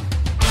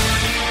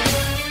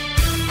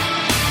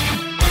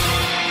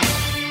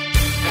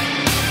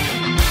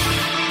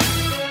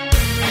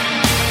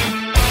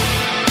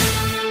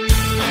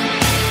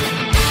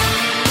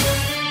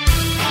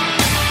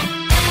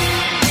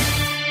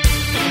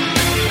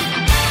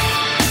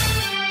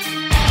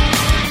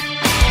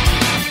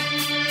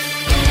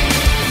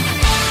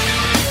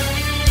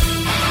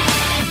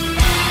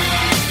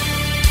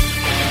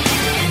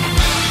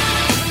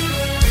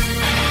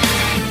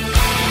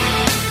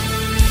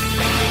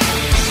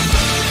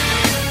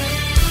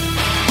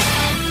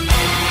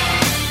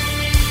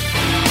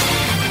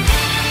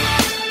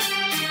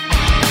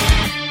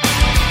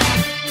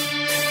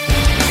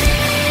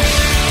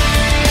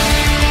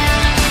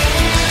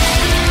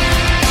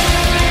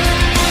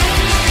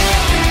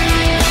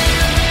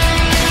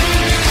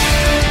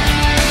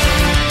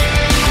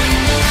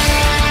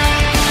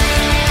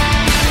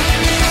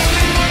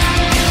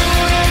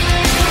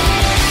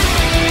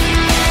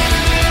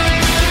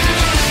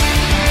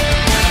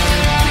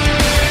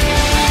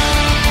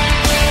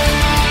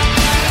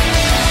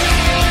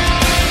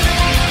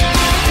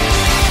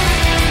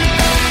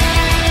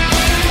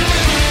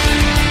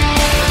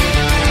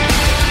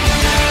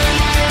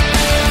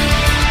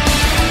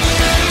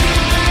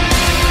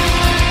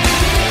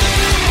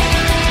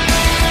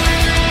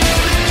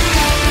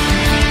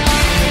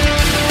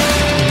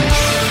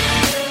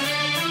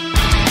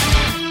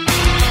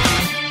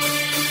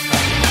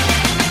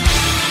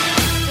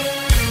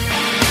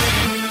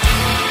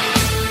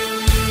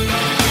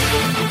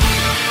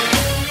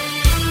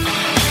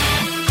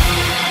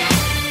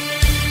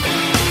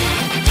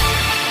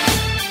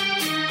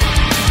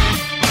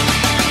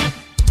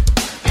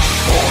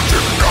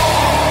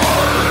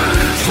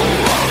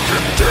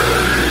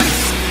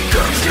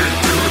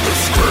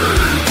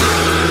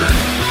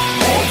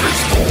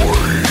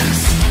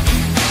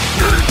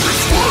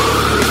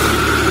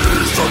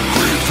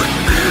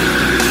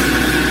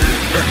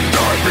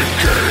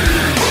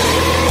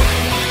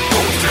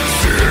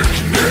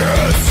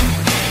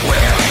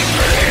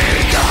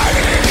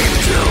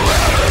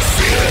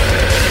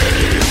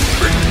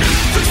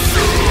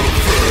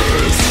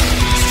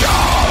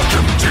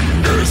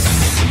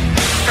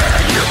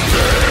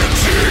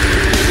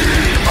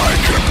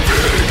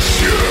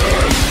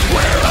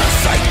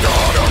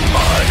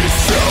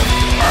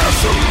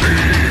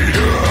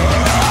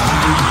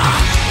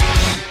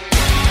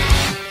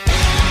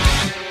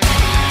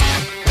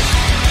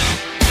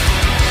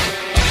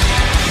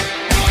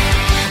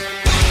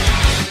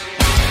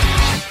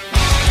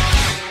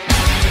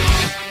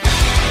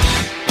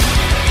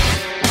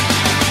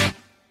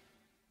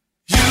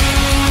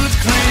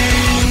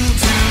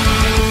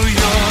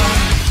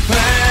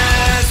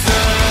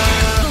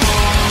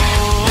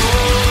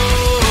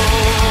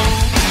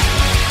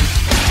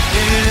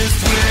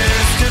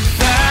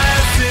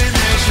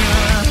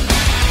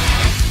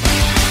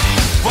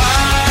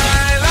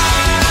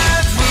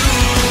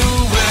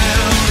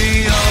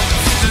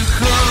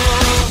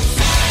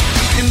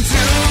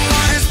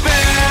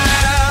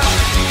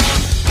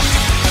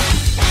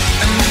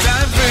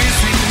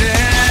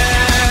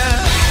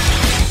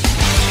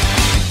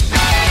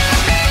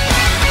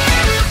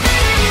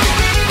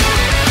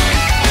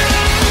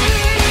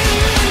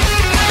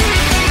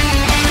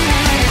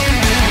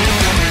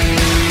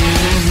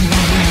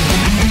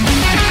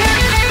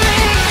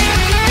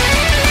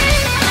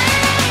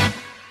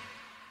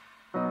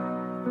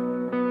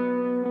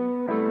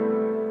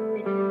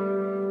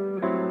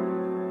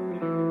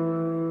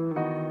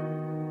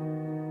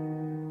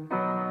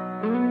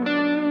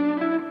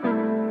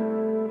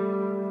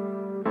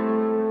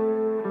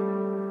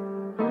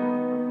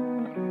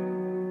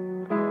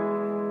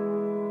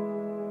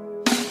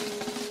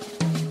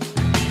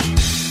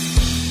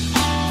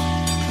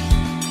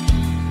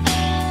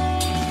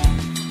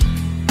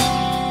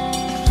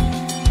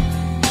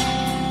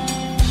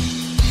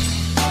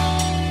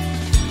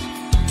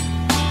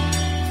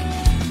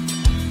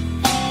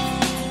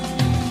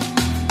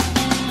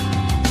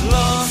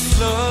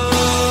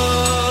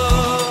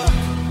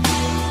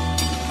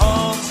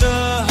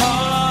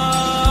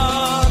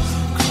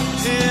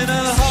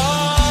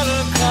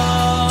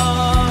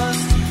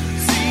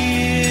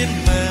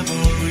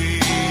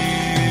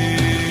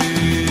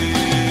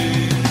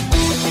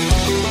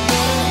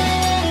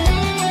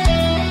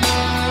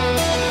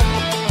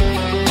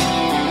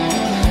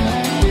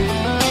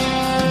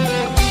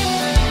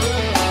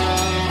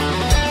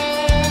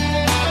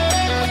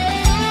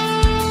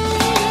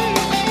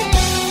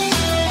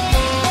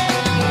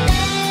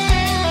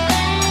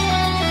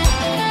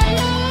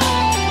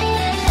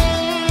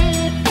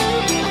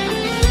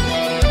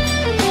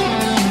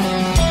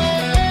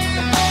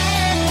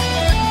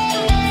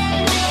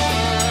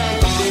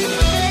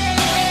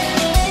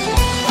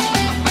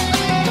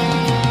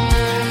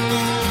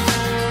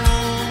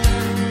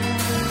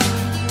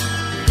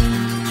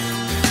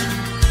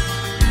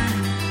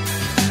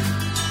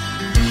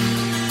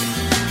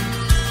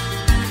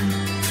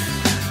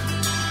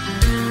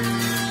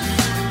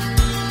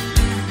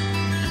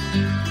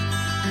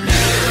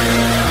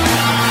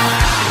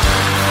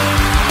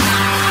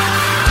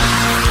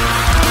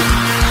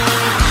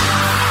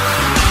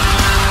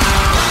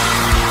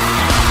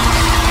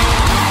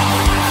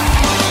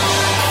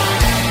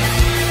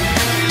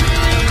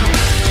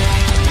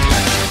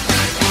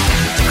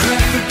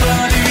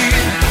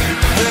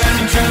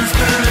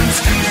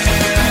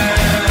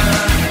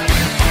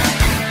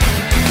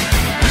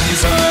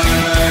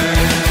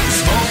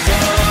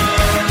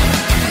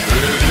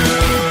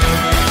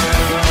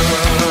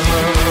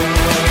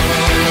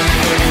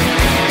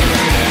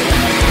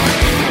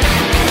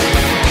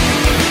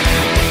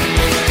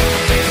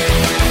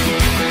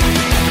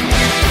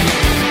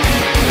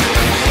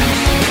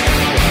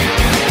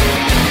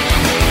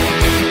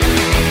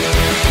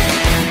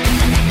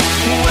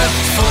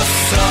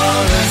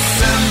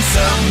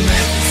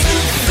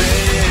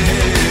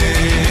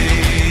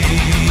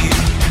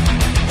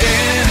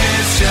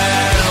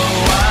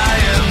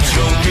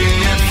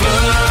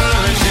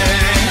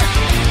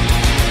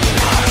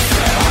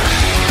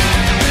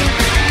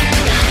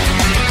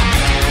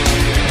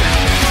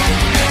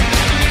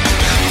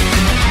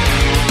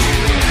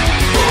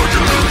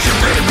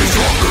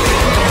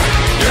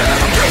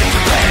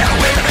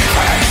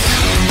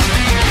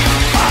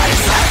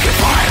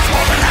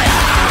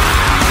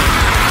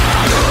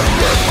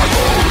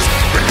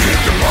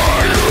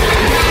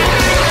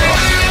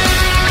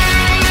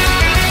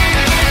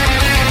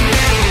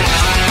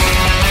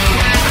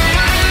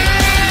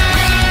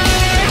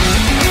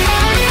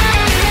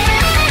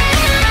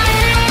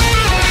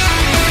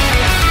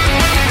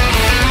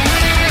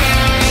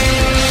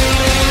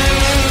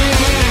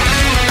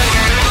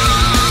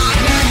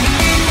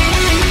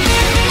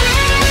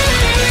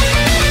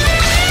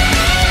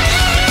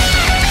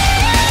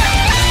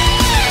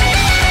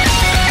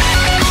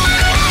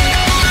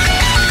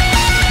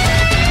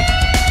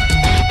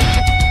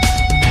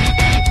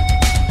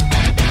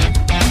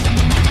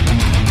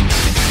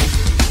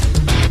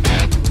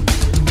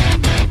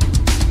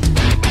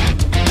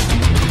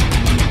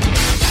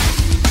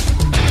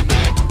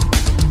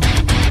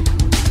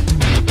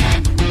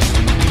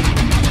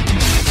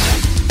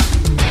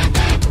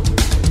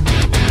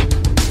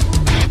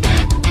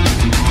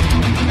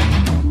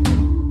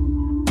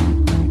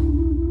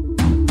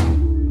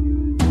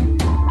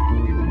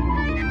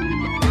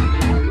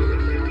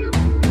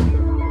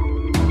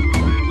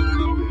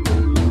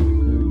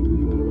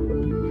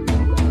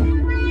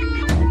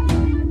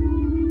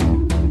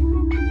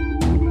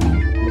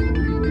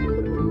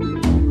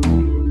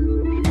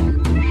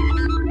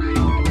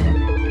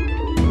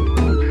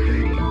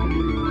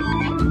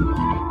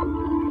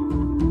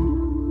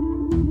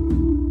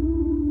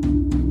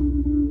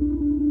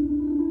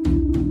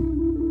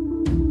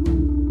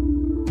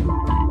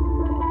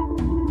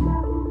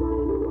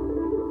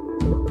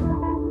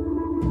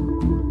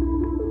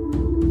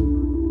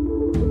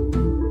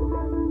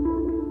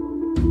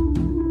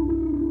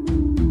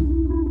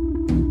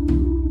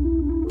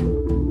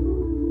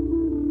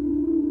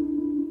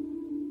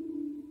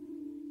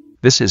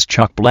 This is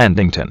Chuck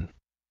Blandington.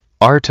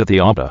 R to the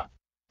Abba.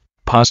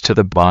 Paz to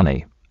the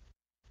Bonnie.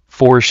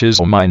 For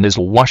shizzle my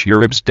nizzle wash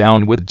your ribs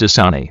down with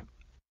Dasani.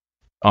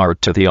 R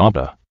to the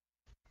Abba.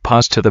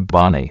 Paz to the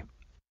Bonnie.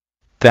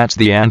 That's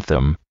the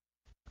anthem.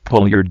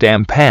 Pull your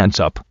damn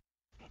pants up.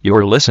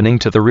 You're listening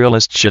to the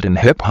realest shit in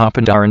hip-hop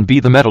and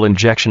R&B, the Metal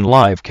Injection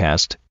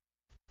Livecast.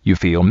 You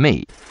feel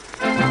me?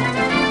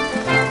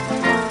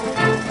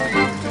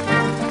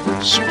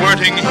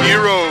 Squirting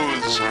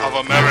heroes of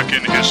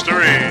American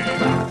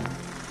history.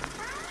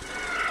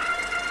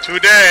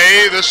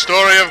 Today, the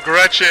story of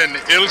Gretchen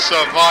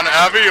Ilsa von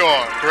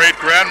Avior,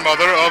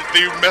 great-grandmother of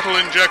the Metal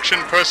Injection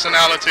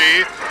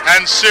personality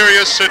and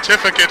Sirius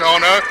certificate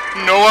owner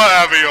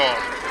Noah Avior.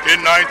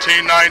 In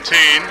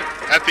 1919,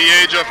 at the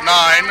age of 9,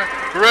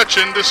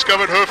 Gretchen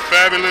discovered her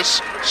fabulous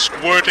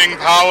squirting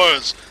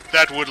powers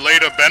that would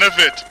later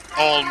benefit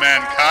all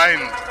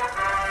mankind.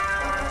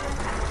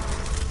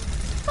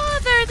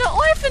 Father, the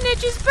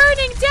orphanage is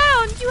burning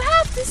down. You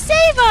have to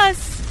save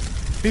us.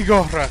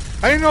 Igora,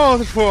 I know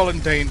that we're all in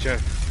danger,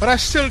 but I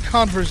still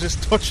can't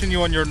resist touching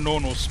you on your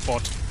no-no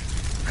spot.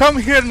 Come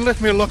here and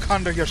let me look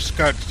under your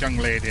skirt, young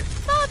lady.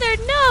 Father,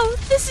 no,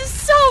 this is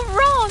so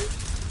wrong.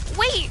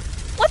 Wait,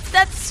 what's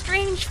that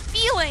strange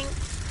feeling?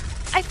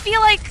 I feel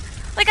like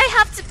I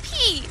have to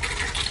pee.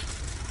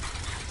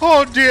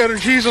 Oh dear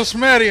Jesus,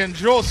 Mary, and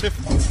Joseph.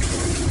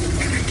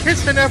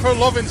 It's an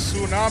ever-loving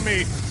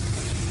tsunami.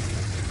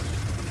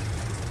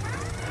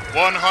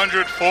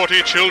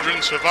 140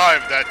 children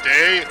survived that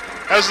day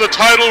as the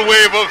tidal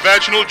wave of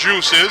vaginal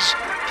juices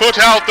put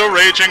out the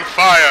raging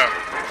fire.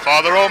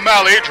 Father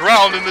O'Malley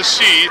drowned in the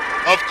sea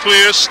of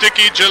clear,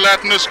 sticky,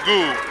 gelatinous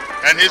goo,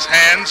 and his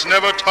hands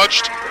never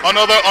touched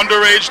another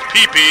underage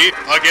pee-pee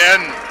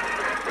again.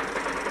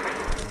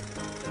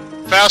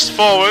 Fast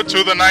forward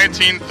to the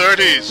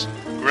 1930s.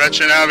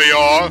 Gretchen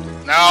Avior,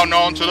 now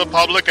known to the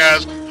public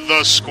as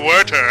the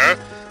Squirter,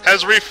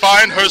 has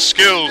refined her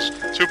skills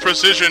to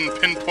precision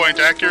pinpoint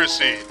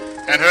accuracy,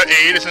 and her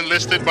aid is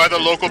enlisted by the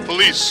local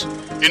police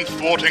in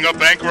thwarting a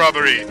bank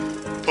robbery.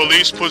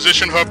 Police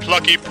position her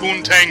plucky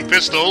poontang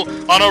pistol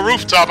on a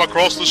rooftop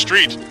across the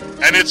street,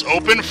 and it's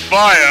open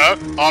fire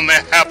on the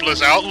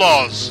hapless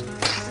outlaws.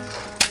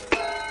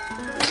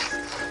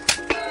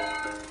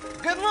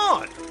 Good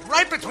Lord!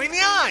 Right between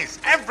the eyes!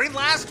 Every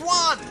last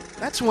one!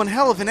 That's one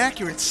hell of an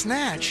accurate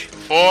snatch.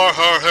 For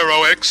her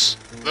heroics,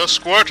 the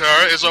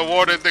Squirter is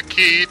awarded the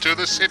key to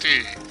the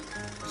city.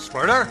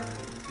 Squirter,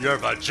 your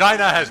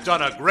vagina has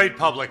done a great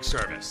public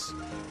service.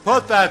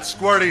 Put that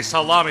squirty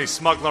salami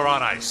smuggler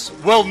on ice.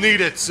 We'll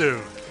need it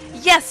soon.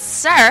 Yes,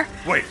 sir.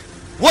 Wait,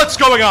 what's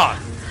going on?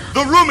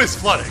 The room is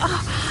flooding.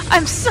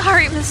 I'm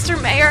sorry,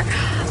 Mr. Mayor.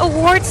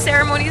 Award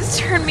ceremonies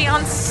turn me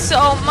on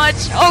so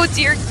much. Oh,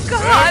 dear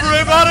God.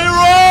 Everybody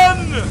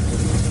run!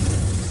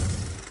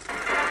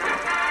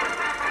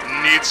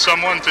 Need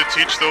someone to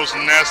teach those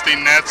nasty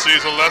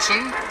Nazis a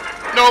lesson?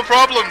 No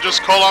problem,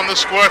 just call on the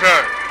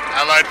Squirter.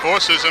 Allied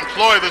forces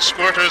employ the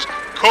Squirter's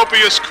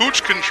copious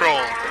cooch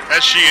control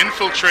as she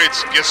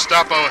infiltrates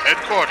Gestapo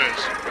headquarters.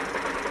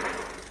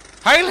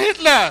 Heil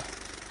Hitler!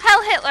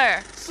 Heil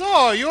Hitler!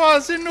 So, you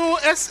are the new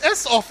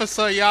SS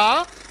officer,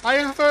 yeah? I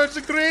have heard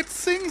great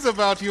things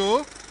about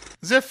you.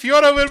 The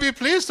Führer will be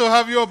pleased to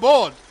have you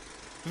aboard.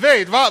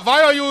 Wait,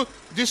 why are you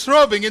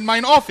disrobing in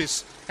my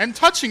office and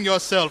touching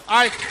yourself?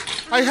 I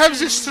have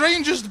the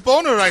strangest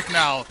boner right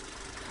now.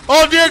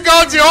 Oh dear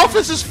God, the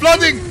office is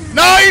flooding!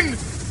 9!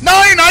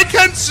 I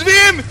can't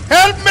swim!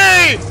 Help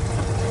me!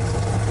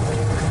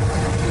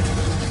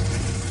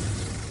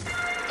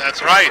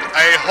 That's right,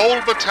 a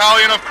whole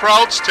battalion of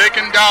Krauts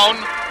taken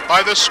down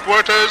by the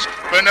Squirter's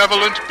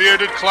benevolent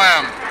bearded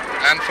clam.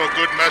 And for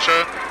good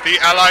measure, the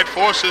Allied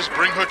forces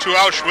bring her to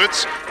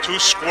Auschwitz to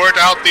squirt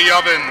out the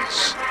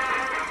ovens.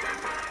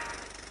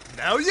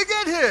 Now you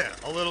get here.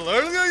 A little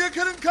earlier you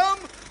couldn't come?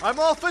 I'm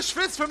all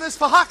schwitz from this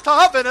verhackte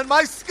oven and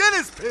my skin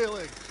is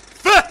peeling.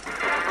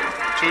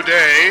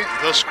 Today,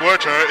 the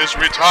Squirter is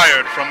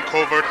retired from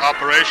covert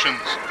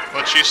operations,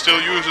 but she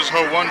still uses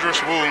her wondrous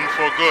womb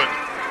for good,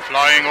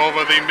 flying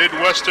over the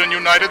Midwestern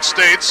United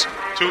States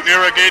to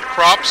irrigate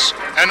crops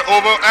and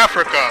over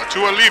Africa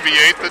to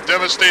alleviate the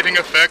devastating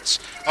effects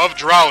of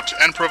drought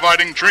and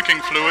providing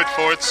drinking fluid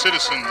for its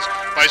citizens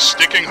by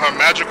sticking her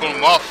magical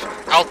muff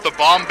out the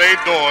bomb bay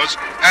doors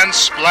and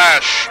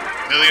splash.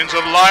 Millions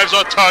of lives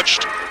are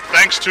touched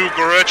thanks to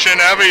Gretchen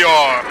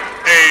Avior,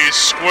 a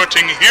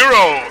squirting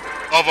hero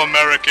of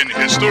American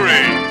history.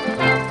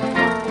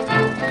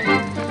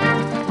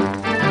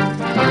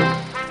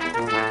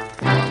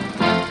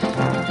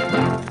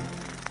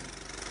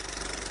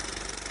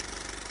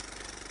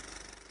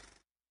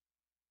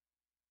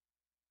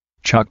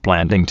 Chuck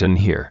Blandington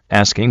here,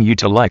 asking you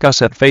to like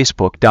us at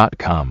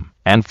facebook.com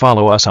and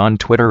follow us on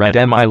Twitter at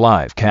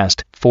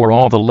MILivecast for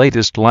all the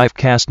latest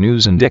livecast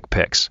news and dick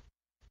pics.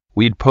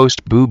 We'd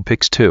post boob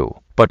pics too,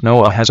 but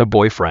Noah has a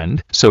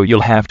boyfriend, so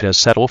you'll have to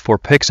settle for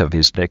pics of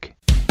his dick.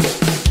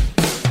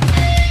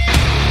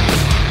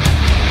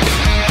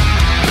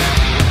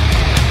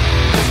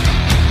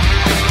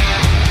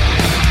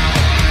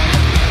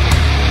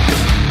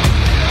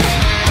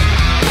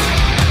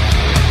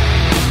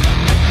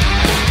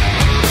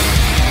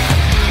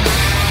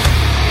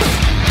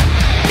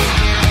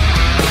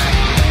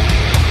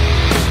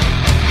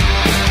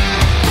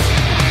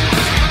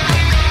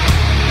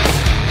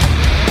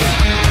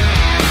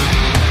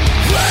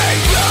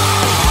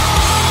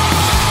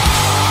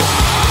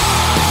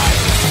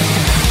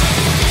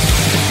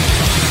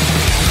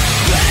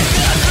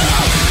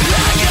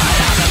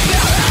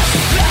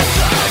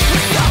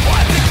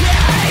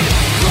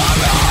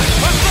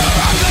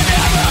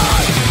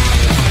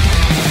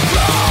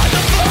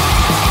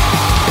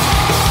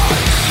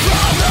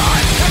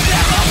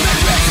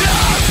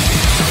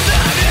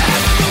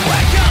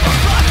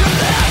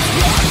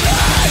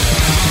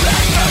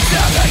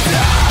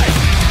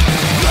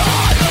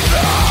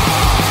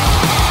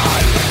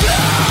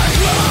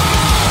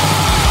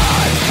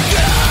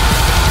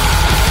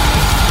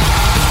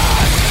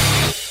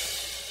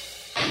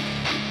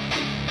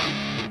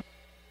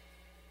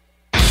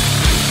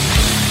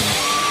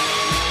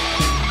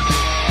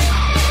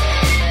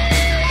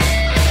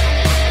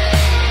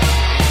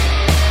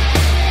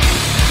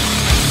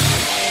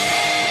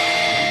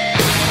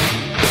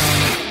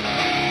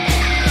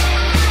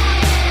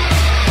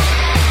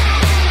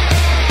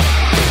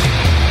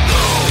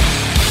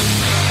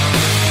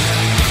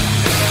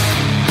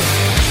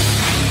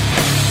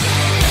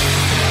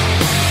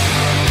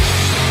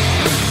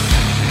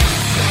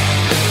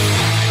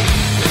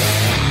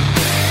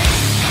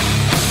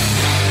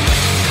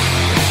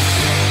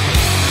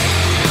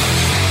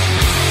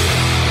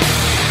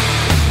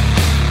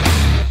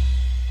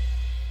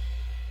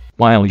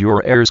 While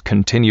your heirs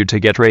continue to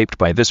get raped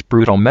by this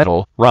brutal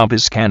metal, Rob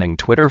is scanning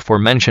Twitter for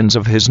mentions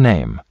of his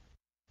name.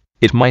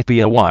 It might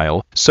be a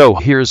while, so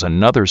here's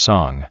another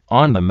song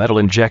on the Metal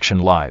Injection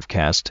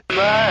livecast.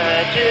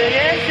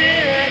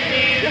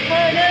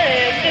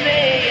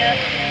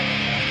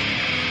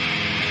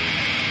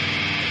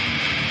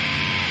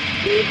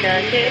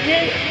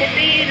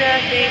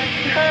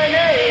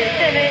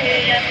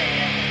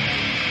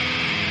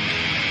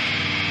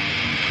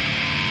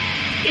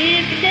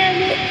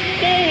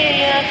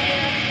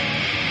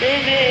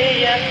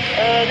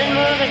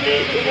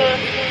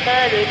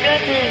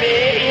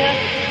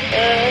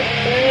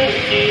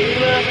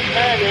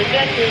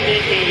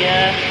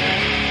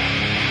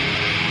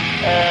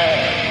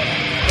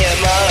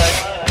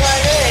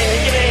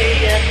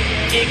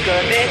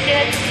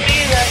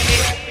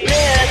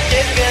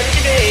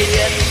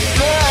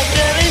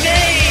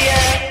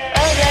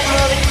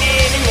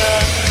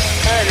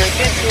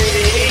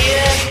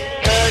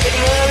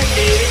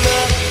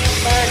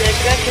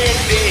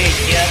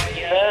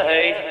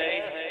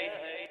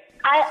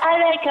 I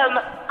like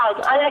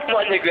I like them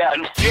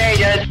underground.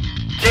 Jaded,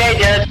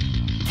 jaded,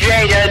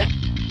 jaded,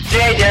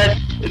 jaded,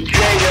 jaded,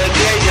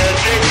 jaded,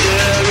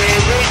 victory,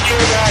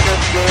 victory, not a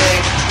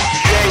spring.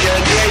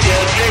 Jaded,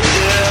 jaded,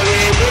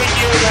 victory,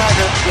 victory, not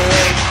a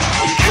spring.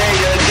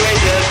 Jaded,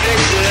 jaded,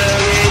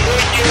 victory,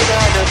 victory,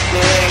 not a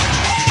spring.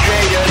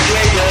 Jaded,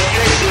 jaded,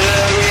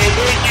 victory,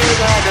 victory,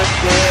 not a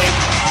spring.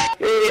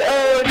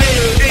 Oh,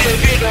 little, little,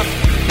 little.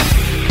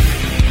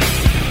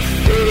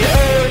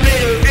 Oh,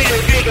 little, little,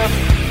 little.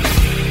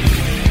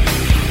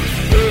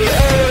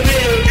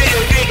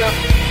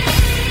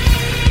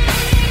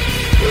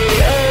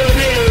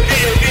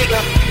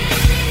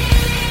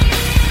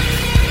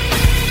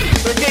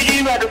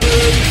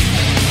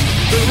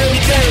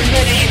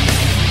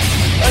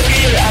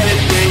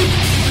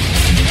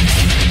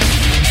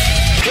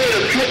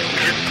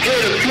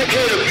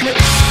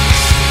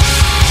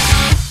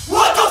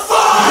 What the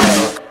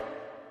fuck?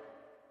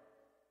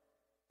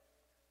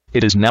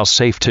 It is now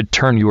safe to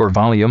turn your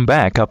volume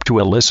back up to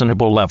a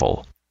listenable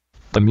level.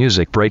 The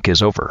music break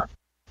is over.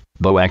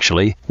 Though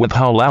actually, with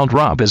how loud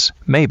Rob is,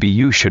 maybe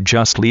you should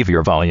just leave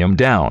your volume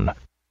down.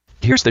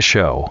 Here's the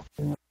show.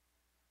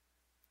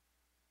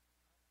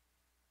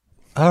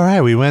 All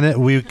right,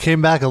 we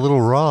came back a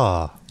little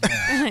raw.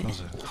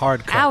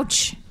 Hard cut.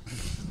 Ouch.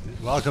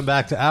 Welcome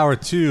back to hour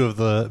 2 of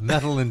the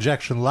Metal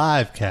Injection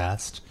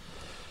livecast.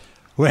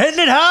 We're hitting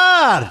it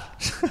hard.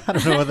 I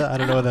don't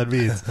know what that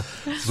means,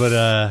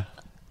 but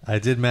I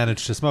did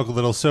manage to smoke a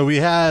little. So we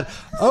had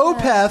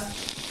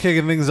Opeth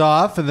kicking things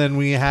off, and then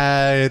we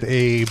had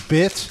a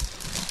bit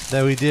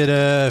that we did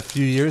a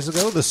few years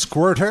ago, the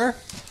Squirter,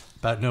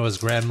 about Noah's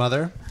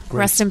grandmother.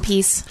 Rest in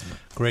peace.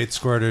 Great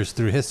squirters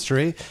through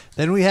history.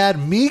 Then we had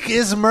Meek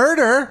is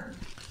Murder,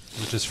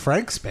 which is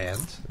Frank's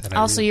band. And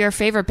Also your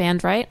favorite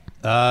band, right?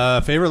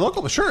 Favorite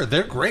local? Sure,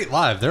 they're great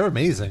live. They're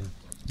amazing.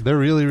 They're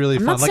really, really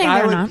I'm fun. not saying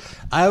they're not.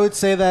 I would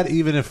say that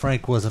even if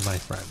Frank wasn't my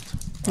friend.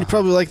 You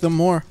probably like them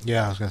more.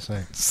 Yeah, I was gonna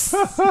say.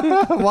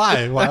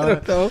 Why? I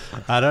don't know.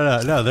 I don't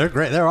know. No, they're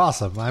great. They're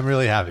awesome. I'm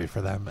really happy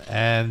for them.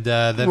 And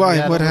then why? we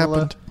had What a little,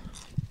 happened?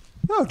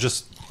 No,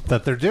 just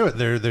that they're doing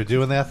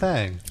their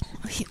thing.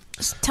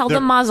 Tell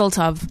them Mazel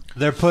Tov.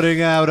 They're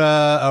putting out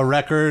a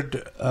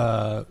record,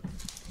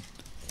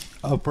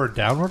 upward,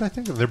 downward. I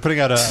think they're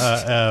putting out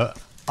a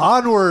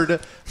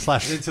Onward /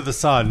 Into the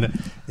Sun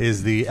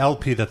is the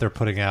LP that they're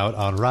putting out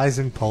on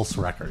Rising Pulse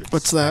Records.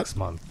 What's that? Next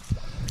month.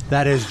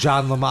 That is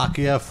John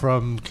LaMacchia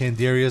from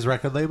Canderia's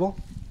record label.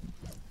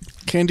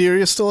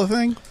 Canderia still a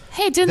thing?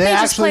 Hey, didn't they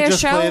just play a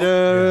show? Played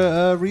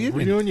a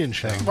reunion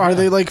show. Are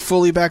they like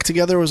fully back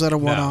together, or was that a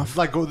one-off?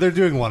 No, like they're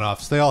doing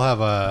one-offs. They all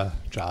have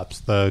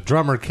jobs. The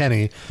drummer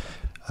Kenny,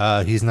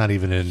 he's not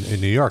even in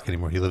New York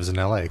anymore. He lives in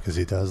L.A. because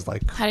he does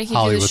like How did he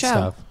Hollywood do the show?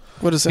 stuff.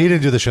 What is that? He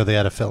didn't do the show. They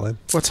had to fill in.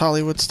 What's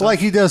Hollywood stuff? Like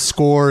he does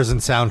scores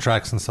and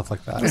soundtracks and stuff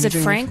like that. Was it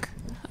Frank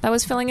that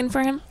was filling in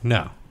for him?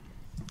 No.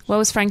 What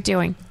was Frank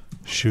doing?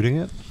 Shooting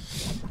it.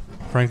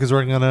 Frank is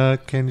working on a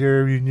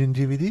Canderia reunion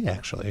DVD,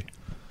 actually.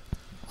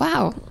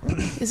 Wow.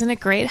 Isn't it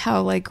great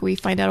how like we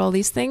find out all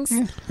these things?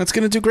 Yeah, that's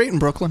going to do great in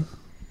Brooklyn.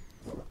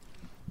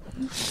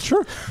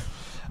 Sure.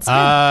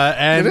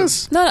 And it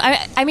is. No,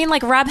 I mean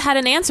like Rob had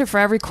an answer for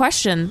every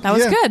question. That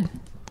was good.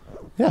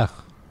 Yeah.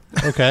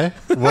 Okay.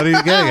 What are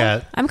you getting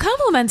at? I'm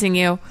complimenting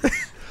you.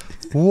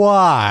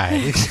 Why?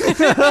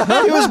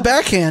 It was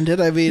backhanded.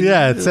 I mean,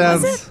 yeah, it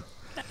sounds. Was it?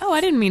 Oh,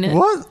 I didn't mean it.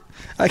 What?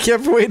 I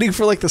kept waiting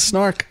for like the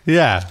snark.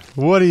 Yeah.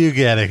 What are you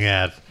getting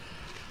at?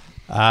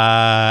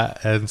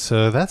 And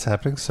so that's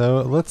happening.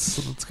 So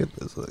let's get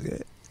this.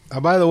 Okay.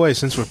 By the way,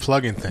 since we're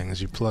plugging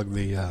things, you plug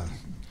the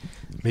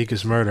Meek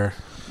is Murder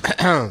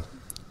album.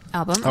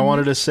 I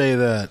wanted to say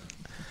that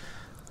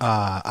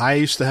I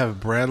used to have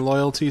brand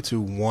loyalty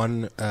to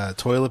one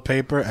toilet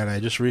paper, and I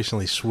just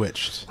recently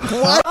switched.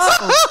 What?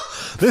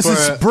 This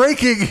is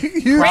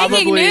breaking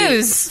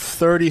news.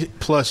 30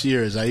 plus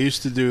years. I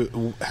used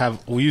to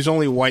we use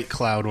only White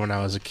Cloud when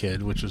I was a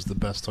kid, which was the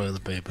best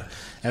toilet paper.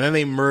 And then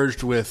they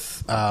merged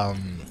with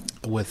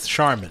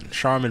Charmin.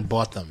 Charmin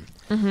bought them.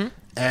 Mm-hmm.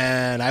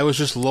 And I was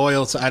just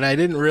loyal to, and I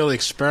didn't really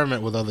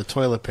experiment with other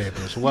toilet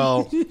papers.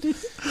 Well,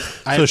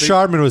 So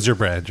Charmin was your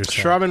brand. You're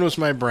saying. Charmin was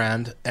my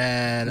brand,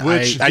 and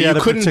Which, you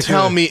couldn't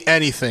tell me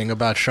anything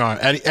about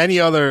Charmin,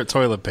 any other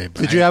toilet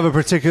paper. Did you have a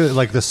particular,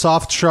 like the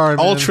soft Charmin?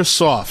 Ultra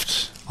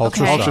soft.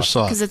 Ultra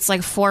soft. Because it's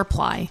like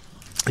 4-ply.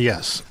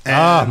 Yes.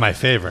 My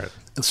favorite.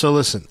 So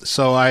listen,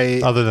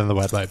 other than the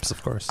wet wipes,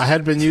 of course. I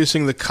had been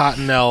using the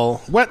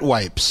Cottonelle wet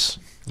wipes.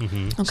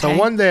 Mm-hmm. So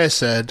one day I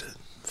said,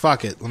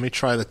 fuck it, let me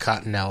try the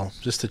Cottonelle,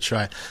 just to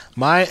try.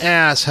 My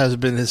ass has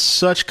been in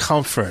such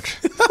comfort.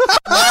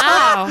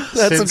 Wow.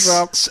 That's a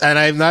drop. And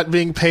I'm not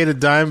being paid a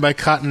dime by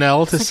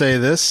Cottonelle to say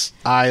this.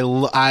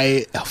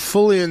 I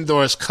fully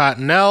endorse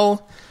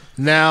Cottonelle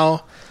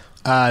now.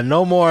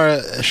 No more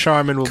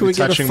Charmin will be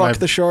touching my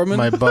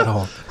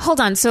butthole.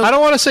 Hold on. So I don't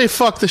want to say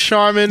fuck the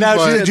Charmin. Now,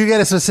 but did you get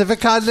a specific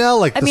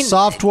Cottonelle, like the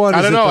soft one?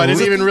 I don't know. I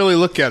didn't even really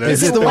look at it.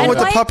 Is it the one with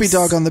the puppy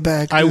dog on the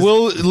back? I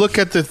will look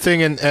at the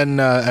thing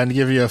and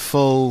give you a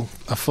full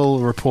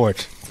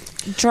report.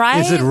 dry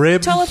Is it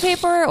ribbed? toilet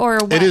paper or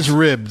wet? It is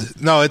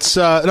ribbed. No, it's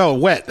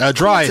wet.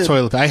 Dry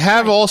toilet paper. I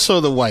have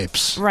also the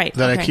wipes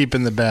that I keep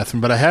in the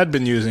bathroom, but I had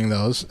been using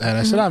those, and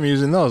I said, I'm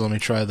using those. Let me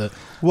try the...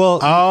 Well,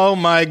 oh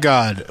my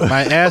God,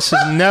 my ass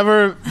has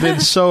never been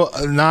so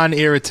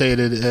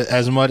non-irritated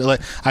as much.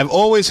 Like I've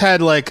always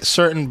had like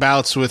certain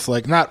bouts with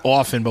like not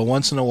often, but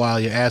once in a while,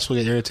 your ass will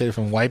get irritated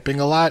from wiping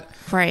a lot.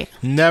 Right.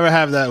 Never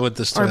have that with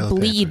this toilet or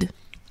bleed. paper.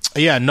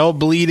 Yeah, no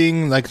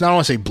bleeding. Like, I don't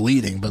want to say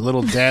bleeding, but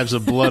little dabs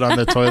of blood on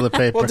the toilet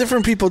paper. Well,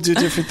 different people do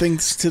different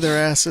things to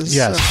their asses.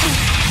 Yes.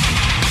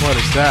 So. What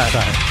is that?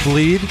 Sorry.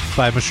 Bleed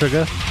by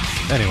Meshuggah.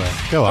 Anyway,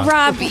 go on.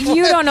 Rob,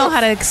 you don't know how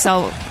to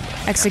execute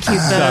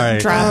the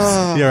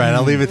drops. You're right.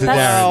 I'll leave it to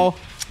Darren.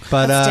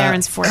 But, that's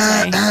Darren's forte.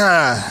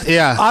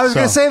 Yeah. I was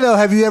going to say, though,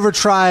 have you ever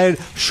tried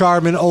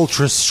Charmin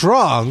Ultra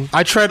Strong?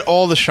 I tried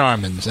all the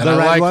Charmins. And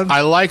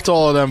I liked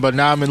all of them, but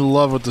now I'm in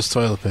love with this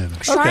toilet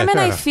paper. Charmin,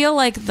 I feel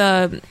like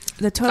the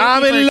toilet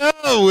I'm paper... in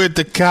love with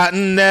the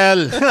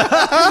Cottonelle.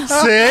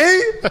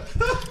 See?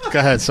 Go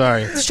ahead,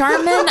 sorry.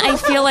 Charmin, I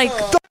feel like...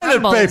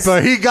 Toilet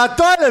paper. He got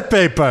toilet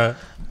paper.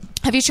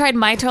 Have you tried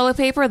my toilet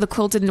paper, the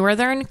Quilted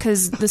Northern?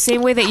 Because the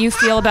same way that you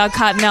feel about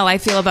Cottonelle, I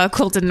feel about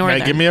Quilted Northern.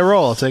 Hey, give me a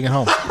roll. I'll take it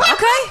home.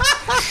 Okay.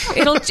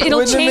 It'll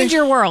change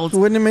your world.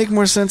 Wouldn't it make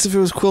more sense if it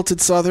was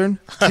Quilted Southern?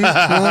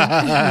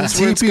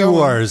 TP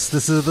Wars.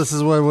 This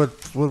is what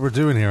we're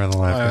doing here on the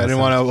live. I didn't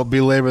want to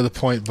belabor the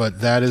point,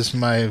 but that is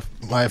my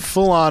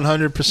full-on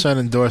 100%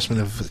 endorsement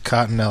of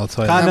Cottonelle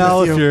toilet.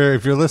 Cottonelle,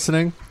 if you're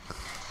listening,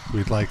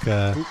 we'd like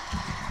to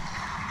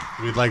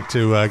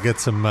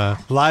get some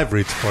live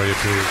reads for you,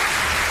 please.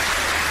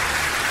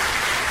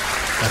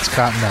 That's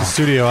Cottonelle. The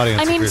studio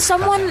audience. I mean,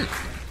 someone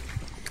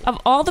of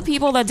all the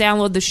people that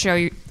download the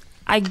show,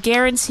 I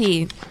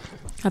guarantee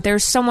that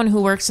there's someone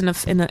who works in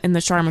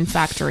the Charmin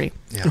factory.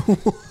 Yeah.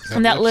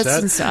 And that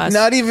listens to us.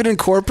 Not even in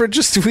corporate.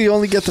 Just do we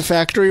only get the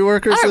factory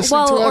workers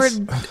listening to us?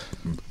 Or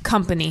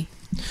company.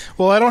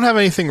 Well, I don't have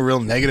anything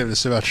real negative to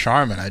say about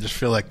Charmin. I just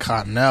feel like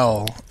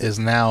Cottonelle is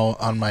now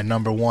on my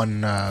number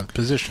one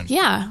position.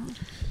 Yeah.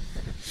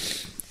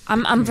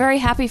 I'm very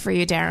happy for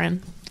you,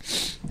 Darren.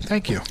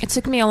 Thank you. It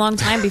took me a long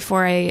time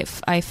before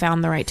I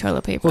found the right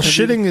toilet paper. Well,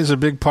 shitting is a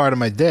big part of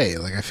my day.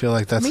 Like I feel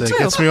like it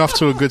gets me off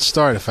to a good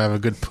start if I have a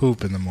good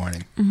poop in the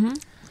morning. Mm-hmm.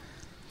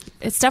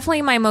 It's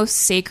definitely my most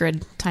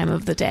sacred time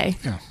of the day.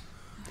 Yeah.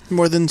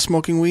 More than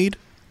smoking weed?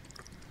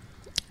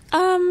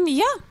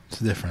 Yeah. It's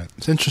different.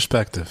 It's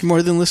introspective.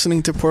 More than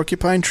listening to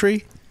Porcupine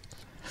Tree?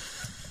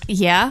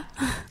 Yeah.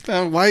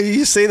 Why do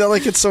you say that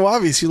like it's so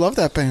obvious? You love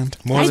that band.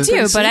 I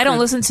do, but I don't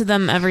listen to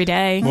them every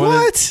day.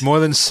 More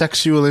than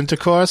sexual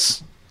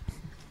intercourse?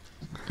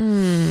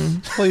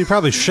 Well, you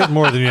probably shit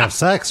more than you have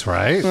sex,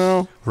 right?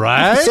 Well,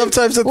 right?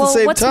 Sometimes at the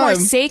same what's time. More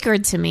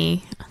sacred to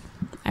me?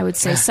 I would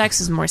say sex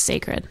is more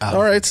sacred.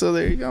 All right, so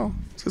there you go.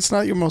 So it's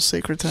not your most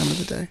sacred time of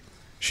the day.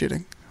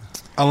 Shitting.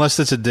 Unless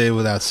it's a day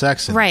without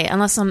sex. Right,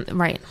 unless I'm...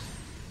 Right.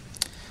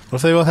 What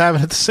if they both have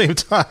it at the same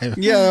time?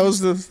 Yeah,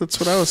 that's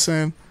what I was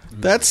saying.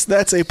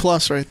 That's A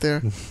plus right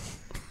there.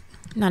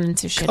 Not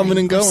into shitting. Coming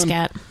and going.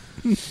 Scat.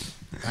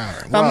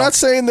 Right, I'm not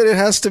saying that it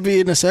has to be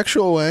in a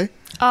sexual way.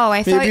 Oh,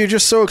 I thought... Maybe you're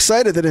just so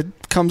excited that it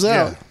comes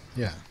out.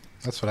 Yeah,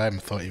 that's what I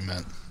thought you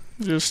meant.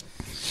 Just...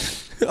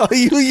 Oh,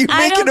 you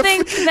I making don't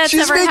think that's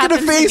she's ever making a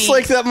happened to face me.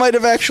 like that might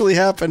have actually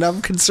happened.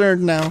 I'm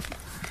concerned now.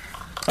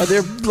 Are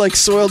there like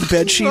soiled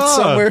bed sheets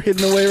somewhere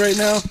hidden away right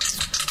now?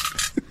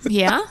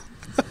 Yeah.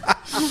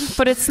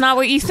 But it's not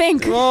what you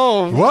think.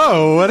 Whoa.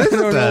 Whoa, what is I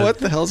don't that? know what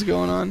the hell's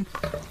going on.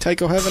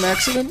 Tycho have an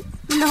accident?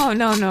 No.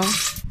 No.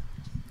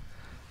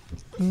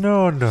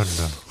 I'm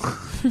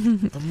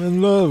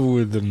in love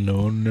with the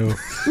no.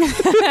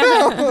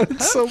 Oh,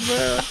 it's so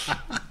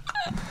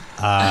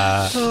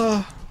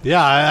bad.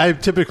 Yeah, I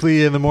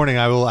typically in the morning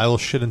I will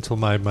shit until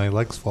my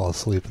legs fall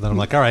asleep, and then I'm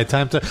like, all right,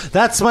 time to.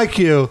 That's my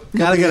cue.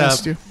 Gotta get up.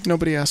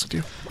 Nobody asked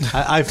you.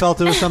 I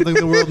felt it was something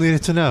the world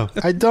needed to know.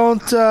 I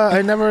don't.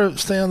 I never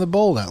stay on the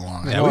bowl that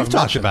long. Yeah, we've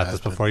talked about this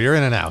before. You're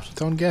in and out.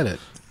 Don't get it.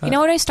 You know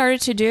what I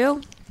started to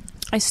do?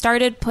 I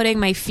started putting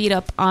my feet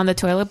up on the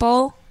toilet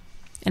bowl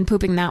and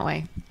pooping that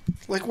way.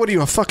 Like, what are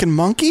you, a fucking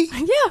monkey?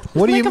 Yeah.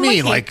 What do you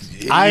mean? Like,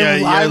 your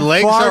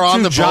legs are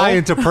on the bowl?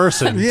 giant a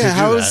person. Yeah,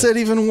 how does that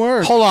even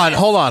work? Hold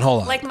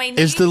on. Like my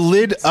Is the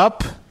lid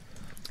up?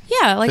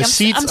 Yeah, like The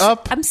seat's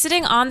up? I'm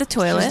sitting on the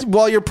toilet.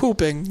 While you're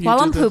pooping. While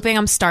I'm pooping,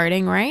 I'm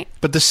starting, right?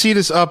 But the seat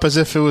is up as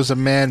if it was a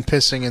man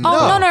pissing in the Oh,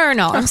 bowl.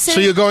 no. I'm sitting.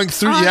 So you're going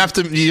through. You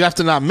have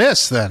to not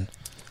miss then.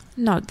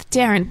 No,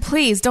 Darren,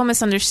 please don't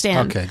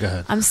misunderstand. Okay, go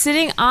ahead. I'm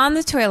sitting on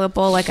the toilet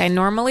bowl like I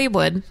normally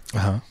would.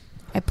 Uh-huh.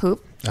 I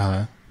poop.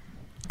 Uh-huh.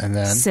 And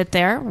then Sit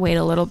there, wait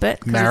a little bit.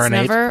 'cause it's Marinate.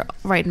 never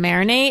right.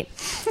 Marinate,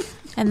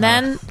 and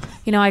then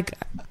I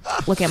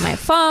look at my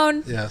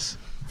phone. Yes.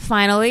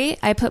 Finally,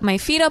 I put my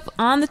feet up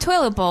on the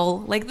toilet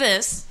bowl like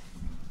this.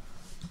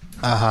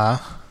 Uh-huh.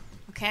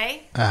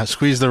 Okay.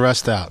 Squeeze the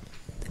rest out.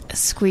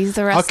 Squeeze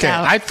the rest Okay,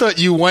 out. I thought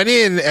you went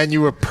in and you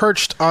were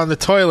perched on the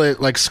toilet,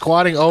 like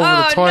squatting over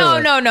the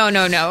toilet.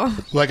 No.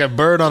 Like a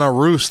bird on a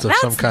roost of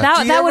some kind.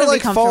 Do you ever, wouldn't be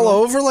like, fall comfortable.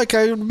 over? Like,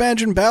 I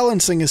imagine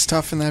balancing is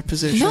tough in that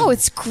position. No,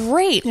 it's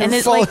great. You And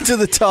it fall like into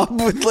the tub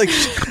with, like,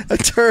 a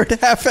turd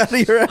half out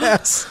of your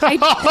ass.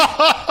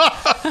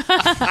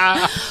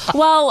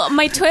 well,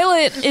 my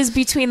toilet is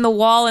between the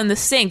wall and the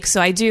sink,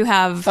 so I do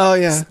have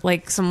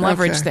like some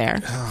leverage Okay.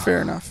 there.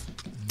 Fair enough.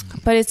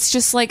 But it's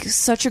just like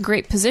such a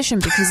great position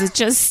because it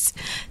just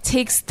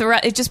takes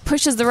it just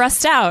pushes the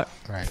rest out.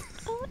 Right.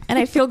 And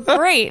I feel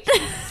great.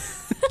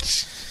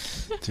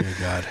 Dear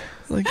God.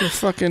 Like a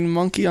fucking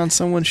monkey on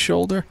someone's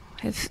shoulder.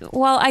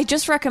 Well, I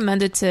just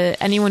recommend it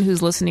to anyone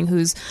who's listening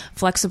who's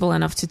flexible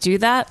enough to do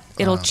that.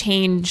 It'll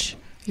change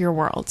your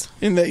world.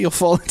 In that you'll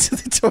fall into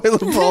the toilet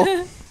bowl.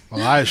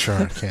 Well, I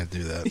sure can't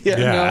do that.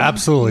 Yeah,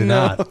 absolutely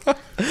not.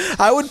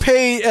 I would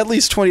pay at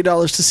least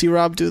 $20 to see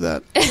Rob do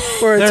that.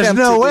 Or There's attempt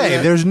no to do way.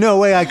 that. There's no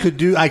way I could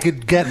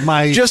get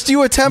my Just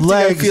you attempting,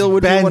 I legs feel,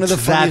 would be bent one of the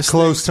that funniest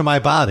close to my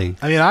body.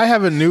 I mean, I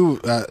have a new.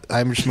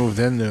 I just moved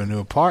into a new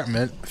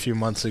apartment a few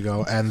months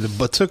ago,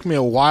 but it took me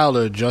a while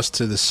to adjust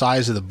to the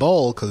size of the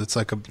bowl because it's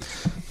like a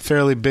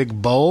fairly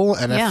big bowl,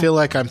 and Yeah. I feel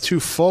like I'm too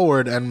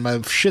forward, and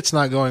my shit's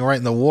not going right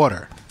in the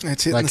water.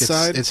 It's hitting like the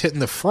side? It's hitting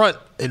the front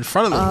in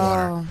front of the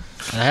water.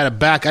 And I had to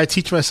back. I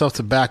teach myself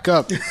to back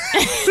up because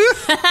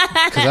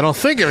I don't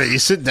think of it. You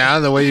sit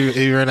down the way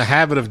you're in a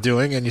habit of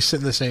doing, and you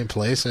sit in the same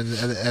place, and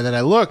then I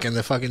look, and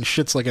the fucking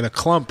shit's like in a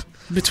clump.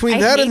 Between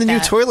that and the new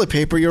toilet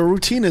paper, your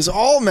routine is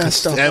all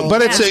messed up.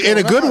 But it's in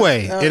a good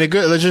way. In a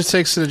good. It just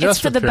takes an adjustment. It's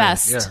for the period.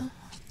 best.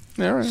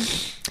 Yeah. All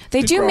right.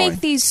 They Keep do growing. make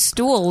these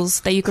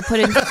stools that you could put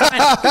in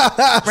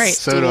front. Right.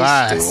 So do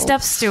I.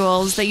 Step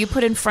stools that you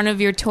put in front of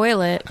your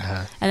toilet,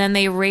 and then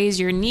they raise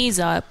your knees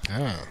up.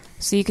 Oh.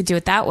 So you could do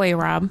it that way,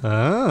 Rob.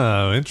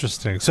 Oh,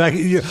 interesting. So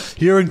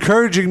you're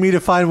encouraging me to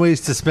find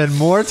ways to spend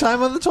more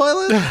time on the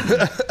toilet?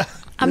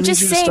 I'm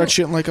just you saying. To start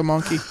shitting like a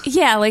monkey.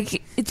 Yeah,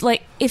 like it's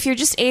like if you're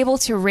just able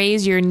to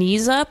raise your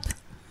knees up,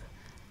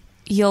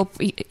 you'll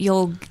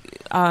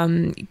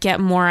get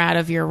more out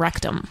of your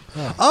rectum.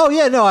 Oh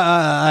yeah, no,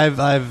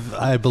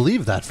 I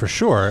believe that for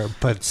sure.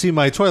 But see,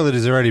 my toilet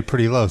is already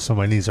pretty low, so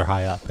my knees are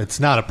high up. It's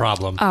not a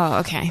problem. Oh,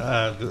 okay.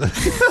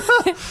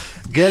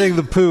 Getting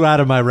the poo out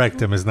of my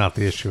rectum is not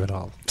the issue at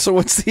all. So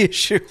what's the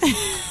issue?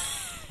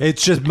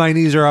 It's just my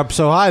knees are up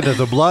so high that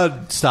the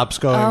blood stops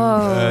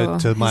going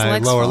to his my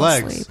legs lower fall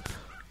legs. asleep.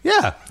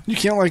 Yeah. You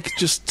can't like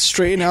just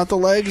straighten out the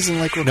legs and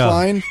like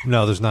recline.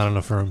 No, there's not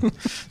enough room.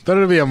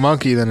 Better to be a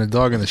monkey than a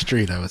dog in the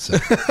street, I would say.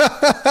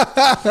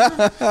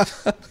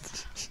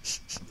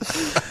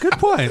 Good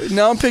point.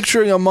 Now I'm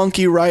picturing a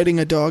monkey riding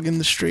a dog in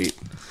the street,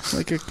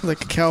 like a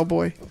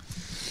cowboy.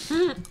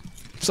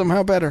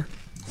 Somehow better.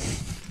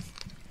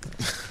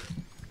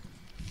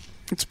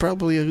 It's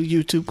probably a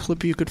YouTube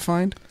clip you could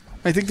find.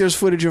 I think there's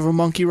footage of a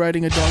monkey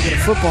riding a dog at a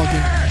football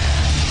game.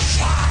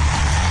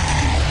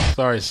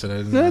 Sorry, Sid.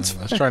 I That's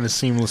was trying to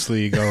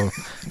seamlessly go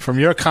from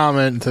your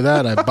comment to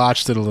that. I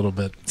botched it a little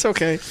bit. It's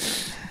okay.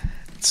 It's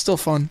still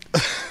fun.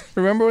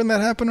 Remember when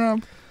that happened,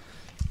 Rob?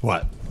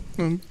 What?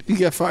 When you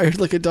got fired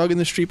like a dog in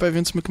the street by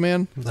Vince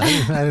McMahon?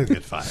 I didn't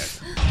get fired.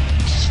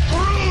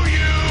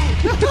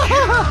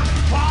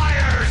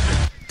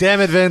 Damn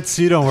it, Vince!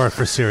 You don't work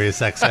for Sirius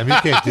XM.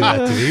 You can't do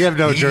that to me. You have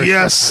no jurisdiction.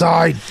 Yes,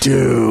 I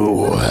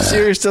do.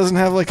 Sirius doesn't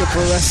have like a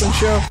pro wrestling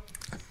show?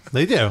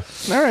 They do.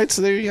 All right,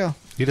 so there you go.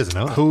 He doesn't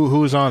know.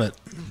 Who's on it?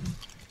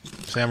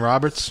 Sam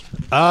Roberts?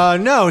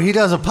 No, he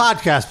does a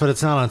podcast, but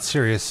it's not on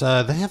Sirius.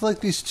 They have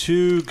like these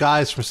two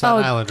guys from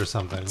Staten Oh, Island or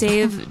something.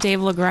 Dave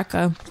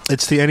LaGreca.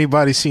 It's the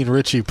Anybody Seen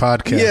Richie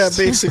podcast. Yeah,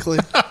 basically.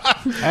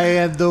 Hey,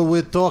 and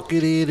we're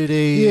talking here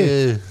today.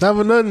 Yeah, not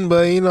for nothing,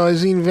 but I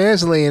seen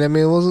Vaseline. I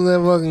mean, it wasn't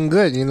that fucking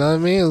good. You know what I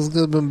mean? It was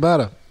good, been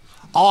better.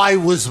 I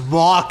was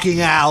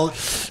walking out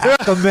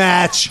at the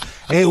match,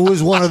 It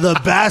was one of the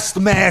best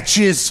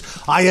matches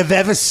I have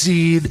ever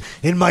seen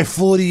in my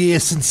 40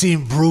 years since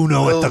seeing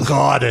Bruno at the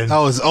Garden.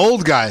 Oh, it's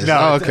old guys.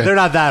 No, okay. they're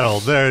not that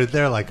old.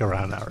 They're like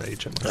around our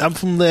age. I'm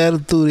from the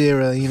Attitude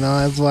Era, you know.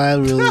 That's why I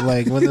really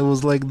like when it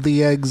was like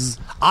the eggs.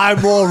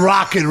 I'm more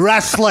rock and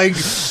wrestling.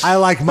 I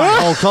like my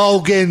Hulk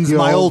Hogan's,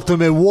 my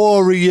Ultimate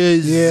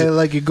Warriors. Yeah,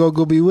 like your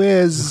Go-Go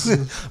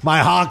Bewares.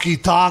 My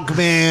Honky Tonk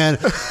Man.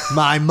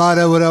 My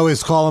mother would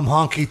always call him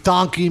Honky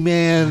Tonky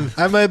Man.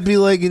 I might be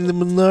like in the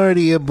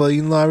minority here, but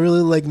you know, I really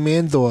like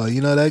Mandor.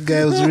 You know, that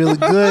guy was really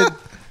good.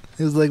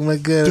 He was like my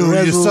good. Dude,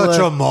 you're such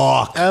a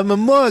mark. I'm a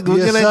mark. What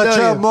You're can I such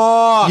tell a you?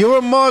 mark. You're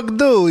a mark,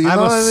 dude. You I'm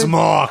know a what I mean?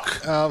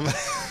 smark.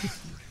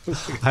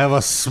 I am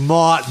a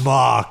smart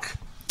mark.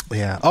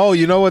 Yeah. Oh,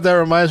 you know what that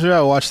reminds me of?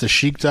 I watched the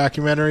Chic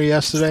documentary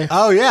yesterday.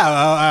 Oh,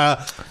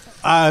 yeah.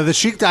 The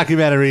Chic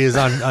documentary is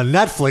on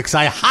Netflix.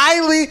 I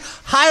highly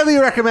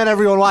recommend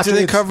everyone watch it. Did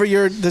they cover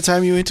the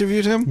time you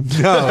interviewed him?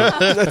 No.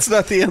 That's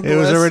not the end. It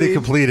was already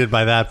completed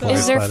by that point.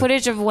 Is there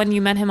footage of when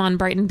you met him on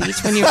Brighton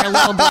Beach when you were a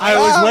little boy? I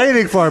was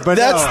waiting for it, but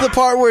that's no. the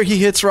part where he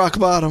hits rock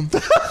bottom.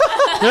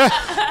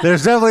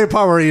 There's definitely a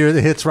part where he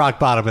hits rock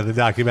bottom in the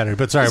documentary.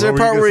 But sorry, Is there a what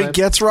were part you where gonna he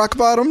say? gets rock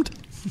bottomed?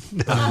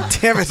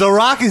 Damn it. The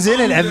Rock is in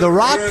it, and The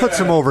Rock puts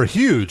him over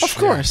huge. Of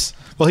course.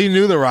 Well, he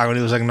knew The Rock when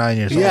he was like 9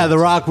 years old. Yeah, The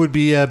Rock would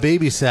be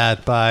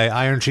babysat by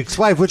Iron Sheik's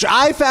wife, which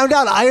I found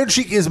out Iron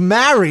Sheik is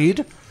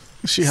married.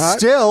 Is she hot?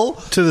 Still.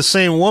 To the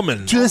same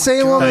woman. To the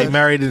same woman. That he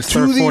married his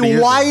to 40 years the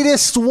ago.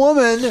 whitest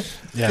woman.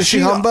 Yeah. Is she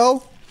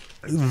humble?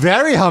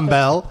 Very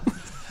humble.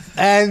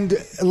 And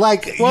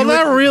like, well,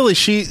 not really.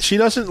 She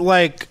doesn't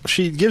like.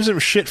 She gives him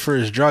shit for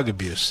his drug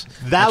abuse.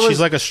 She's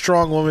like a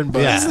strong woman, but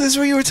This is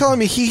what you were telling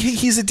me.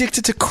 He's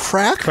addicted to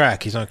crack.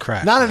 Crack. He's on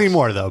crack. Not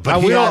anymore though.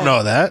 But we don't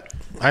know that.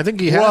 I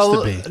think he has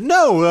to be.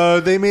 No,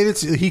 they made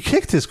it. He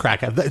kicked his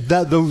crack. With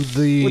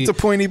the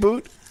pointy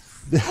boot.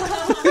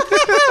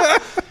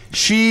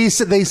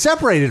 They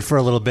separated for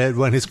a little bit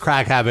when his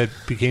crack habit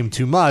became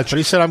too much. But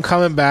he said, "I'm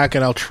coming back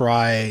and I'll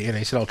try." And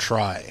he said, "I'll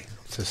try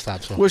to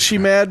stop." Was she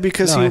mad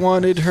because he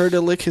wanted her to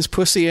lick his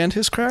pussy and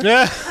his crack?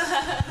 Yeah.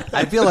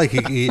 I feel like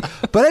he.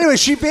 But anyway,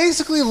 she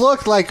basically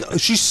looked like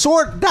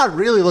not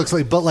really looks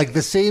like, but like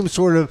the same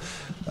sort of.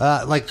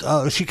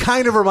 She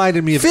kind of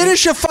reminded me of.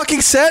 Finish a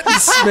fucking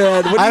sentence,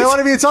 man. I don't want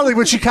to be insulting,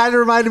 but she kind of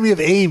reminded me of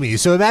Amy.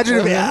 So imagine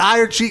if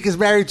Iron Sheik is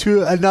married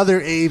to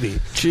another Amy.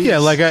 Jeez. Yeah,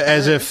 like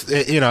as if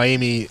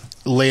Amy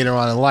later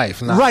on in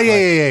life. Not right? Yeah.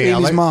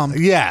 Amy's like, mom.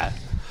 Yeah.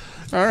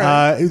 All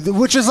right.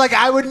 Which is like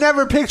I would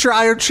never picture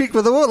Iron Sheik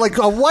with a woman, like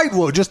a white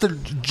woman, just a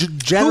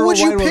general. Who would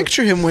you white woman.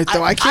 picture him with,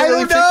 though? I I can't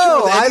really don't picture know.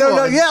 him with I don't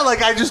know. anyone. Yeah,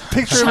 like I just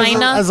picture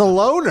him as a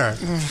loner.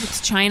 It's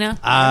China.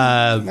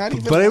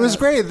 But it was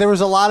great. There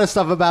was a lot of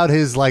stuff about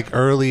his like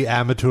early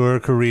amateur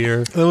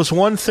career. There was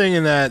one thing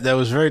in that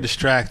was very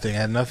distracting. It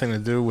had nothing to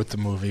do with the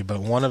movie,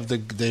 but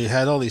they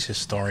had all these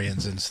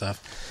historians and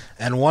stuff.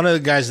 And one of the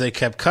guys they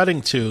kept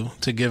cutting to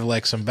give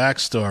like some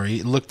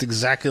backstory looked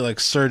exactly like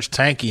Serge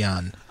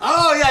Tankian.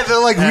 Oh yeah,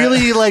 they're like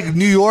really like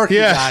New York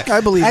guy. I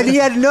believe and it. he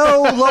had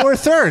no lower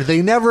third.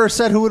 They never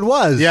said who it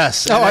was.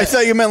 Yes. Oh, I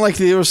thought you meant like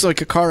there was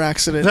like a car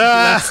accident.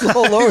 That's the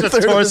whole lower He's a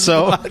third of his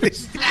torso. body.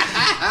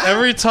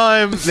 Every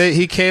time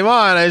he came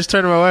on, I just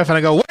turned to my wife and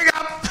I go, "Wake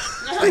up!"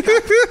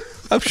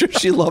 I'm sure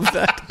she loved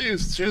that.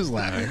 She was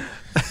laughing.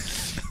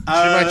 She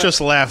might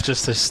just laugh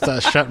just to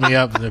shut me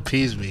up and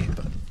appease me.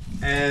 But.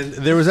 And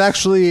there was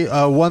actually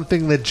one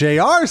thing that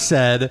JR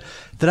said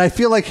that I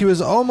feel like he was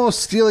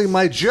almost stealing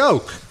my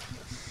joke.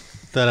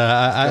 That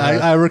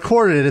I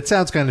recorded it. It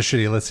sounds kind of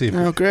shitty. Let's see.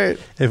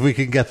 If we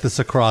can get this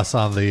across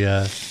on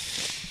the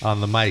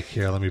mic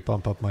here. Let me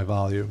bump up my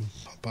volume.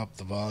 Pump up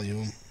the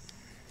volume.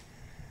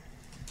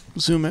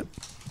 Zoom it.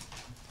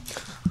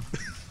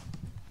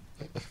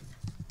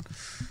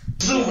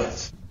 Zoom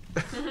it.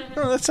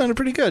 Oh, that sounded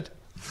pretty good.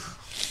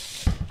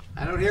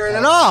 I don't hear it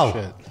at all.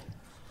 Shit.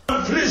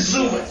 Please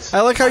zoom it.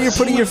 I like how you're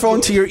putting your phone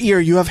to your ear.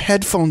 You have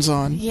headphones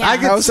on. Yeah.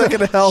 How's that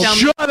going to help?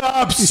 Shut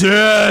up,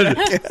 Sid.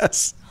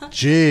 Yes.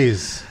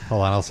 Jeez.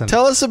 Hold on, I'll send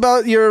Tell us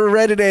about your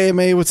Reddit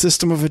AMA with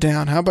System of a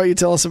Down. How about you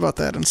tell us about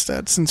that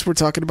instead, since we're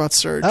talking about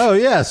Surge? Oh,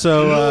 yeah.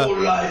 So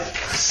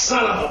Low-life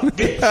son of a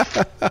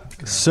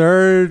bitch.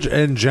 Serge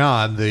and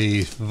John,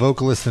 the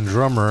vocalist and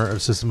drummer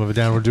of System of a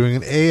Down, were doing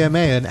an AMA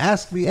and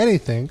Ask Me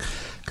Anything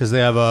because they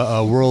have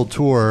a world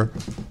tour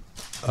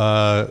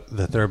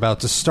that they're about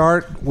to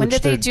start. When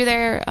did they do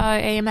their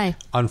AMA?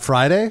 On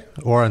Friday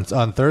or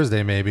on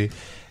Thursday, maybe.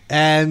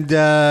 And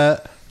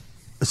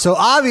so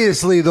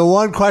obviously the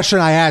one question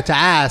I had to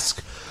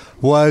ask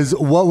was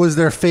what was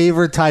their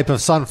favorite type of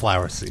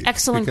sunflower seed?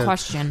 Excellent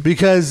question.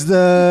 Because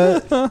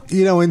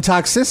in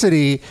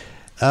Toxicity,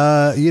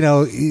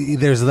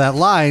 there's that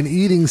line,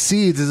 eating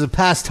seeds is a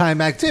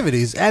pastime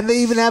activities. And they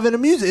even have in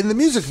the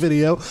music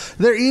video,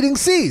 they're eating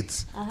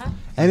seeds. Uh-huh.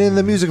 And in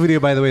the music video,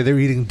 by the way, they're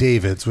eating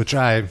Davids, which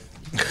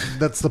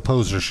that's the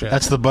poser shit.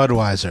 That's the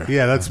Budweiser.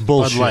 Yeah, that's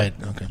bullshit. Bud Light.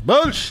 Okay.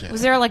 Bullshit.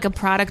 Was there like a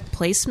product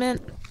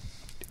placement?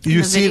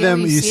 You see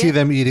them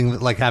it? eating,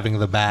 like having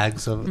the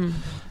bags of,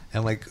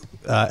 and like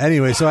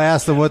Anyway, so I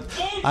asked them what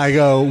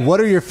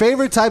are your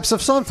favorite types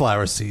of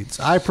sunflower seeds?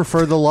 I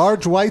prefer the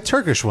large white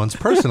Turkish ones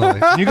personally.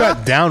 You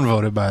got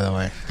downvoted, by the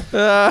way.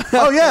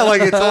 Oh yeah,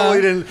 like it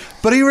totally didn't.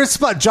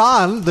 But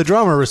John, the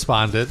drummer,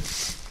 responded,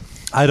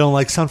 I don't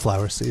like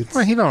sunflower seeds.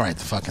 Well, he don't write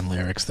the fucking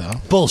lyrics though.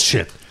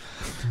 Bullshit.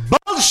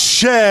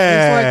 Bullshit.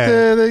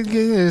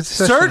 It's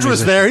like Serge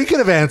was there. He could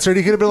have answered.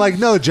 He could have been like,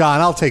 no,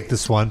 John, I'll take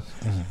this one.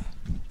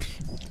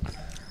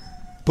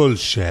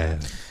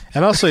 Bullshit.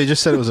 And also, he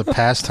just said it was a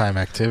pastime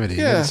activity.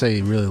 He didn't say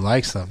he really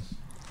likes them.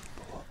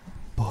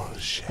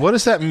 Bullshit. What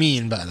does that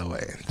mean, by the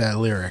way, that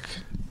lyric?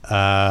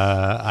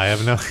 I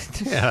have no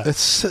idea.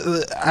 It's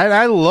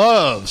I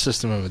love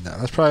System of a Down.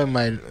 That's probably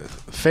my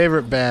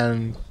favorite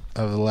band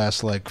of the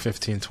last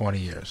 15, 20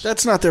 years.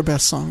 That's not their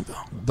best song,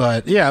 though.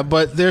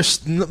 But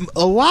there's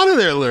a lot of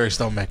their lyrics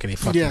don't make any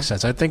fucking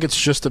sense. I think it's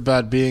just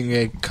about being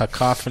a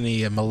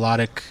cacophony, a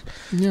melodic,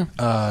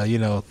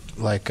 a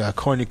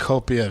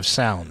cornucopia of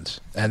sound.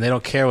 And they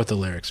don't care what the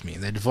lyrics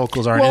mean. The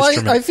vocals are an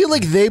instrument. I feel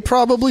like they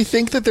probably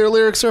think that their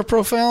lyrics are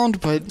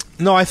profound, but...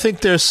 No, I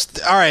think there's...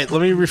 All right, let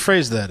me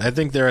rephrase that. I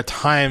think there are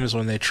times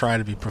when they try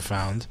to be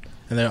profound,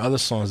 and there are other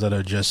songs that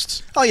are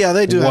just... Oh, yeah,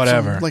 they do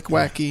whatever. Have some,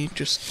 wacky,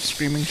 just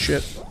screaming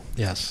shit.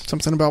 Yes.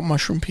 Something about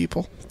mushroom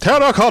people.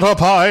 Terracotta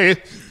pie!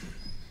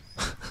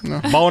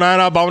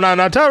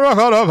 Banana,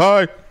 terracotta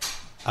pie!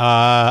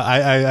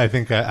 I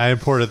think I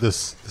imported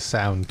this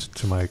sound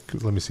to my...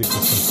 Let me see if this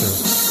comes through.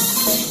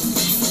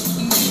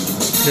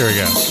 Here we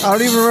go. I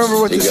don't even remember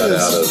what this is. He got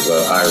out of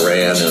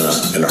Iran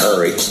in a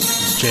hurry.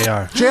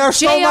 JR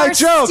stole my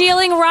joke.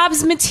 Stealing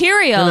Rob's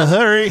material. In a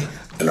hurry.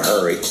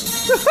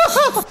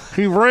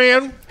 He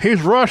ran.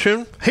 He's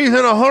rushing. He's in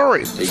a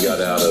hurry. He got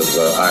out of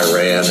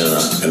Iran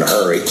in a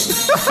hurry.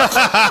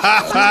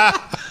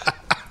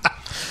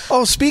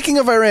 Oh, speaking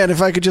of Iran,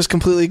 if I could just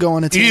completely go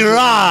on a tangent.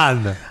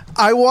 Iran!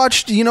 I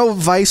watched,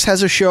 Vice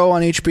has a show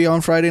on HBO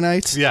on Friday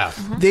nights? Yeah.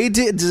 They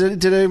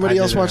did anybody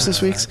else watch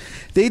this week's?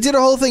 They did a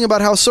whole thing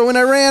about how, so in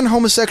Iran,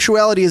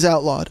 homosexuality is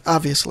outlawed,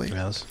 obviously.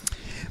 Yes.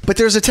 But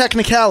there's a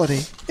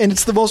technicality, and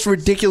it's the most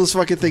ridiculous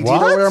fucking thing. What?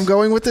 Do you know where I'm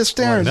going with this,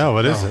 Darren? No,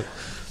 what is it?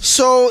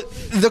 So,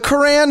 the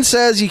Quran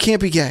says you can't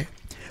be gay.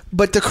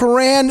 But the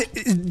Quran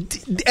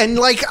and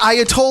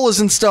Ayatollahs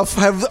and stuff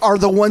are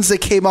the ones that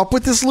came up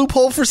with this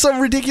loophole for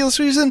some ridiculous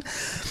reason.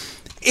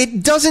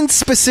 It doesn't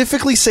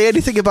specifically say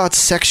anything about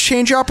sex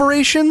change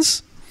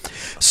operations.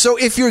 So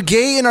if you're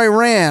gay in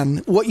Iran,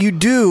 what you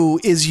do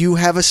is you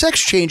have a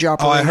sex change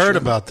operation. Oh, I heard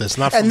about this.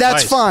 Not from and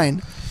that's Vice.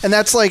 fine. And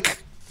that's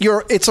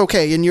it's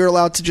okay, and you're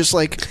allowed to just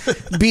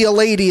be a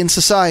lady in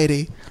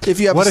society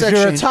if you have What a sex if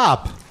you're change. a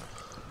top?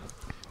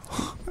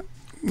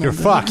 You're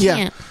fucked.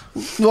 Yeah.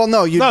 Well,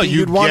 no,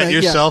 you'd want get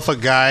yourself a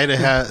guy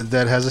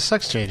that has a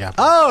sex change operation.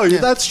 Oh,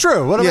 that's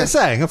true. What am I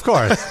saying? Of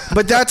course.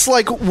 But that's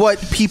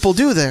what people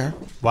do there.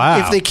 Wow.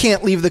 If they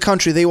can't leave the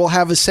country, they will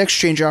have a sex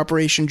change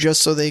operation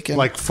just so they can...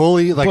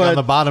 fully, on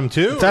the bottom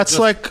too? That's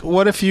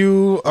what if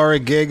you are a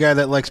gay guy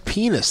that likes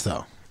penis,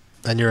 though,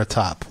 and you're a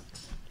top?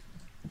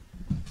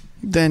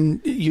 Then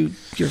you're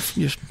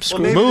screwed.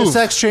 Well, maybe the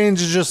sex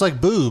change is just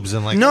boobs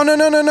and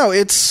No.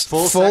 It's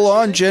full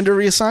on gender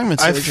reassessment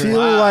surgery. I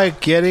feel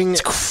like getting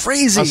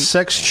crazy. A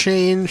sex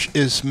change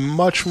is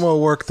much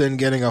more work than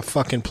getting a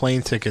fucking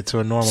plane ticket to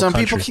a normal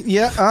country. Some people,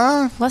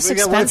 less What if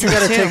expensive. you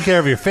got to too. take care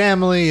of your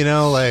family?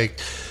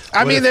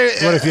 What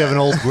if you have an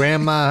old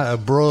grandma,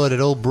 an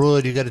old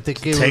broad? You got to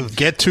take care of.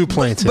 Get 2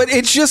 plane tickets. But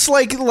it's just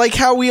like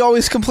how we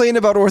always complain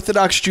about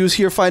Orthodox Jews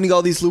here finding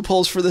all these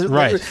loopholes for the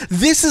right.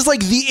 This is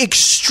the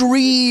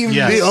extreme,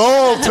 the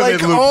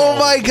ultimate loophole. Oh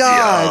my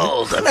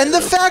god! And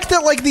the fact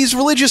that these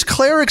religious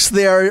clerics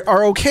there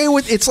are okay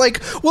with it's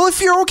well,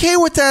 if you're okay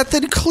with that,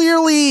 then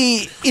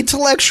clearly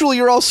intellectually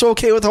you're also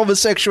okay with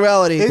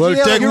homosexuality. Well,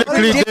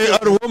 technically they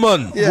are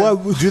woman. Yeah.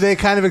 What, do they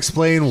kind of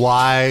explain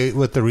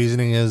what the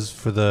reasoning is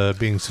for the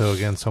being so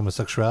against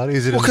homosexuality?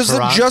 Is it in the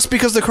Quran? Just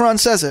because the Quran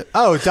says it.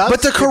 Oh, it does?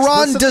 But the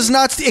Quran does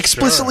not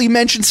explicitly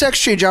mention sex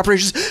change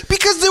operations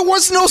because there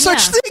was no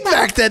such thing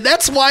back then.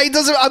 That's why it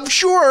doesn't. I'm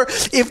sure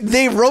if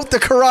they wrote the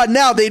Quran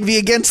now, they'd be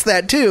against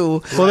that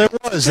too. Well, there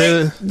was.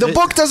 The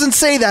book doesn't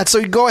say that,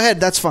 so go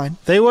ahead. That's fine.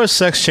 They were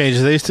sex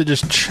changes. They used to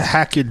just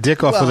hack your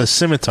dick off with a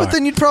scimitar. But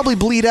then you'd probably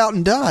bleed out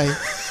and die.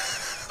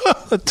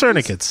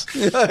 Tourniquets.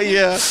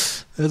 Yeah.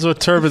 That's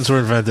what turbans were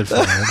invented for.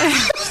 In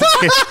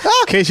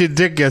case your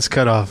dick gets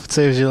cut off. It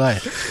saves your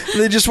life.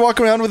 They just walk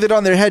around with it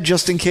on their head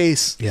just in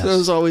case. Yes. That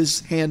was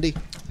always handy.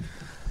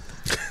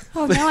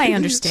 Oh, now I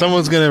understand.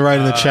 Someone's going to write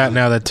in the chat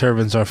now that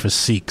turbans are for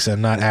Sikhs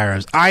and not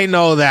Arabs. I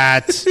know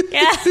that.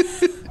 Yeah.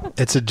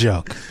 It's a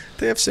joke.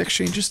 They have sex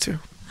changes too.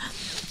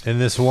 In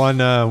this one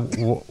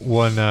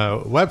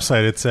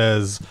website, it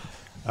says...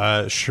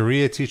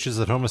 Sharia teaches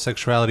that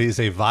homosexuality is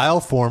a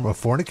vile form of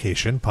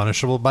fornication,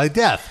 punishable by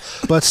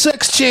death. But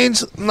sex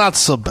change, not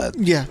so bad.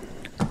 Yeah.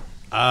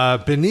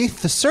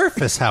 Beneath the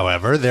surface,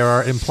 however, there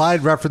are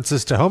implied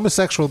references to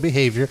homosexual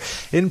behavior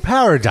in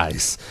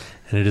paradise,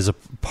 and it is a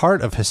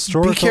part of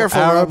historical Be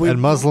careful, Arab Rob.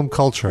 and Muslim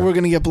culture. We're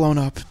going to get blown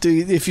up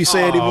if you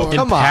say any more.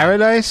 In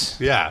paradise?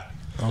 Yeah.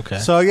 Okay.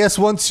 So I guess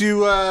once you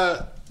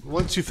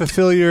Once you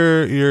fulfill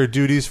your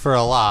duties for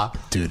Allah,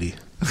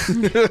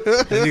 and you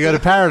go to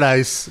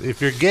paradise.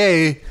 If you're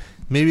gay,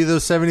 maybe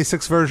those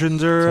 76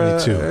 virgins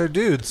are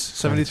dudes.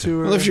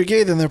 72. Well, if you're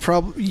gay, then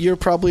you're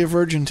probably a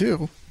virgin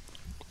too.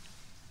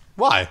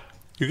 Why?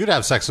 You could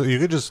have sex. You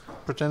could just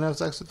pretend to have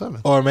sex with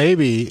women. Or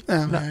maybe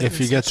right, if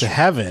you get to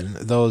heaven,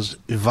 those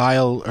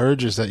vile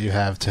urges that you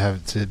have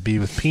to be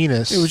with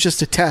penis, It was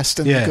just a test,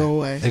 and they go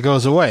away. It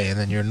goes away, and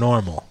then you're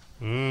normal.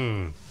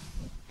 Mm.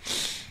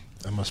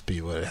 That must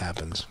be what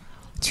happens.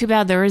 Too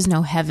bad there is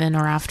no heaven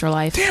or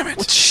afterlife. Damn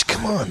it!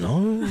 Come on,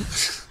 no.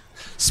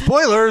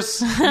 Spoilers.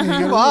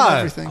 Come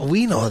on.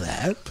 We know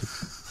that.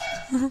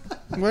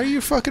 Why are you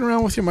fucking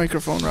around with your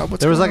microphone, Rob?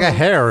 What's There was going like a on?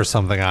 hair or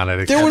something on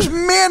it. There was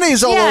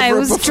mayonnaise all over Yeah, it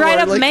was before, dried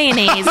up like-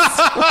 mayonnaise.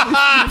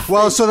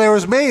 Well, so there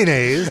was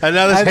mayonnaise, and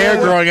now there's hair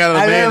growing out of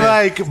the and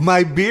mayonnaise. then, like,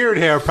 my beard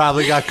hair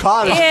probably got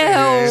caught in the Ew.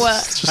 mayonnaise.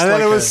 It's just And then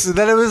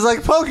like it was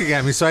like poking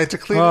at me, so I had to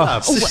clean it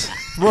up.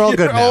 We're all good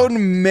Your now.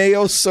 own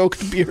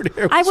mayo-soaked beard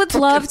hair. I would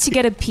love to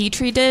get a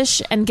petri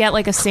dish and get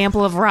like a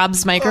sample of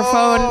Rob's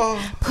microphone,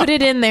 put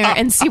it in there,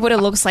 and see what it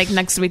looks like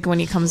next week when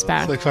he comes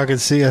back. Like fucking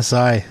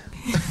CSI.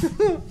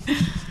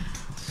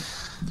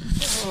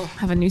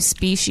 Have a new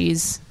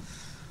species.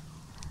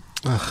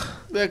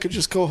 I could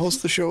just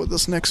co-host the show with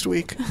us next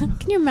week.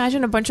 Can you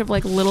imagine a bunch of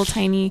like little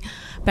tiny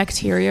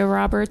bacteria,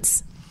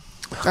 Roberts?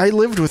 I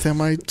lived with him.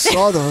 I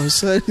saw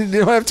those. You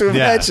don't have to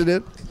imagine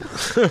it.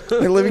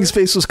 My living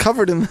space was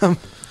covered in them.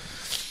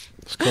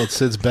 It's called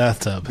Sid's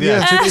bathtub.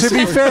 Yeah, to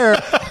be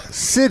fair,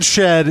 Sid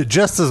shed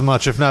just as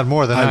much, if not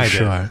more, than I'm I did.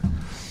 sure.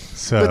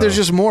 So But there's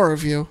just more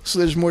of you, so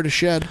there's more to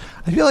shed.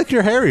 I feel like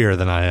you're hairier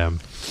than I am.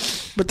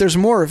 But there's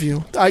more of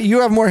you.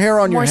 You have more hair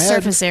on More your head.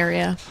 surface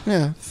area.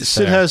 Yeah.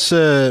 Sid has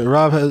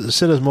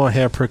Sid has more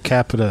hair per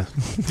capita.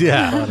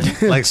 Yeah,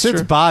 like Sid's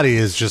true. body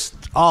is just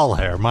all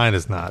hair. Mine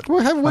is not.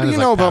 What Mine do is you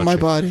know like about my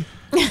pouchy.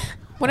 body?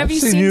 What have you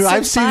I've seen?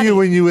 I've seen you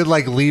when you would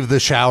like leave the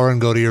shower and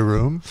go to your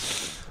room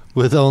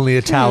with only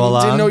a towel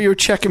on. Didn't know you were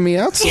checking me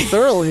out so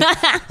thoroughly.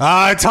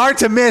 It's hard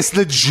to miss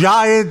the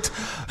giant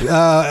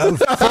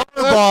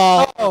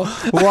ball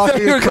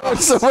walking You were across. going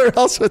somewhere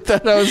else with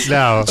that. I was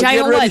No.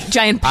 Giant ready. what?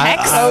 Giant pecs?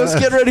 I was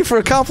getting ready for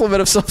a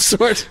compliment of some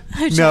sort.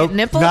 No,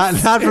 nipples?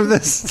 not from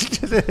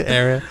this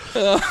area.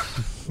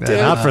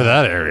 Not for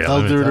that area. El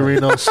let me tell you.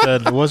 Dorino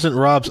said, wasn't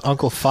Rob's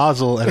Uncle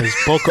Fazil and his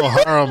Boko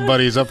Haram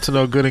buddies up to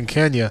no good in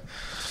Kenya?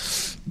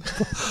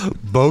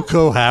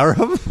 Boko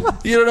Haram?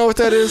 You don't know what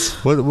that is?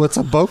 What's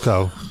a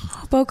Boko?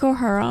 Boko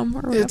Haram.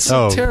 Or It's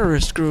Oh. a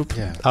terrorist group.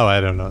 Oh, I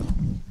don't know.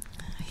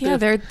 yeah,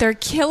 they're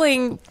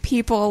killing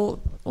people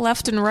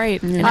left and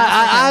right. in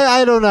Africa.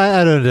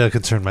 I don't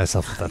concern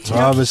myself with that.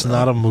 Rob is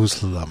not a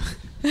Muslim.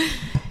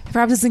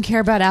 Rob doesn't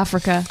care about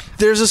Africa.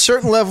 There's a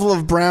certain level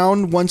of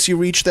brown. Once you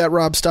reach that,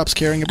 Rob stops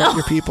caring about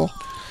your people.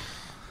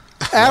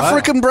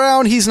 African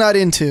brown, he's not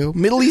into.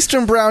 Middle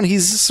Eastern brown,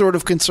 he's sort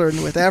of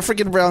concerned with.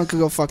 African brown could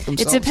go fuck It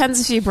themselves.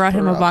 depends if you brought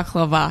him a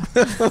baklava.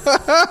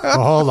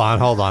 Oh,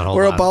 hold on.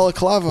 Or a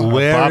balaclava.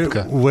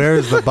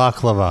 Where's the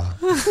baklava?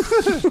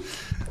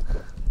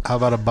 How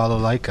about a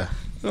balalaika?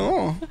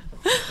 Oh.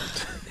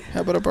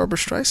 How about a Barbara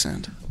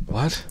Streisand?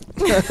 What?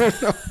 I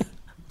don't know.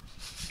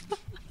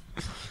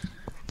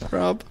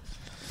 Rob?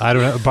 I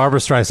don't know. Barbara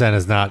Streisand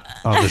is not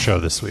on the show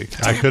this week.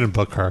 I couldn't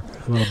book her.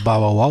 Well,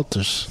 Baba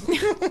Walters.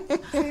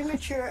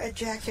 Premature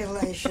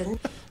ejaculation.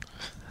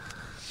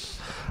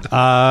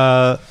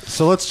 So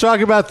let's talk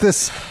about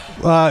this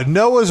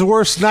Noah's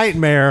worst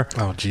nightmare.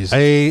 Oh, Jesus!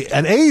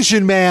 An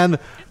Asian man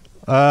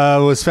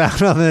was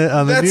found on the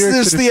That's New York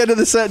just City. the end of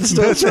the sentence.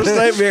 Noah's worst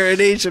nightmare,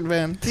 an Asian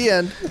man. The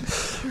end.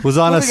 Was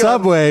on a Moving on.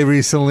 subway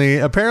recently,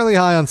 apparently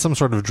high on some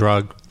sort of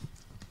drug,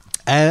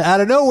 and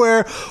out of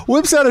nowhere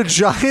whips out a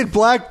giant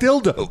black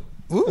dildo.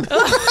 Ooh.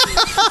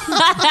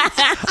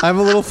 I'm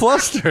a little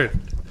flustered.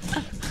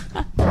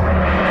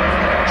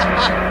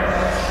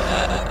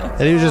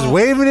 And he was just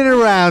waving it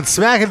around,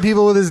 smacking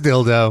people with his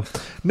dildo.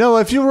 No,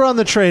 if you were on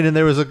the train and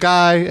there was a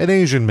guy, an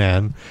Asian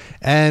man,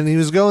 and he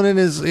was going in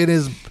his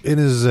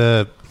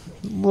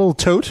little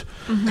tote,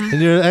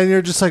 and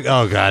you're just like,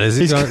 oh god, is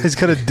he? He's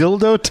got a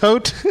dildo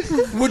tote.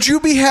 Would you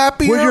be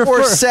happier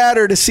or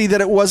sadder to see that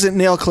it wasn't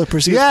nail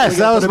clippers? He Yes, pulling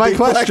that up was in a my big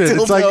black question. It's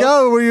dildo? like,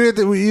 oh,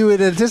 you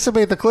would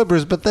anticipate the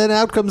clippers, but then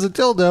out comes a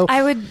dildo.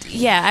 I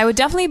would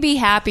definitely be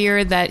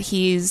happier that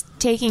he's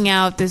taking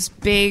out this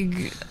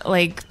big,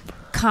 like,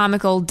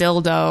 comical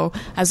dildo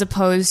as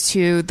opposed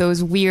to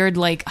those weird,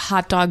 like,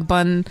 hot dog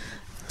bun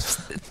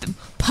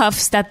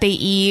puffs that they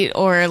eat,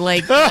 or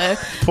like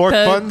pork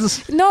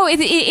buns. No,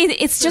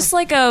 it's just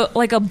like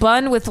a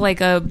bun with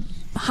like a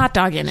hot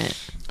dog in it.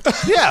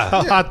 Yeah,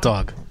 a hot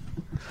dog.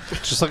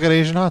 Just like an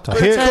Asian hot dog.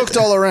 But it's cooked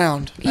all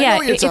around. I know Yeah,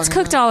 what you're it's talking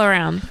cooked all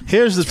around.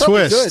 Here's the It's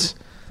probably twist.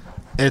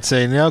 It's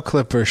a nail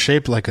clipper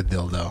shaped like a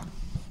dildo.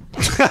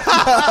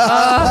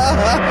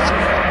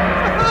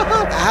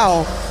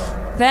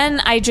 Ow. Then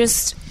I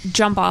just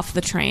jump off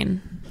the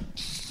train.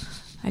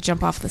 I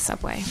jump off the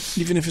subway.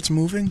 Even if it's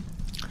moving?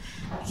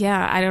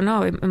 Yeah, I don't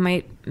know. It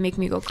might make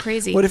me go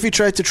crazy. What if he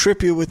tried to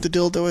trip you with the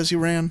dildo as you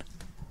ran?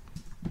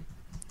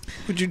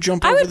 Would you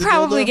jump? I over would the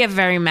probably dildo? get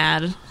very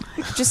mad.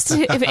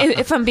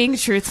 If I'm being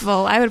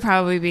truthful, I would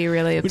probably be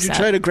really upset. Would you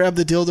try to grab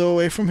the dildo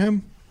away from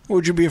him, or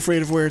would you be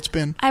afraid of where it's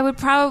been? I would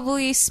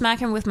probably smack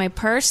him with my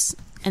purse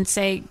and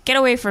say, "Get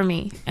away from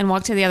me," and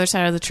walk to the other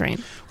side of the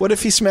train. What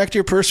if he smacked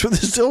your purse with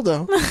his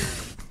dildo?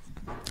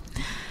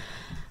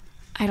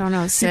 I don't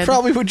know, Sid. He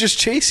probably would just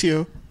chase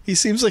you. He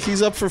seems like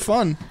he's up for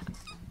fun.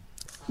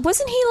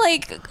 Wasn't he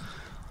like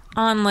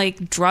on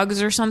like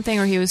drugs or something,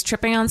 or he was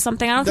tripping on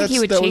something? I don't think he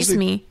would chase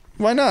me.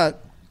 Why not?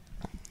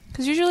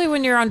 Because usually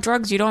when you're on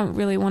drugs, you don't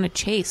really want to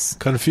chase.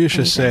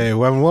 Confucius say,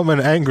 when woman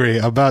angry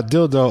about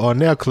dildo or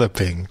nail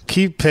clipping,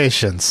 keep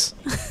patience.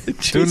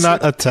 Do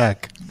not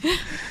attack.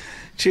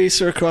 Chase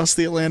her across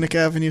the Atlantic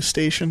Avenue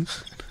station.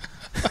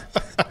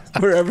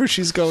 Wherever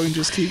she's going,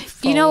 just keep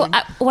following. You know,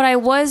 what I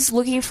was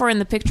looking for in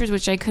the pictures,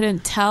 which I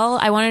couldn't tell,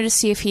 I wanted to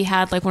see if he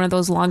had like one of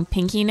those long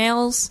pinky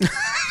nails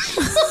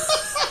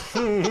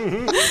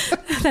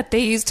that they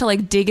use to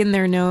like dig in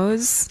their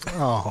nose.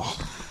 Oh.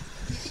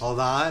 Hold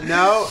on.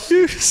 No.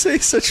 You say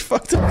such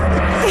fucked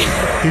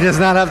up. He does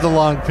not have the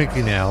long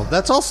pinky nail.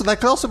 That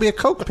could also be a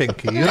Coke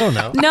pinky. You don't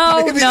know.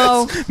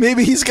 No.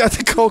 Maybe he's got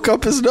the Coke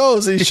up his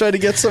nose and he's trying to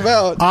get some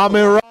out. I'm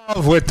in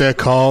love with the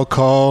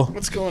Coco.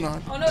 What's going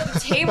on? Oh no,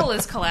 the table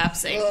is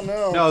collapsing. Oh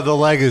no. No, the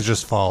leg is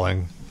just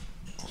falling.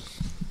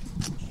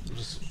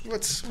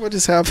 What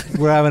is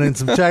happening? We're having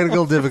some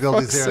technical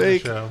difficulties here on the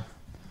sake. show.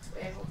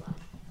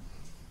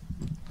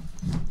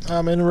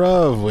 I'm in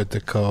love with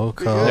the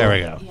Coco. There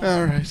we go.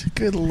 All right.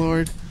 Good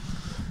Lord.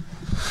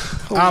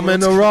 I'm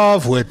in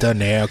love with the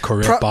nail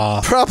clipper.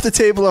 Prop the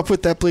table up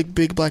with that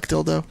big black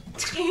dildo.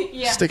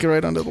 Yeah. Stick it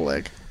right under the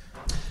leg.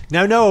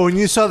 Now, Noah, when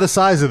you saw the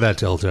size of that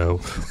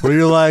dildo, were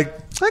you like,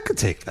 I could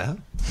take that?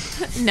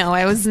 No,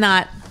 I was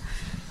not.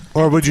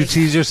 Or would you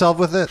tease yourself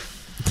with it?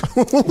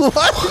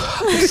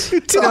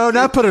 What?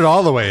 Not put it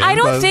all the way in. I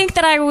don't think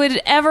that I would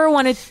ever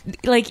want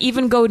to like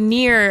even go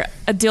near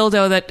a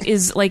dildo that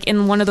is like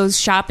in one of those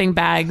shopping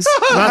bags.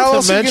 How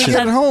else are you gonna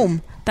get it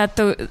home?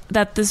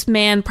 That this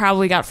man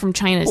probably got from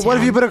China. Well, what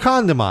if you put a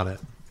condom on it?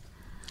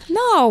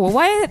 No,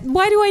 why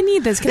do I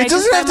need this? Can It I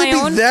just doesn't have buy to my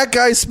be own? that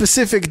guy's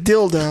specific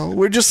dildo.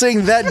 We're just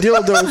saying that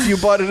dildo if you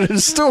bought it at a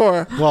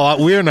store.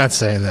 Well, we're not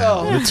saying that.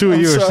 Oh, the two of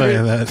I'm you are sorry.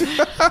 saying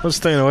that. We're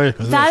staying away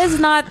from That's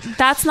not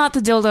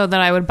the dildo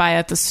that I would buy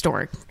at the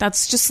store.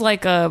 That's just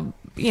like a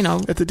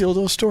at the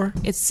dildo store.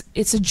 It's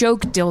a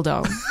joke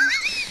dildo.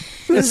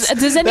 Does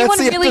anyone That's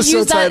the really episode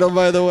use that? title,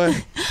 by the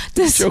way?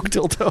 Does- Joke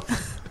dildo.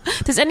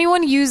 Does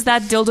anyone use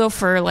that dildo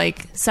for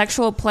like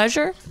sexual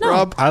pleasure? No.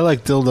 Rob, I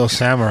like Dildo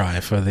Samurai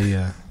for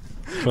the...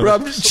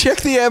 Rob, check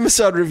the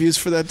Amazon reviews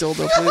for that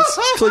dildo, please.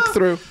 Click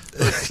through.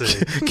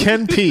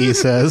 Ken P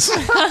says,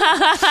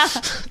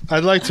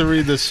 I'd like to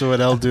read this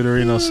what El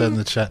Deuterino said in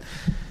the chat.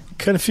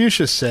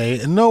 Confucius say,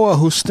 Noah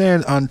who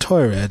stand on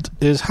toilet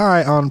is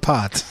high on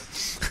pot.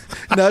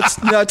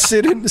 Not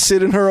sit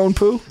in her own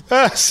poo?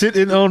 Sit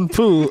in own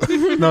poo.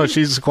 No,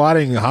 she's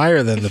squatting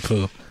higher than the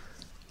poo.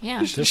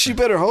 Yeah. She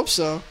better hope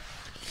so.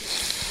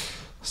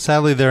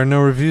 Sadly, there are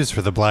no reviews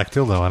for the black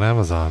dildo on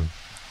Amazon.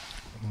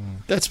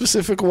 That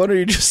specific one, or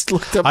you just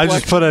looked up I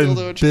black just put dildo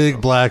a and big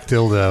black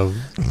dildo.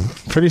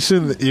 Pretty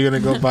soon you're going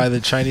to go by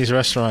the Chinese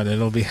restaurant and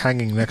it'll be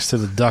hanging next to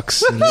the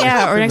ducks.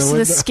 Yeah, or in next to the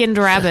window. skinned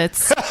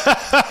rabbits.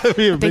 It'll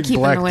be a They big keep in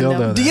black the window.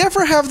 dildo. Do you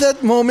ever have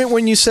that moment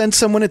when you send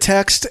someone a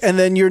text and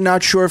then you're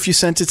not sure if you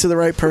sent it to the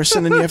right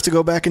person and you have to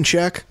go back and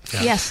check?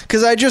 Yes.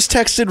 Because I just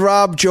texted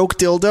Rob joke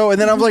dildo and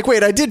then I'm like,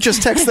 wait, I did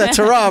just text that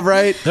to Rob,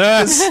 right?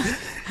 'Cause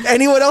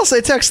anyone else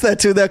I text that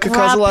to, that could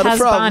cause a lot of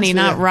problems. Bonnie,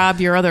 not Rob,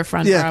 your other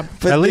friend, Yeah, Rob.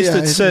 but At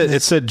least yeah,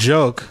 it said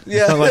joke.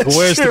 Yeah, Like, that's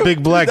where's the true.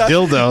 big black Not-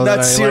 dildo? that I Not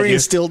let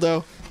serious you-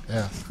 dildo.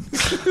 Yeah.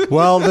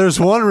 Well, there's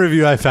one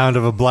review I found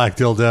of a black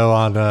dildo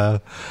on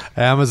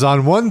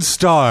Amazon. 1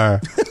 star.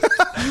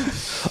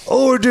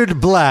 Ordered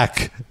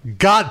black.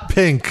 Got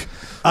pink.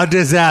 A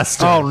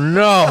disaster. Oh,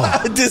 no.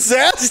 A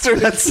disaster.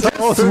 That's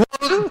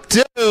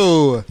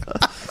Do.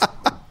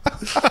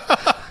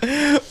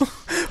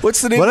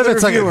 What's the name What of if the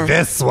it's like reviewer?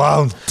 this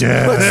won't do?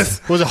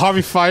 Was it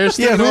Harvey Firestein?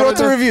 Yeah, who who wrote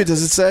the review?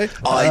 Does it say?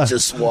 I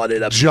just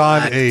wanted a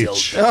John black H.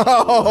 dildo.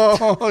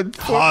 Oh,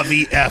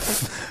 Harvey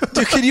F.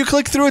 Dude, can you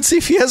click through and see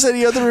if he has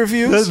any other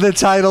reviews? The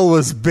title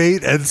was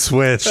Bait and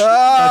Switch.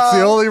 That's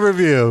the only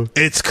review.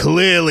 It's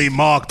clearly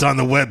marked on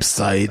the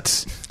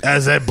website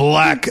as a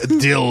black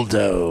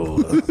dildo.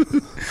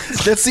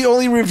 That's the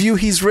only review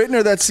he's written,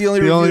 or that's the only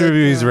The review? only that-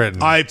 review he's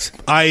written.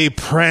 I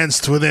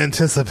pranced with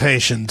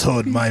anticipation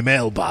toward my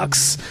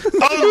mailbox,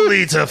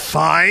 only to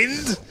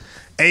find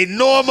a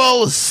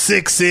normal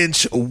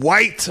 6-inch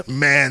white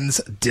man's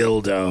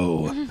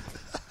dildo.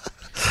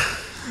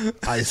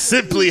 I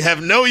simply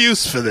have no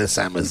use for this,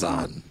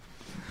 Amazon.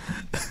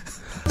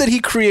 That he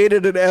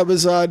created an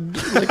Amazon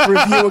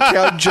review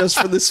account just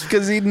for this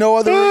because he had no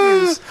other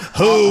reviews.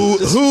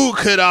 Who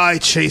could I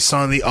chase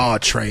on the R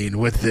train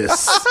with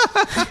this?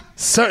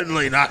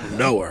 Certainly not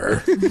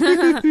Noah.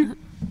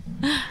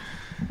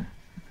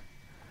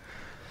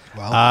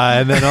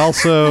 And then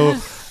also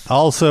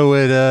Also,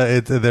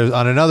 there's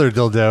on another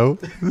dildo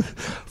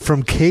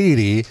from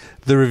Katie.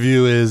 The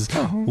review is,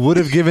 would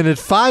have given it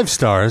 5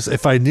 stars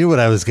if I knew what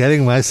I was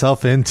getting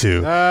myself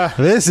into.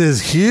 This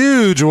is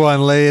huge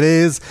one,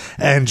 ladies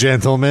and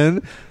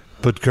gentlemen.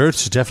 But Kurt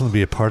should definitely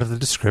be a part of the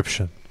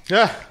description.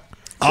 Yeah.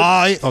 Go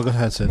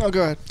ahead, Sid. Oh,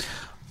 go ahead.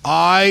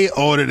 I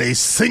ordered a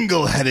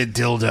single-headed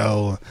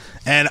dildo,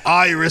 and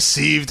I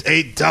received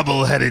a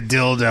double-headed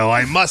dildo.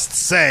 I must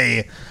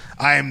say,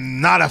 I'm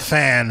not a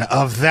fan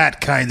of that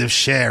kind of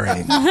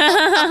sharing.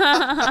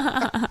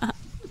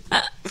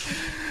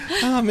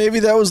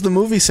 Maybe that was the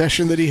movie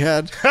session that he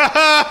had.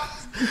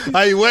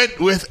 I went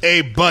with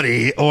a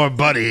buddy or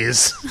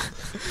buddies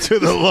to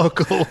the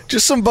local.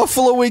 Just some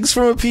buffalo wings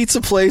from a pizza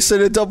place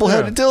and a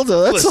double-headed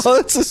dildo. That's all.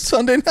 It's a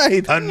Sunday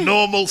night. A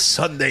normal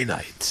Sunday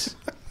night.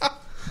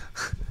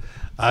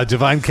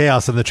 Divine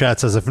Chaos in the chat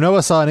says, if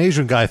Noah saw an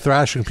Asian guy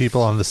thrashing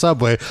people on the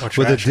subway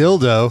with a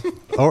dildo,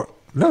 or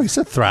no, he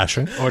said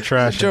thrashing or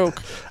trashing.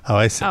 Joke. Oh,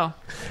 I see.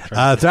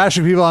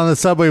 Thrashing people on the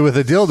subway with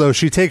a dildo,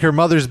 she'd take her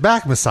mother's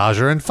back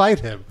massager and fight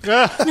him.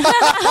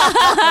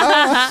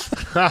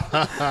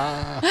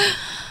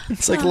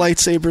 It's like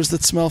lightsabers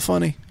that smell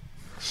funny.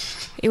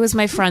 It was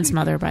my friend's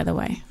mother, by the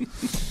way.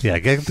 Yeah,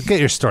 get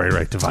your story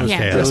right, Divine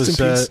Chaos. It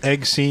was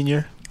Egg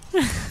Senior.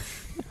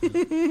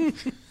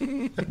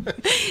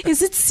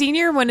 Is it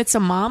senior when it's a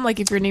mom? Like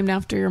if you're named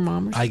after your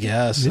mom? I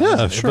guess.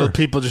 Yeah, sure. But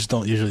people just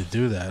don't usually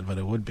do that, but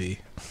it would be.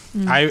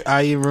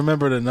 I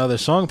remembered another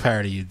song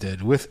parody you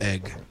did with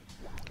Egg.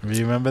 Do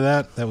you remember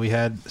that we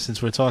had,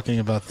 since we're talking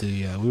about the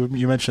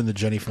you mentioned the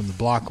Jenny from the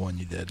Block one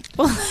you did.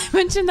 Well, I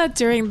mentioned that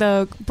during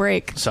the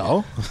break.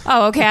 So?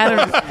 Oh, okay. I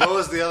don't know. What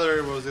was the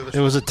other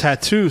It was a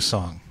tattoo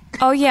song.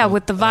 Oh, yeah,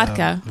 with the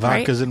vodka, right?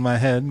 Vodka's in my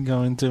head,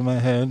 going to my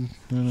head.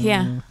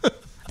 Yeah.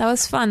 That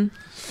was fun.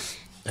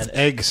 And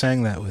Egg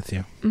sang that with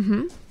you.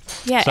 Mm-hmm.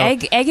 Yeah, so,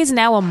 Egg is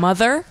now a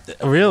mother.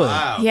 Really?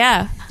 Wow.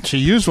 Yeah. She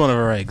used one of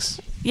her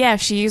eggs. Yeah,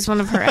 she used one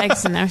of her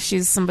eggs, and now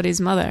she's somebody's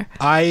mother.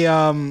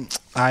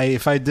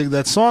 If I dig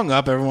that song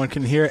up, everyone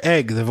can hear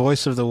Egg, the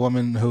voice of the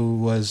woman who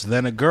was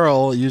then a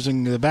girl,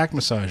 using the back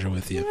massager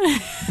with you.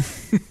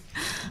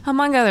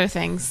 Among other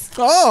things.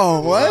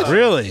 Oh, what?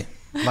 Really?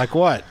 Like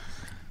what?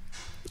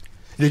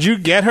 Did you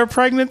get her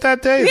pregnant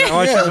that day? Is that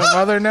why she's a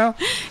mother now?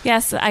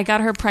 Yes, I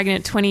got her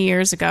pregnant 20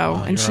 years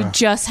ago, and she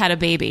just had a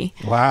baby.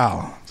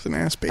 Wow. It's an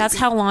ass baby. That's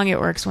how long it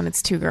works when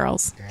it's 2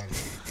 girls.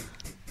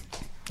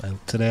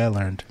 Today I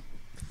learned.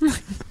 All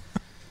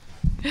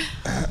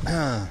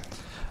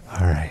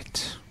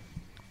right.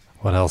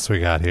 What else we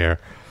got here?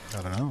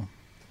 I don't know.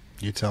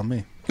 You tell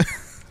me.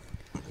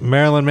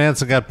 Marilyn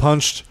Manson got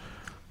punched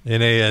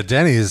in a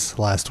Denny's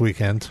last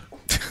weekend.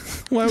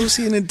 Why was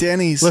he in a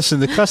Denny's? Listen,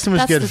 the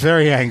customers get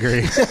very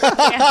angry.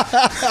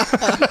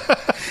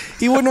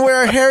 He wouldn't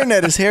wear a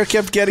hairnet. His hair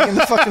kept getting in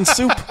the fucking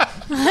soup.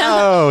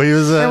 Oh, he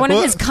was or one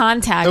of his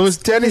contacts. It was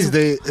Denny's.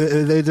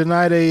 They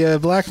denied a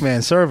black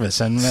man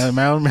service, and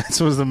Marilyn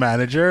Manson was the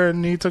manager,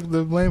 and he took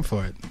the blame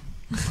for it.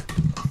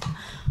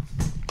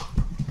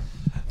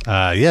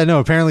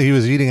 Apparently he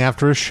was eating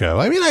after a show.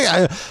 I mean,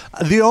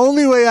 the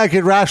only way I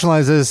could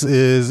rationalize this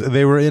is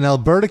they were in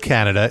Alberta,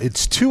 Canada.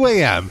 It's 2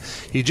 a.m.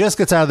 He just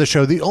gets out of the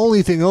show. The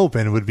only thing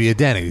open would be a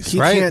Denny's,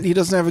 right? He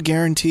doesn't have a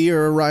guarantee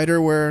or a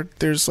rider where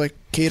there's like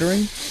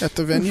catering at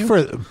the venue?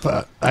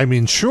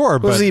 Sure,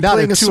 but was he not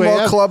playing at a 2 small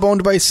a.m.? club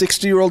owned by a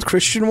 60-year-old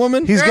Christian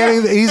woman? He's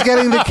getting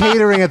the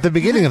catering at the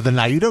beginning of the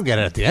night. You don't get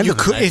it at the end of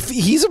the night. If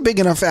he's a big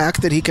enough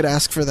act that he could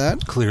ask for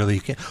that. Clearly he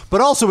can. But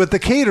also with the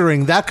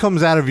catering, that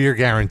comes out of your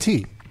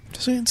guarantee.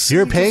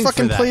 You're paying a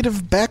fucking for that. plate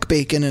of back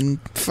bacon and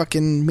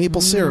fucking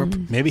maple syrup.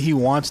 Maybe he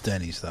wants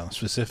Denny's, though,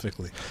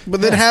 specifically. But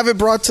then have it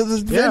brought to the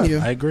venue.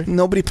 I agree.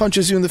 Nobody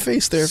punches you in the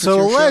face there.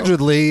 So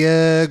allegedly,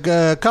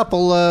 a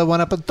couple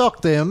went up and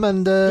talked to him,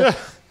 and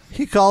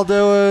he called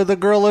the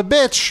girl a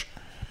bitch.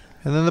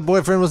 And then the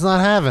boyfriend was not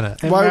having it.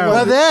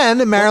 But then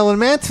the Marilyn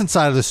Manson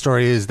side of the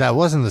story is that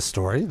wasn't the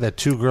story. That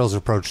 2 girls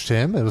approached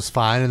him. It was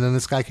fine. And then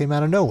this guy came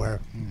out of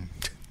nowhere.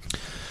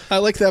 I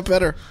like that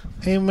better.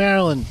 Hey,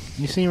 Marilyn,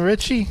 you seen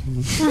Richie?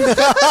 You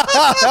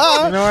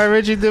know why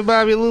Richie did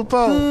Bobby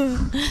Lupo?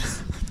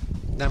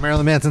 Now,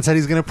 Marilyn Manson said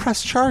he's going to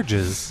press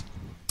charges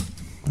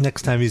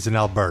next time he's in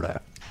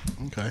Alberta.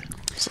 Okay.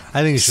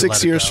 I think he should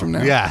 6 years from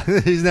now. Yeah,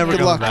 he's never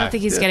going back. I don't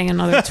think he's getting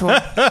another tour.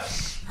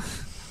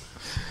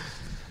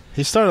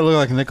 He started looking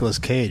like Nicolas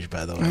Cage,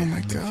 by the way. Oh, my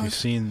God. If you've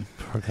seen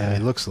how he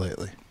looks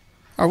lately.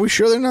 Are we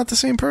sure they're not the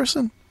same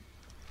person?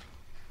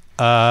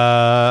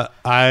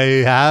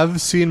 I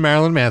have seen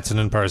Marilyn Manson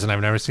in person.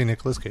 I've never seen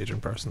Nicolas Cage in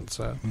person.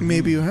 So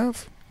maybe you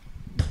have.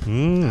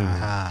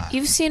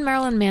 You've seen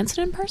Marilyn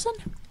Manson in person?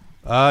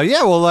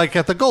 Yeah, well, like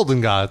at the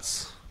Golden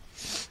Gods.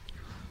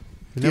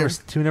 He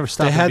never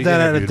stopped. They had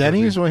that at a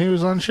Denny's when he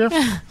was on shift?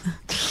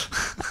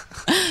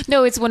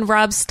 No, it's when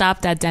Rob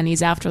stopped at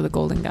Denny's after the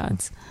Golden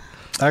Gods.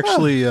 I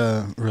actually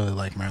really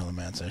like Marilyn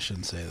Manson. I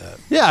shouldn't say that.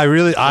 Yeah,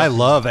 I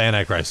love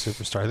Antichrist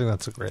Superstar. I think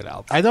that's a great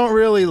album. I don't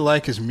really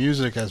like his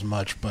music as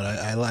much, but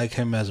I like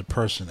him as a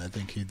person. I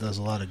think he does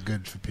a lot of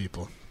good for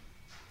people.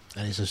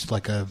 And he's just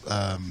like a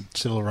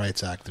civil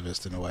rights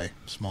activist in a way,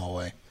 small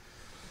way.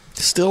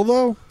 Still,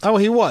 though? Oh,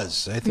 he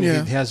was. I think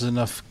he has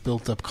enough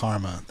built-up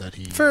karma that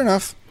he... Fair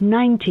enough.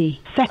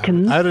 90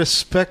 seconds. I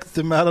respect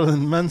the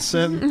Marilyn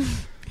Manson,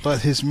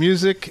 but his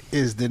music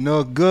is the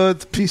no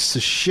good piece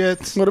of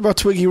shit. What about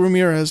Twiggy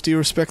Ramirez? Do you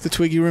respect the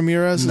Twiggy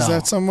Ramirez? No. Is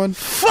that someone?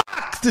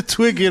 Fuck the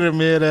Twiggy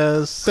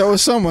Ramirez. That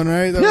was someone,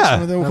 right? That was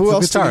one of them. Who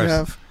else do we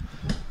have?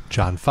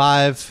 John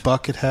 5.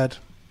 Buckethead.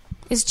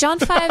 Is John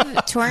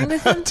 5 touring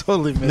with him?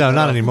 Totally made No, that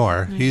not up.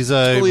 anymore. He's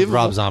with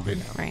Rob Zombie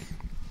now. Right.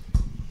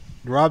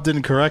 Rob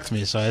didn't correct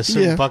me, so I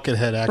assume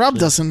Buckethead actually... Rob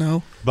doesn't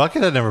know.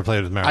 Buckethead never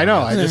played with Marilyn I know.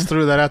 Manson. I just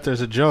threw that out there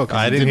as a joke.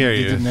 I didn't hear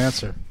He you. didn't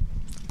answer.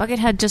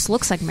 Buckethead just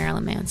looks like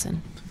Marilyn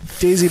Manson.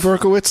 Daisy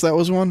Berkowitz, that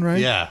was one,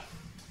 right? Yeah.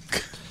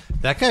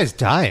 That guy's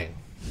dying,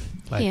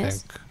 I He think.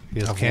 is. He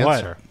has Of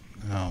cancer.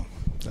 what? No,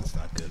 that's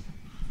not good.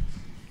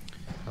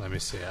 Let me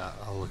see.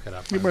 I'll look it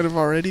up. He might have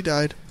already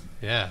died.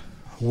 Yeah.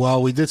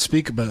 Well, we did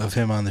speak of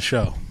him on the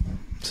show.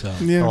 So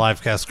The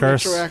live cast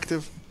curse.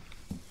 Retroactive.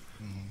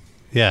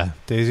 Yeah.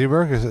 Daisy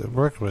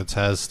Berkowitz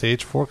has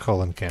stage 4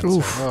 colon cancer.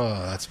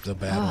 Oh, that's the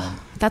bad one.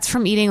 That's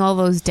from eating all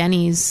those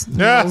Denny's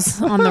Yeah. meals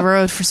on the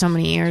road for so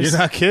many years. You're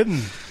not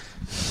kidding.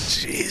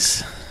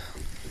 Jeez.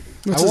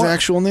 What's his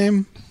actual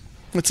name?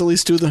 Let's at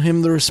least do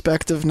him the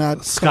respect of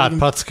not... Scott calling him-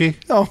 Putski.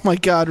 Oh, my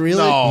God, really?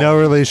 No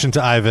relation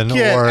to Ivan.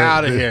 Get or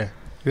out of here.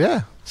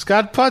 Yeah.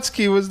 Scott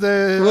Putski was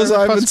the... Was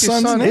Ivan Ivan's Putski's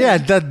son's name? Yeah,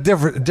 that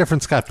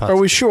different Scott Putski. Are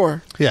we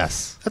sure?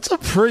 Yes. That's a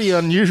pretty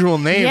unusual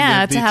name.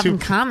 Yeah, be to have too- in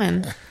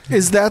common.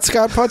 Is that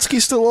Scott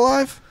Putski still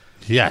alive?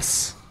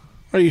 Yes.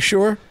 Are you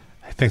sure?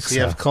 I think Does he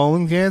so. have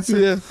colon cancer?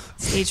 Yeah.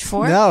 Stage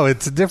 4? No,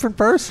 it's a different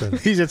person.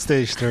 He's at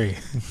stage 3.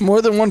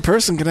 More than one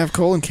person can have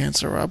colon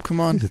cancer, Rob. Come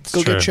on.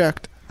 Go true. get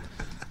checked.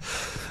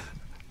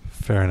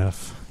 Fair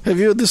enough. Have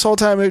you, this whole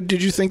time,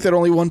 did you think that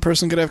only one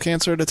person could have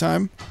cancer at a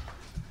time?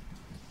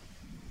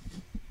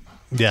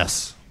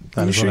 Yes.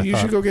 That You is what I should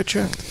thought. go get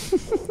checked.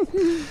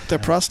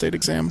 That prostate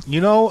exam.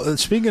 You know,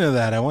 speaking of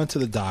that, I went to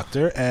the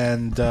doctor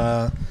and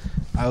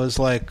I was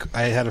like,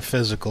 I had a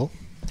physical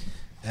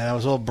and I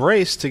was all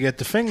braced to get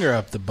the finger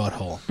up the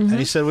butthole. And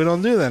he said, we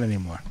don't do that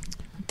anymore.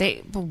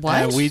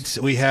 What?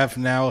 We have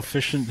now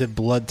efficient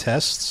blood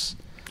tests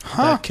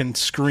that can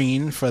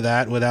screen for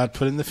that without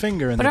putting the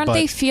finger in But the aren't butt.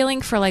 they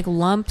feeling for like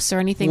lumps or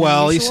anything?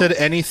 Well, he unusual? said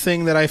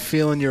anything that I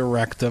feel in your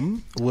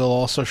rectum will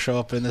also show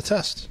up in the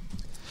test.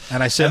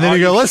 And I said, And then "Are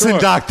you go, listen, sure?"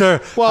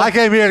 doctor, I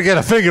came here to get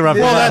a finger up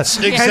my Well, butt. that's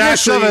And you're exactly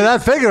shoving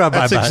that finger up my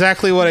That's butt.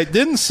 exactly what I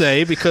didn't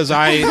say because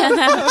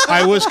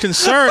I was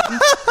concerned,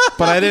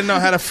 but I didn't know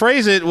how to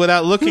phrase it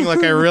without looking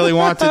like I really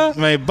wanted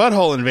my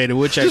butthole invaded,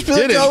 which Just I be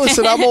like, didn't. oh,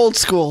 listen, I'm old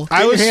school. Get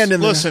I your was hand in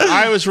there. listen.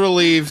 I was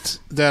relieved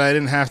that I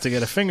didn't have to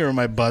get a finger in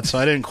my butt, so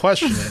I didn't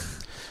question it.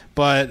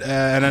 But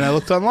and then I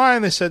looked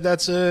online. They said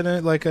that's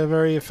like a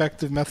very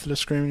effective method of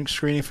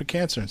screening for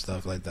cancer and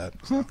stuff like that.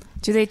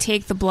 Do they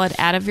take the blood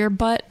out of your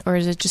butt, or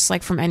is it just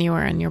like from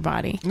anywhere in your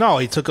body? No,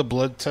 he took a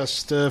blood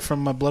test from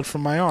my blood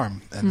from my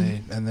arm,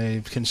 and they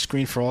can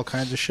screen for all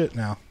kinds of shit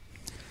now.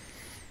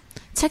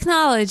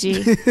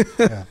 Technology.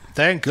 Yeah.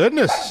 Thank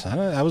goodness.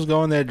 I was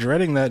going there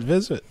dreading that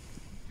visit.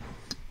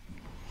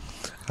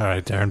 All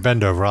right, Darren,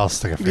 bend over. I'll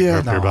stick a finger Yeah,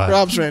 up your butt.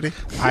 Rob's ready.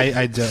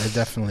 I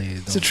definitely.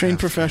 He's a trained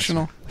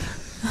professional.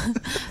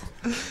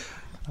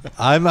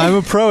 I'm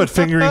a pro at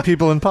fingering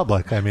people in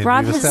public. I mean,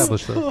 Rob we've has,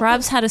 established that.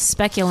 Rob's had a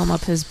speculum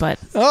up his butt.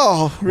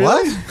 Oh,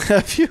 really?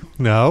 Have you?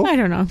 No. I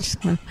don't know. I'm just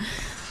kidding.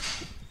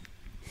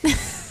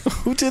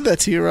 Who did that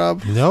to you,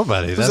 Rob?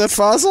 Nobody. Was that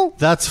Fossil?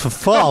 That's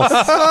false.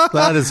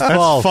 That is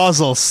false.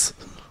 Fuzzles.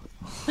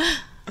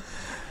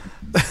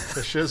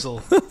 The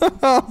shizzle.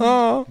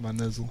 My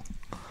nizzle.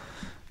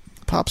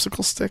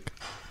 Popsicle stick.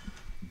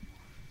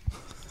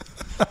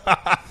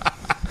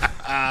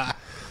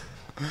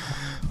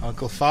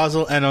 Uncle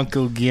Fazil and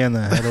Uncle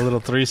Gienna had a little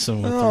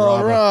threesome with the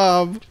Oh,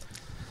 Rob.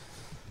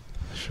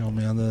 Show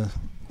me on the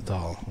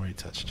doll where he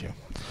touched you.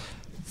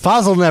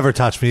 Fossil never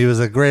touched me. He was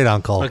a great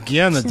uncle. But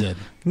Gienna did.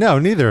 No,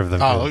 neither of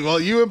them Oh, did. well,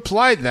 you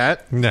implied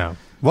that. No.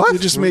 What? They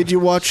just made you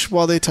watch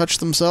while they touch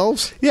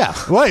themselves? Yeah.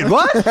 Wait,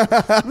 what?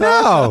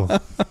 No.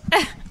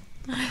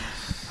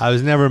 I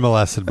was never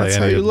molested by That's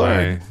how any you of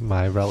learn.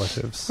 my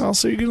relatives.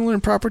 Also, you're going to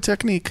learn proper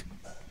technique.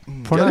 Got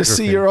to Pornography.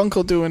 see your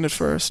uncle doing it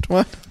first.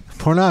 What?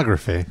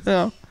 Pornography.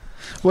 Yeah.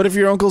 What if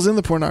your uncle's in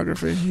the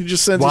pornography? You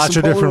just send Watch a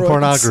some different Polaroids.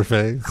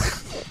 pornography.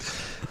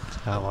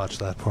 I'll watch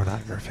that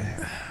pornography.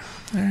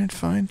 All right,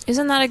 fine.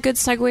 Isn't that a good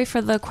segue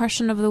for the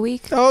question of the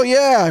week? Oh,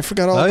 yeah. I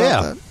forgot all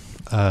about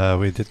that.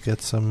 We did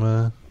get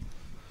some...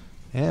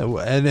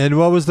 and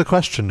what was the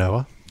question,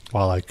 Noah?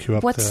 While I queue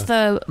up What's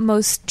the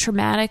most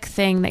traumatic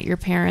thing that your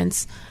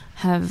parents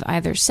have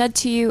either said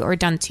to you or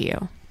done to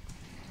you?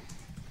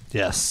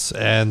 Yes,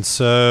 and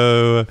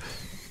so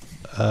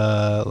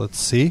let's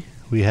see.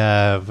 We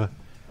have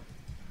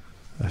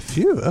a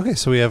few. Okay,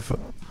 so we have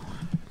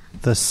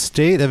the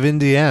state of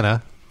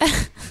Indiana.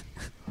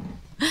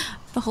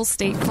 The whole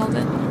state called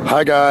it.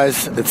 Hi,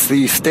 guys. It's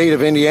the state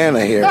of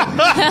Indiana here.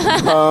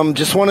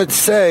 Just wanted to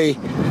say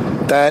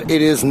that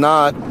it is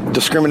not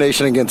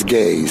discrimination against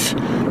gays.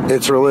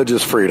 It's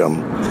religious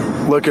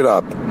freedom. Look it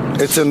up.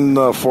 It's in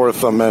the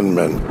Fourth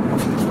Amendment.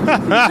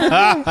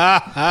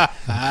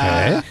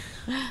 Okay.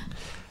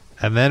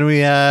 And then we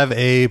have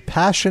a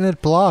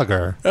passionate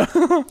blogger.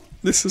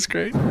 This is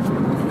great.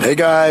 Hey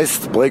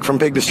guys, Blake from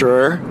Pig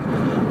Destroyer.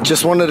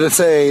 Just wanted to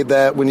say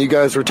that when you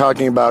guys were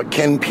talking about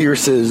Ken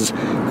Pierce's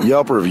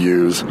Yelp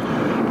reviews,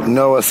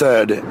 Noah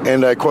said,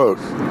 and I quote,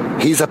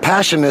 "He's a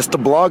passionist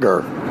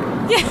blogger."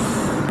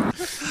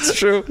 It's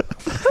true.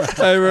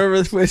 I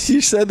remember when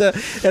you said that,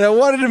 and I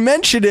wanted to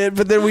mention it,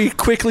 but then we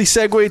quickly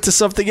segued to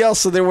something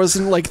else, so there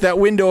wasn't like that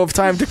window of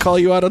time to call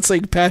you out on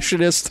saying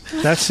passionist.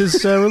 That's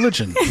his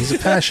religion. He's a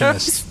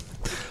passionist.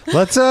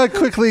 Let's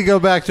quickly go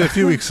back to a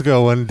few weeks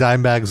ago when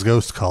Dimebag's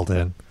Ghost called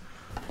in.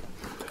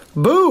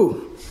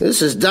 Boo!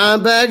 This is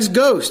Dimebag's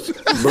Ghost.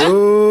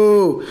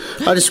 Boo!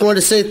 I just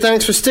wanted to say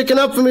thanks for sticking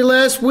up for me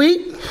last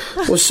week.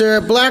 We'll share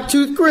a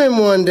Blacktooth Grim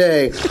one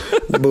day.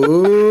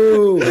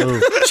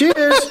 Boo!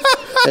 Cheers!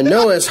 And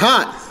Noah's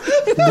hot.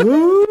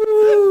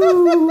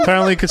 Boo!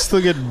 Apparently, you could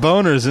still get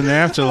boners in the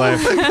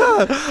afterlife.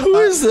 Who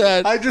is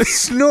that? I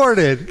just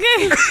snorted.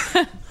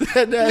 That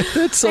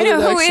I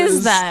know, who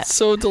is that?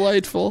 So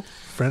delightful.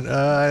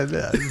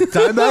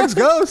 Dimebag's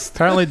Ghost.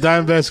 Apparently,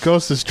 Dimebag's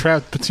Ghost is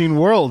trapped between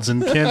worlds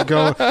and can't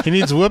go. He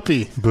needs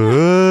Whoopi.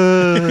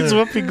 Boo. He needs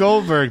Whoopi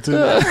Goldberg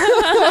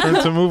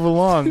to move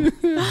along.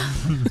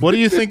 What do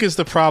you think is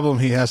the problem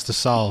he has to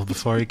solve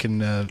before he can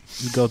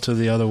go to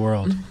the other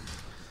world?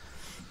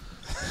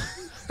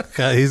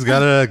 He's got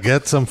to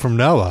get some from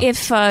Noah.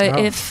 If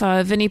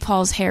Vinnie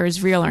Paul's hair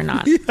is real or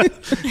not. If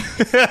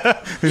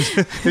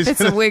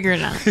it's a wig or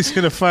not. He's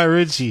going to find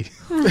Richie.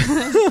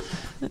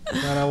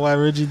 Find out why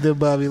Richie did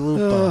Bobby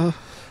Lupo.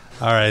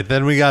 All right,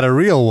 then we got a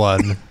real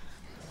one.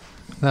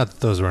 Not that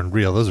those weren't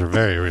real. Those are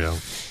very real.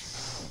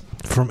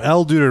 From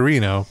El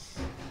Duderino.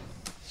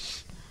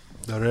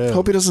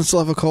 Hope he doesn't still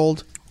have a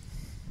cold.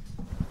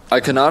 I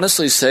can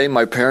honestly say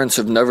my parents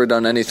have never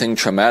done anything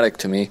traumatic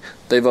to me.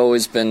 They've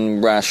always been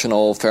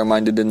rational,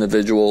 fair-minded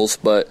individuals,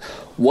 but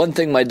one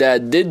thing my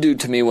dad did do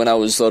to me when I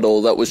was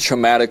little that was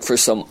traumatic for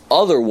some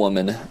other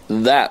woman,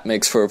 that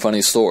makes for a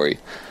funny story.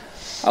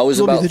 I was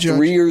about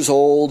 3 years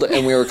old,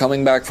 and we were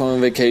coming back from a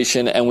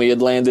vacation, and we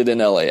had landed in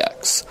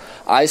LAX.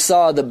 I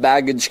saw the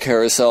baggage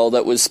carousel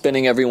that was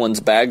spinning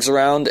everyone's bags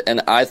around,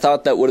 and I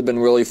thought that would have been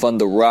really fun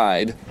to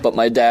ride, but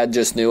my dad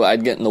just knew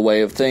I'd get in the way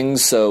of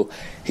things, so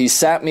he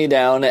sat me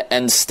down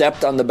and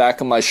stepped on the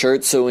back of my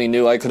shirt so he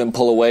knew I couldn't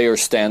pull away or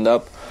stand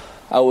up.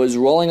 I was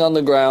rolling on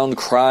the ground,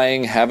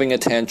 crying, having a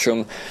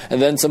tantrum, and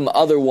then some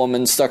other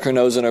woman stuck her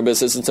nose in our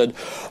business and said,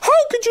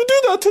 "How could you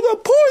do that to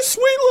that poor,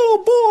 sweet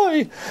little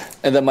boy?"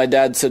 And then my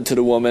dad said to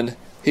the woman,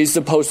 "He's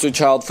the poster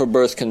child for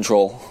birth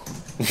control."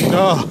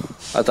 Oh.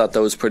 I thought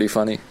that was pretty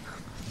funny.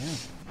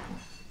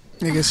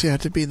 I guess you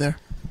had to be there.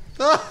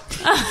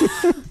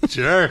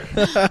 Sure.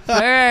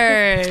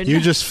 Bird.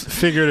 You just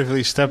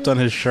figuratively stepped on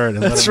his shirt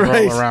and let him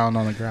roll around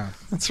on the ground.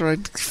 That's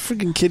right.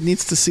 Freaking kid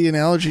needs to see an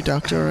allergy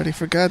doctor already,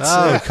 for God's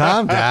Oh, sake.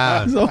 calm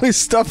down. He's always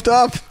stuffed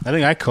up. I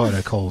think I caught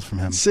a cold from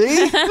him. See?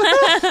 A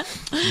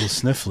little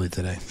sniffly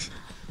today.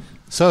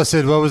 So,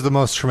 Sid, what was the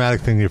most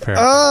traumatic thing your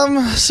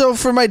parents So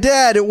for my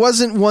dad, it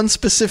wasn't one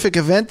specific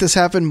event. This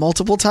happened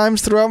multiple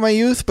times throughout my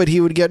youth, but he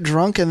would get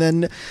drunk and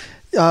then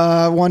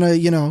want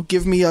to,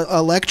 give me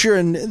a lecture.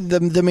 And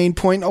the main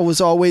point was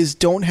always,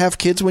 don't have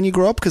kids when you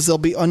grow up because they'll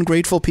be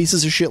ungrateful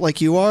pieces of shit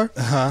like you are.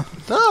 Uh-huh.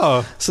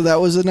 Oh. So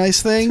that was a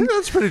nice thing.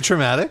 That's pretty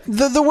traumatic.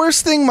 The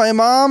worst thing my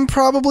mom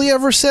probably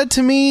ever said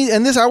to me,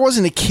 and this, I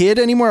wasn't a kid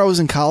anymore. I was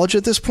in college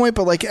at this point,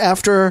 but like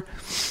after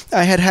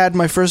I had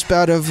my first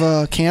bout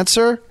of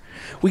cancer,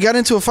 we got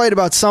into a fight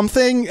about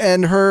something,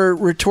 and her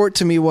retort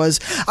to me was,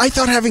 "I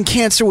thought having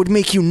cancer would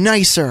make you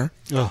nicer."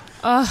 Oh.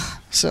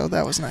 So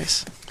that was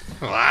nice.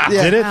 Wow.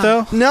 Yeah. Did it,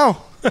 though? No.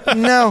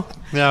 No,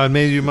 it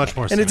made you much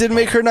more And it didn't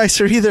make her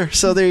nicer either,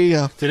 so there you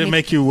go. Did it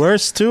make you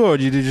worse, too, or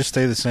did you just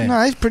stay the same? No,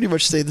 I pretty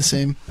much stayed the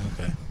same.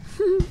 Okay.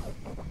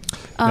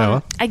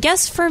 I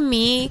guess for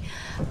me,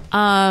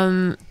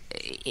 when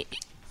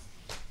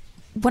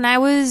I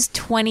was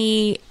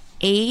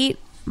 28,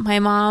 my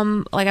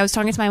mom, I was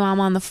talking to my mom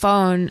on the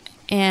phone,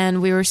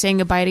 and we were saying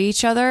goodbye to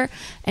each other,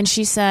 and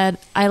she said,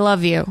 "I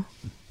love you."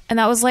 And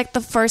that was the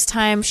first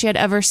time she had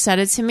ever said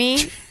it to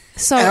me.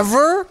 So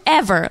ever.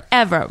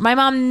 My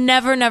mom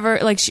never,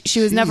 she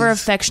was never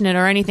affectionate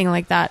or anything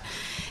like that.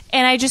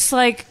 And I just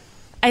I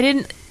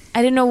didn't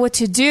know what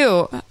to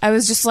do. I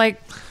was just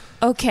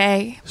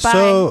okay, bye.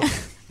 So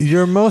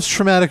your most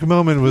traumatic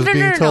moment was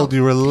being told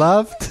you were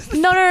loved?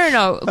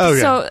 No. Okay.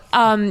 So,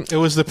 it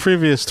was the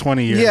previous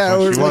 20 years. Yeah, it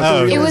was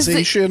the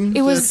realization.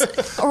 It was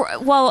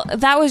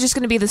that was just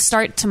going to be the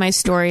start to my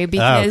story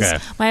because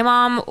my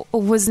mom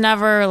was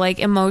never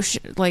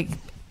emotionally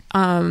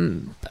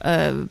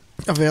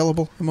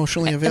available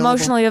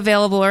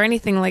or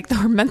anything like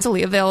that, or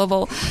mentally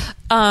available.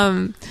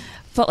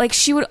 But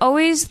she would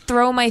always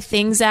throw my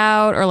things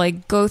out or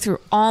go through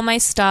all my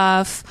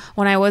stuff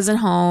when I wasn't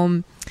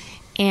home.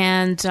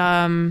 And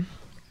when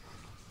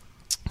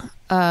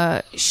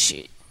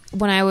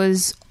I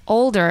was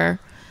older,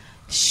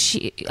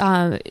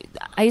 I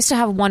used to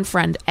have one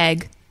friend,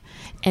 Egg,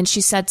 and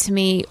she said to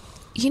me,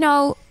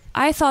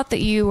 I thought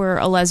that you were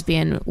a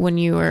lesbian when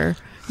you were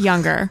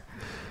younger.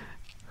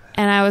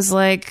 And I was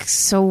like,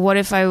 so what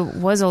if I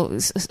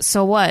was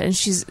so what? And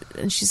she's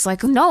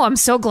like, no, I'm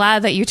so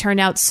glad that you turned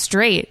out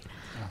straight.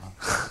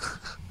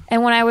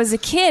 And when I was a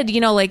kid,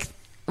 getting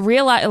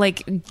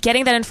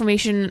that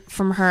information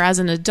from her as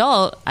an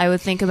adult, I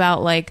would think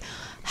about like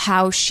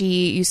how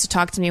she used to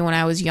talk to me when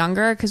I was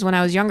younger. Because when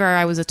I was younger,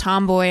 I was a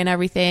tomboy and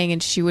everything,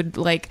 and she would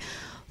like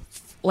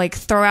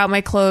throw out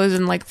my clothes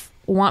and like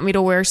want me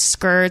to wear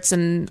skirts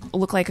and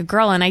look like a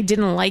girl, and I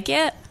didn't like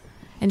it.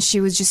 And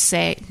she would just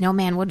say, no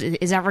man what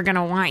is ever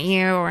gonna want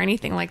you, or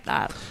anything like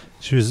that.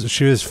 She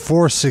was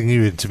forcing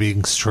you into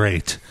being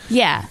straight.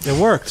 Yeah, it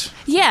worked.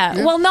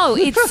 Yeah. Well, no,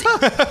 it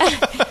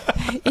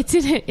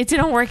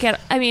didn't work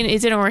at. I mean,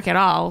 it didn't work at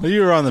all.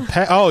 You were on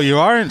the you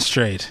aren't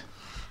straight.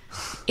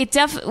 It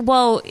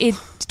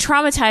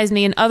traumatized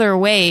me in other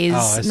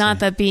ways. Not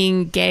that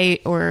being gay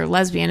or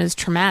lesbian is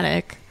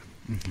traumatic.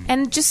 Mm-hmm.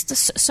 And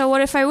just so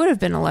what if I would have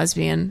been a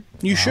lesbian?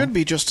 You should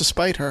be, just to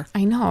spite her.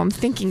 I know. I'm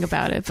thinking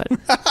about it, but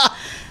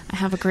I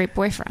have a great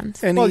boyfriend.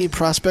 Any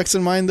prospects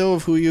in mind, though,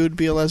 of who you would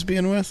be a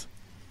lesbian with?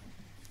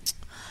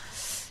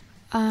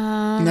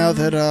 Now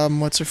that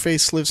what's her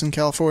face lives in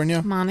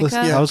California, Monica.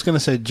 Listen, I was gonna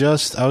say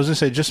just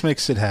make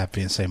Sid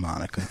happy and say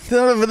Monica.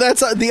 No, but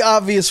that's the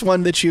obvious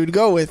one that you would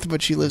go with.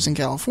 But she lives in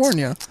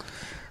California,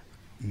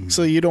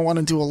 so you don't want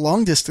to do a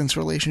long distance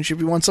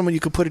relationship. You want someone you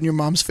could put in your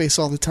mom's face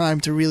all the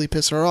time to really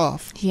piss her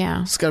off.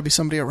 Yeah, it's got to be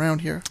somebody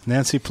around here.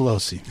 Nancy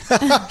Pelosi.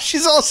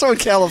 She's also in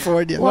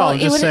California. Well, I'm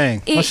just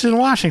saying. She's in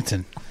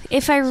Washington.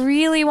 If I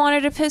really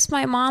wanted to piss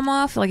my mom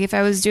off, like if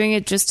I was doing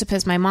it just to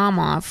piss my mom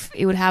off,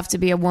 it would have to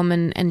be a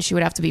woman, and she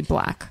would have to be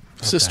black.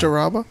 Okay. Sister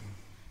Rabba?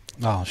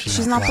 No,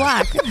 she's not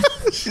black.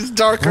 She's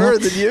darker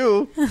than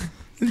you.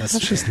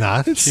 She's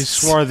not. She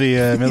swore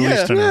the Middle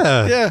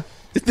Easterner. Yeah.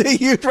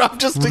 You, Rob,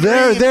 just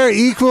agreed.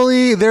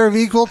 They're of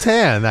equal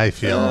tan, I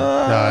feel.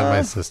 No,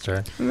 my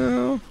sister.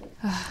 No.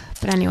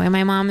 But anyway,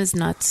 my mom is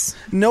nuts.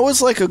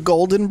 Noah's like a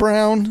golden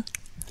brown.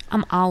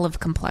 I'm olive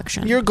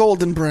complexion. You're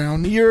golden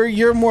brown.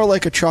 You're more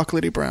like a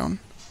chocolatey brown.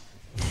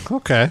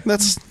 Okay.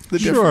 That's the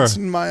difference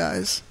in my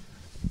eyes.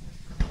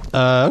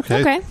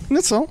 Okay.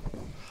 That's all.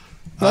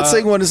 Not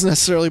saying one is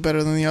necessarily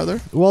better than the other.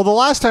 Well, the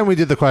last time we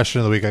did the question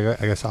of the week, I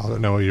guess I'll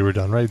know you were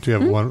done, right? Do you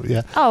have one?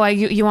 Yeah. Oh,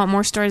 you want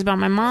more stories about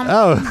my mom?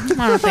 Oh.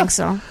 I don't think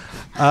so.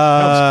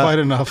 That was quite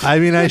enough. I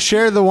mean, I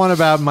shared the one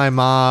about my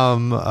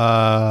mom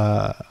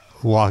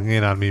walking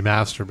in on me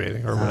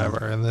masturbating or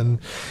whatever, and then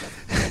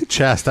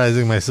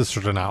chastising my sister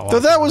to not walk.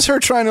 So that was her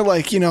trying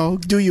to,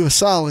 do you a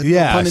solid.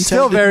 Yeah,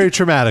 still very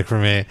traumatic for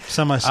me.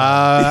 So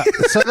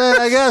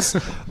then I guess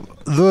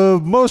the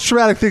most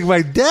traumatic thing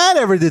my dad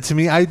ever did to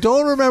me, I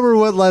don't remember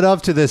what led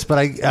up to this,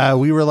 but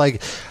we were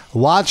like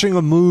watching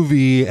a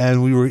movie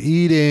and we were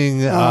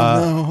eating.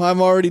 No,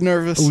 I'm already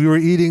nervous. We were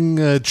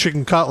eating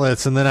chicken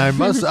cutlets, and then I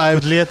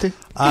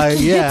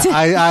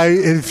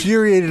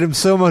infuriated him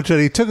so much that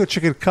he took a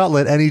chicken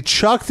cutlet and he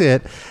chucked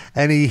it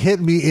and he hit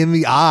me in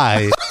the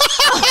eye.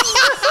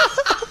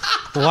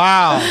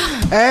 Wow.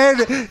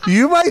 And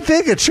you might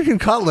think a chicken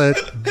cutlet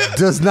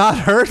does not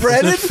hurt.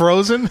 Is it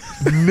frozen?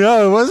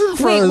 No, it wasn't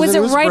frozen. Wait, was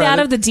it right breaded. out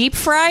of the deep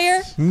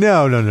fryer?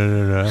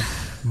 No.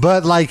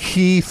 But like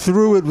he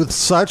threw it with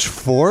such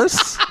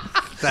force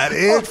that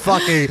it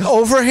fucking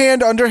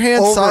overhand,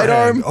 underhand,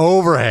 sidearm,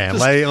 overhand,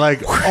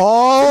 like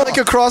all like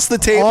across the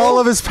table, all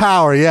of his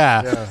power,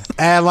 yeah.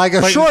 And like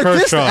a short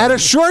distance, at a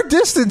short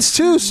distance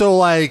too. So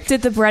like,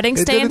 did the breading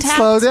stay didn't intact?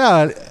 Slow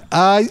down.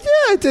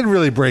 Yeah, it didn't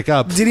really break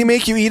up. Did he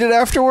make you eat it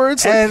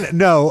afterwards? And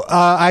no,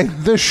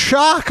 the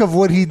shock of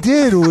what he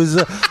did was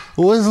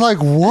like,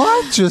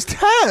 what just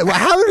happened?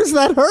 How does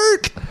that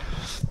hurt?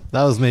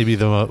 That was maybe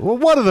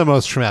one of the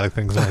most traumatic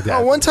things my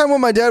dad. One time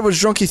when my dad was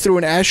drunk, he threw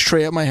an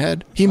ashtray at my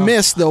head. He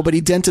missed though, but he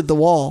dented the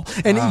wall.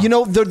 And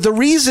the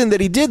reason that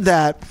he did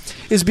that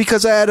is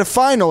because I had a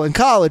final in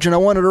college and I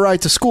wanted to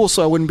ride to school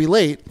so I wouldn't be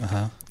late.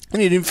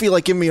 And he didn't feel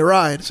like giving me a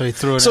ride. So he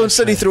threw So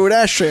instead he threw an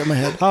ashtray at my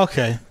head.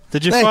 Okay.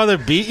 Did your father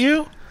beat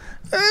you?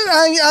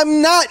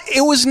 I'm not.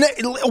 It was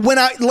when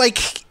I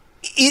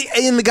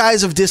in the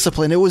guise of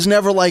discipline. It was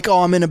never like, oh,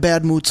 I'm in a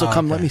bad mood, so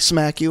come let me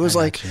smack you. It was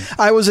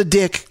I was a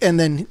dick, and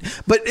then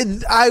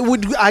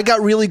I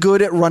got really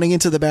good at running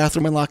into the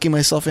bathroom and locking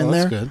myself in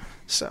there. That's good.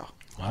 So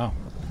wow,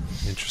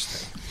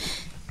 interesting.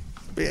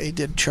 But yeah, he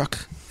did,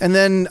 Chuck. And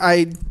then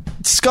I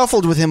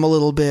scuffled with him a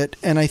little bit,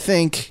 and I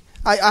think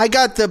I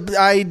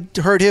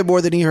hurt him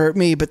more than he hurt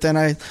me. But then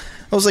I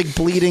was like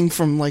bleeding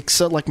from like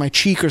my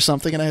cheek or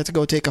something, and I had to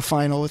go take a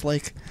final with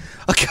like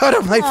a cut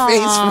on my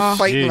face from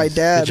fighting my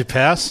dad. Did you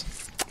pass?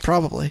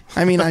 Probably.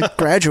 I mean, I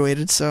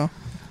graduated, so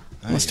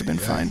must have been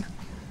fine.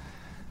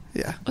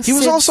 Yeah. He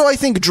was also, I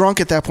think, drunk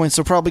at that point,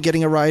 so probably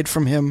getting a ride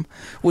from him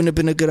wouldn't have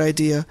been a good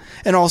idea.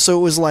 And also,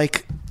 it was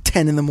like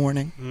 10 in the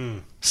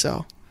morning,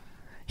 so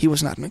he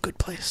was not in a good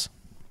place.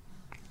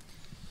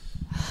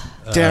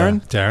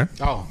 Darren?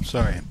 Oh,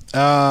 sorry.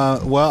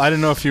 Well, I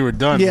didn't know if you were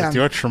done with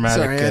your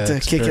traumatic Sorry, I had to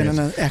kick in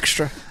an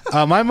extra.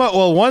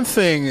 One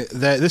thing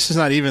that this is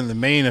not even the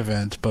main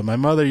event, but my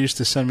mother used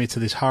to send me to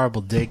these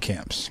horrible day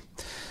camps.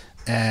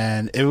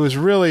 And it was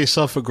really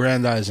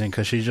self-aggrandizing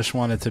because she just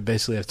wanted to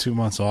basically have 2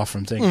 months off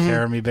from taking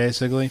care of me,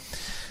 basically.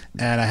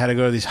 And I had to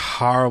go to these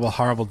horrible,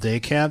 horrible day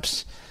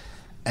camps.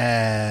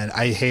 And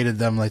I hated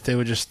them. Like, they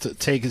would just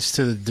take us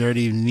to the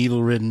dirty,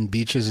 needle-ridden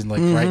beaches in,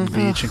 like, Brighton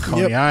Beach and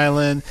Coney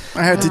Island.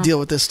 I had to deal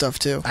with this stuff,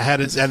 too. I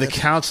had it, and the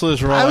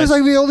counselors were all I was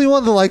like the only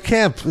one that liked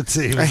camp, it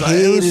seems. I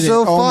hated it. Was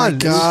so it. Oh, fun. my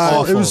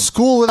God. It was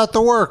school without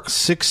the work.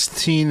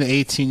 16 to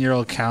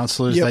 18-year-old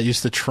counselors that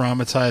used to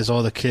traumatize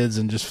all the kids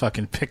and just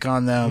fucking pick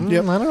on them. I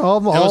don't know. All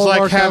of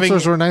our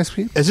counselors were nice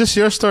people. Is this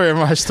your story or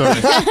my story?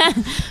 I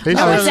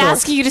was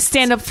asking you to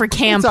stand up for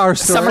camp. It's our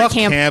story. Summer Fuck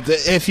camp.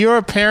 If you're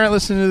a parent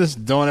listening to this,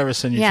 don't ever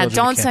send your children to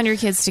don't camp. send your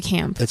kids to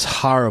camp. It's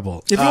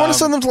horrible. If you want to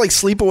send them to like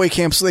sleepaway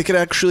camps so they could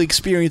actually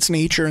experience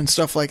nature and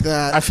stuff like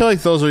that. I feel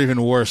like those are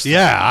even worse.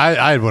 Yeah,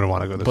 I wouldn't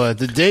want to go there. But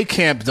the day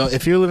camp,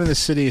 if you live in the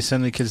city and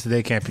send the kids to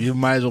day camp, you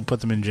might as well put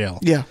them in jail.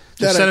 Yeah.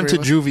 Just send them to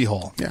juvie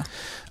hall. Yeah.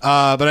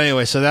 But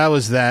anyway, so that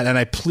was that. And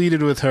I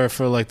pleaded with her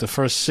for like the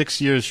first 6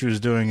 years she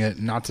was doing it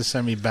not to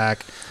send me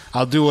back.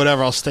 I'll do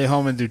whatever. I'll stay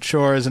home and do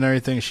chores and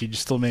everything. She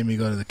just still made me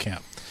go to the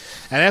camp.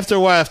 And after a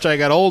while, after I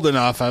got old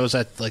enough, I was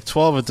at like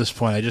 12 at this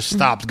point, I just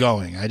stopped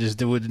going. I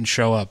just wouldn't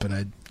show up, and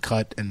I'd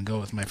cut and go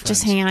with my friends.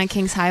 Just hanging on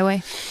Kings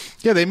Highway.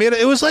 Yeah, they made it.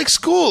 It was like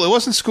school. It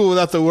wasn't school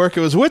without the work. It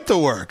was with the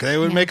work. They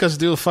would make us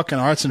do fucking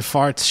arts and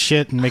farts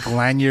shit and make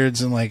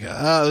lanyards and like, it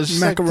was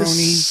just macaroni, like,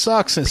 this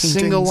sucks and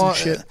single and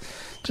shit.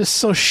 Just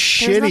so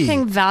shitty. There's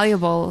nothing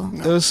valuable.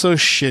 It was so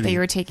shitty that you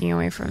were taking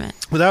away from it.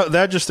 But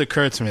that just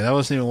occurred to me. That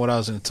wasn't even what I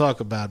was going to talk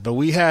about. But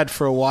we had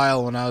for a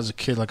while when I was a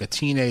kid, like a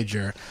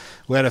teenager,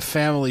 we had a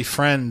family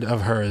friend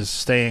of hers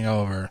staying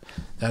over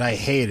that I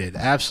hated,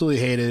 absolutely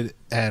hated.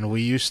 And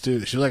we used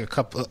to. She was like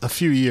a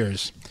few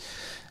years,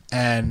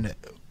 and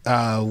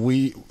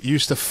we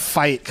used to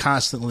fight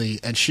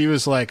constantly. And she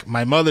was like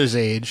my mother's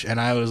age,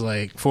 and I was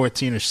like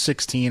 14 or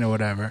 16 or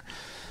whatever.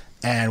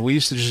 And we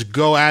used to just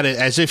go at it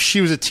as if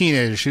she was a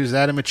teenager. She was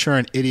that immature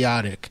and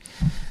idiotic.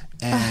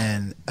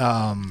 And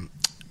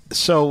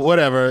so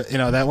whatever,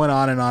 that went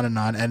on and on and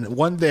on. And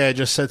one day I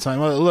just said to my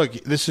mother, look,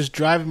 this is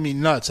driving me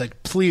nuts.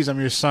 Like, please, I'm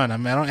your son.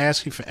 I don't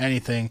ask you for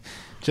anything.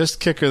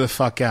 Just kick her the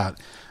fuck out.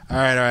 All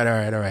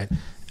right.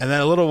 And then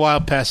a little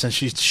while passed, and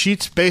she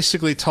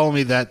basically told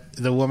me that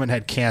the woman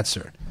had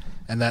cancer.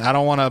 And that I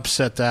don't want to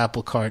upset the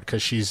apple cart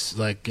because she's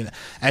like,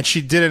 and she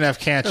didn't have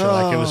cancer.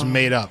 Like, it was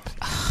made up.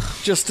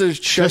 Just to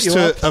shut you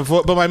up?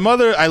 Avoid. But my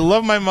mother, I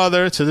love my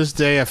mother to this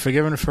day. I've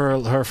forgiven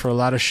her for a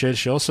lot of shit.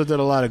 She also did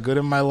a lot of good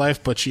in my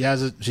life, but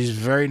she's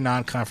very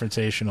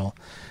non-confrontational.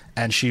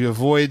 And she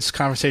avoids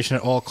conversation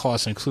at all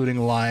costs, including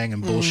lying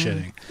and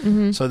bullshitting.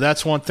 Mm-hmm. So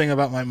that's one thing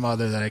about my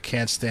mother that I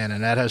can't stand,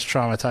 and that has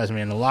traumatized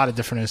me in a lot of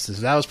different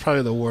instances. That was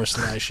probably the worst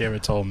lie she ever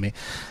told me.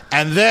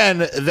 And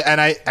then,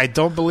 I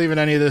don't believe in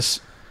any of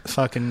this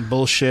fucking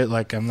bullshit.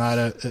 Like, I'm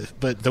not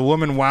but the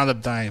woman wound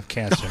up dying of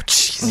cancer.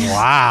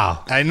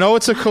 Wow. I know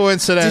it's a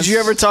coincidence. Did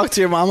you ever talk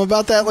to your mom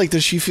about that? Like,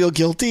 does she feel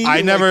guilty?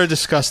 I never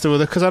discussed it with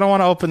her because I don't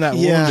want to open that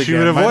wound again. She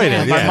would avoid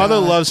it. My mother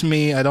loves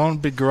me. I don't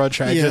begrudge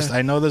her.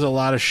 I know there's a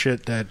lot of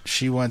shit that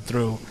she went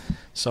through,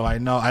 so I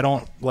know I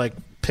don't like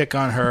pick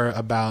on her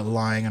about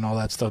lying and all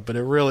that stuff. But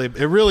it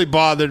really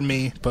bothered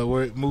me. But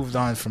we moved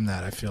on from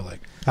that. I feel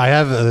like. I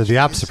have the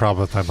opposite problem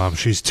with my mom.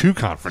 She's too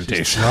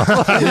confrontational.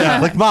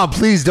 Like, Mom,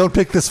 please don't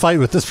pick this fight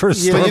with this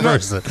person.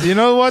 You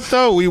know what,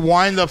 though? We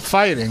wind up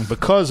fighting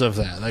because of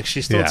that. Like,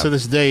 she still to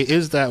this day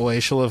is that way.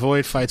 She'll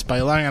avoid fights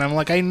by lying. And I'm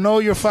like, I know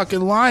you're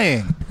fucking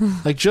lying.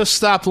 Like, just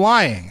stop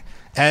lying.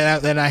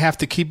 And then I have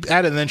to keep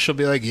at it. And then she'll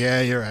be like,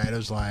 yeah, you're right. I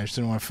was lying. I just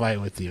didn't want to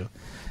fight with you.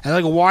 And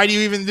like, why do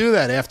you even do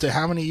that after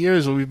how many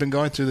years we've been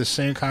going through the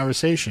same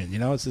conversation?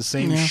 It's the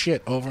same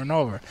shit over and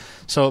over.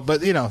 So,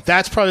 but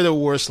that's probably the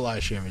worst lie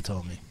she ever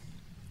told me.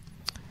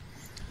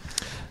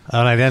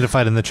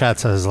 Unidentified in the chat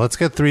says, let's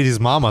get 3D's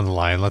mom on the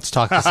line. Let's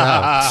talk this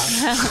out.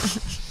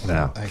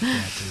 No. I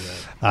can't do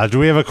that. Do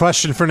we have a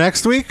question for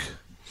next week?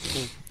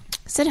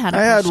 Sid had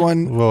I had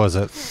one. What was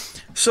it?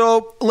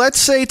 So let's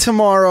say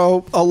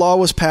tomorrow a law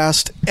was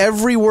passed.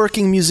 Every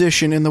working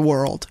musician in the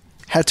world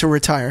had to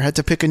retire, had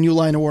to pick a new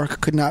line of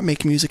work, could not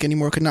make music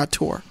anymore, could not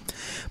tour.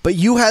 But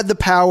you had the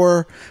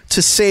power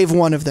to save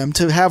one of them,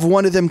 to have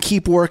one of them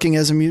keep working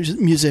as a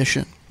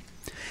musician.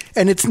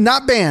 And it's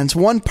not bands,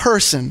 one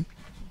person.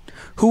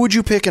 Who would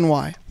you pick and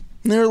why?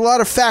 And there are a lot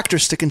of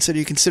factors to consider.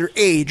 You consider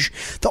age.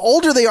 The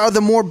older they are,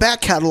 the more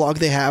back catalog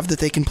they have that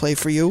they can play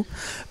for you.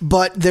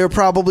 But they're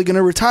probably going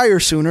to retire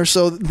sooner,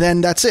 so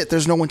then that's it.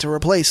 There's no one to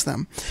replace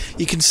them.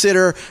 You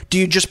consider, do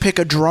you just pick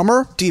a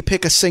drummer? Do you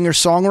pick a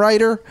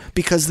singer-songwriter?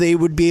 Because they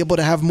would be able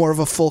to have more of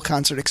a full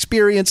concert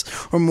experience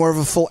or more of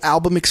a full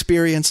album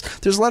experience.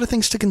 There's a lot of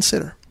things to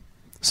consider.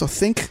 So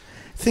think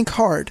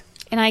hard.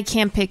 And I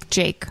can't pick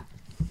Jake.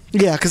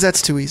 Yeah, because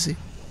that's too easy.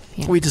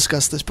 Yeah. We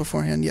discussed this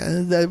beforehand.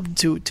 Yeah,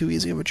 that's too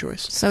easy of a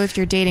choice. So if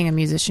you're dating a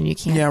musician, you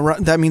can't. Yeah,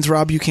 that means,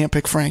 Rob, you can't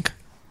pick Frank.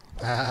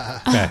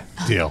 Okay,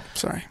 deal.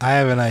 Sorry. I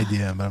have an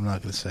idea, but I'm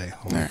not going to say.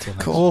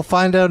 We'll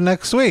find out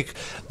next week.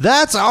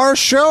 That's our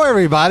show,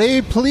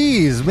 everybody.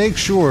 Please make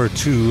sure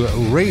to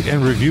rate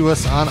and review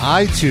us on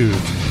iTunes.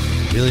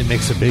 It really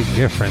makes a big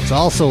difference.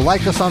 Also,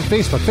 like us on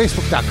Facebook,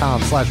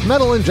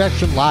 facebook.com/Metal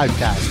Injection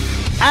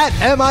Livecast, at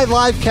MI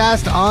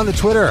Livecast on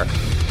Twitter.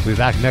 We'll be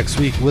back next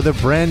week with a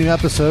brand new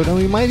episode, and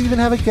we might even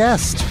have a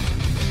guest.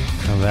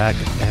 Come back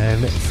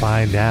and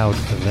find out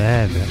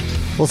then.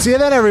 We'll see you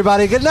then,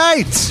 everybody. Good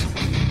night.